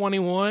about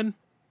 21?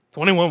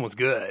 21 was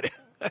good.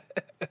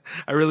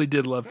 I really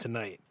did love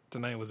Tonight.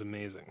 Tonight was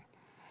amazing.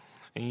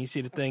 And you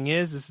see, the thing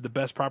is, this is the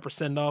best proper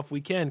send-off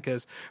we can,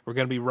 because we're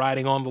going to be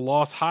riding on the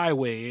Lost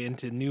Highway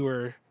into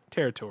newer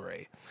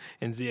territory.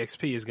 And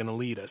ZXP is going to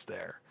lead us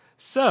there.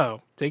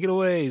 So, take it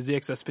away,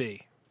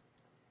 ZXSP.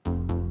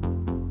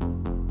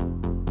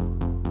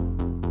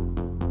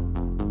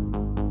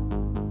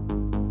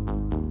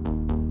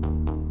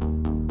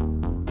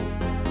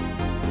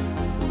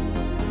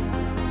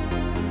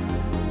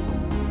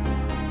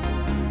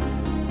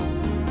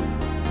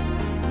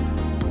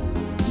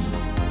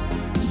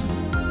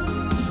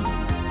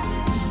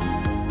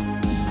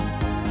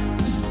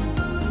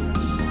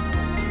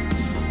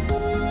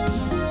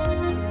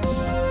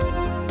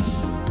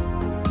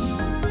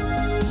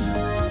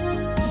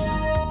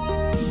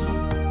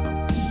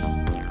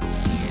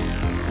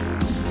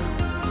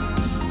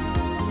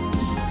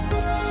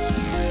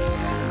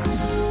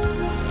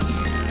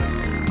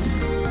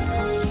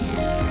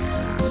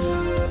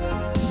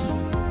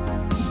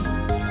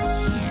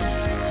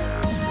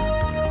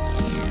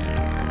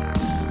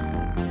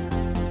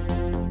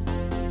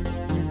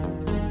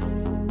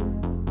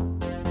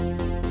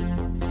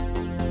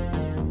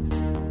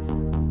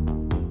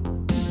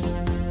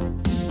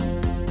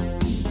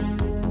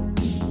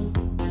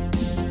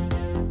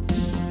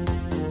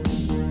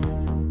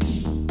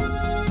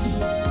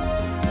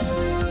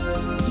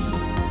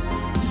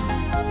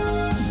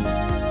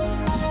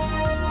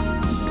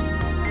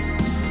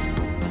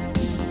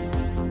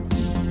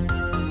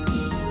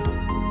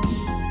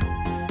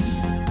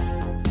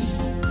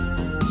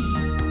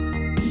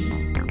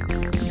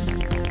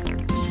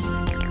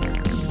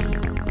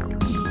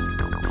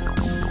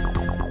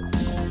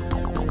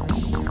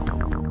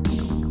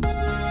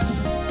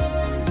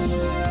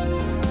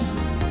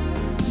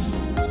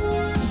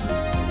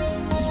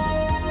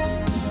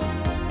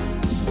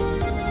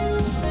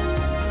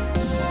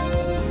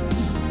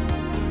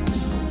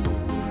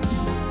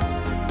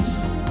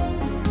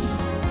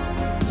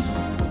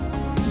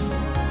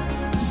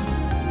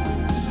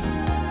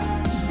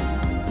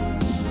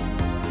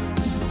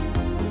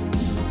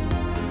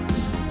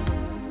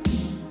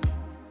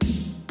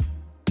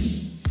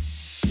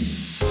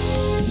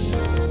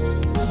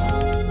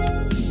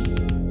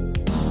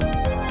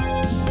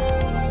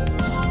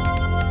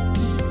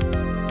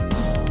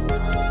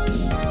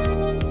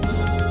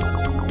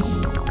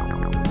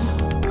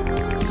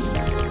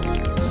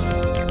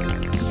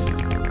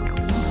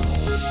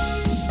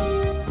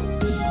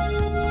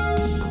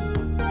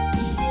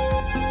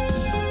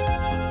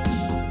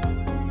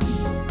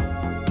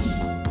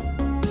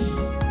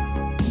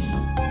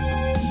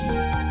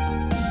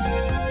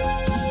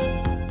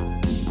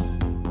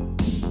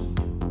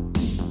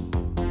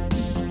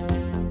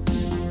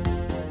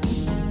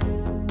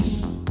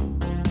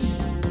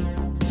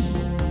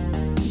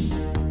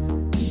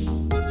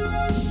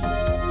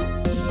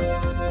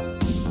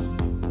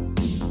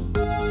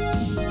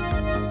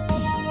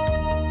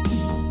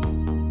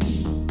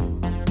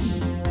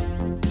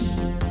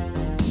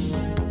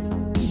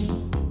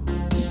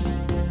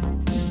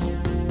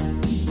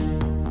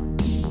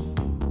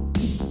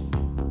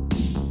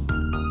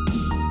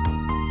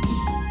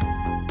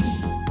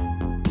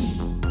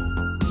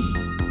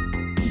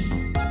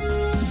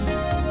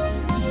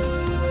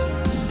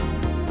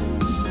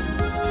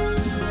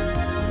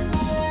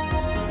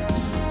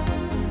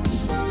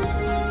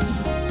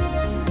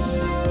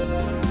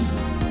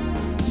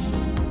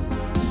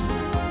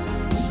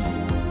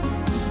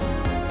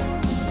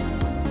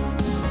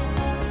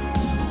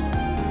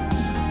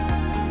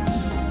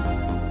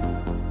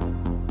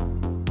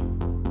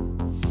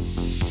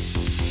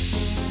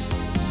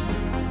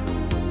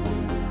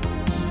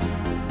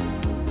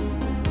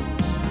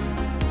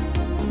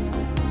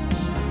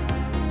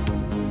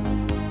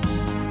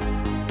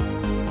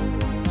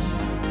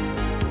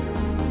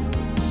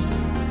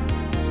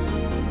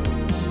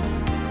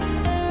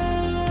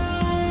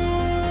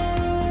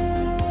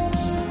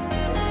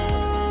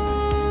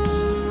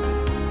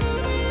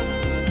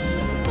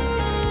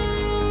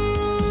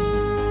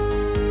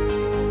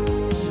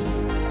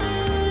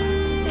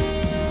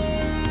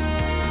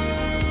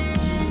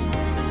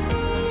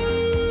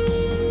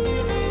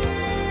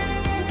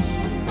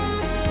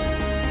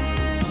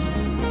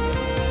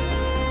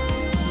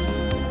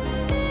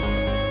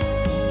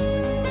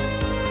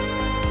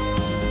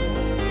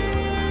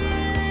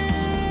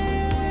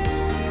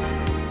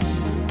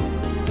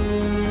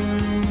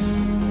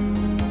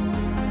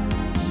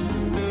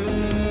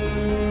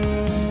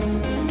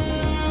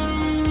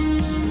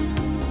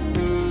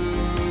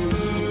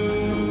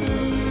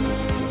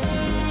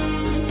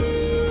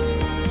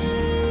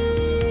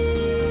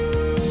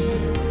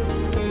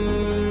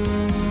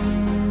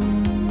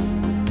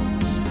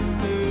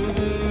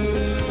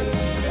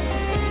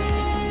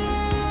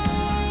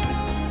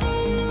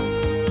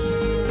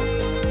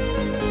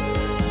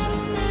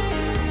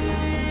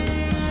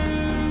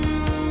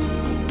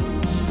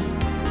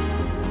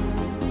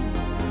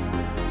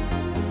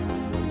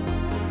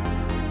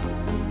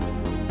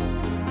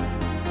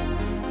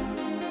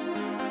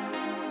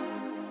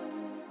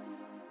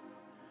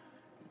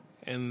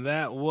 and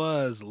that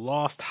was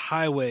Lost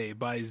Highway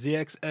by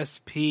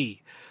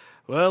ZXSP.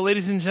 Well,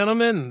 ladies and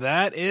gentlemen,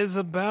 that is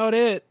about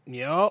it.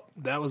 Yup,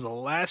 that was the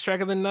last track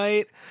of the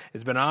night.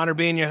 It's been an honor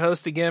being your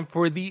host again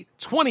for the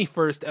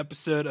 21st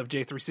episode of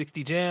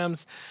J360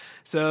 Jams.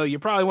 So you're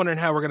probably wondering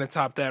how we're going to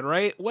top that,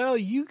 right? Well,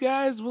 you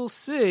guys will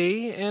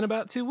see in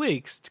about 2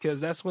 weeks,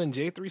 because that's when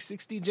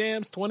J360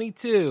 Jams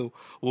 22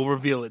 will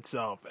reveal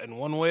itself. And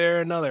one way or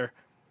another,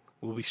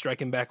 we'll be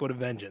striking back with a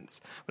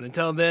vengeance. But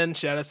until then,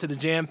 shout outs to the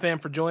Jam fam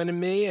for joining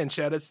me, and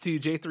shout outs to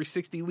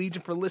J360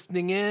 Legion for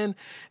listening in.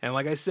 And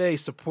like I say,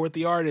 support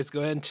the artists.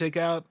 Go ahead and check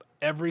out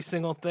every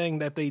single thing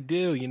that they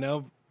do, you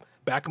know.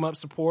 Back them up,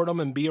 support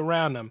them, and be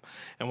around them.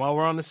 And while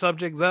we're on the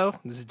subject, though,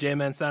 this is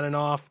J-Man signing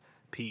off.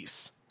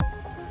 Peace.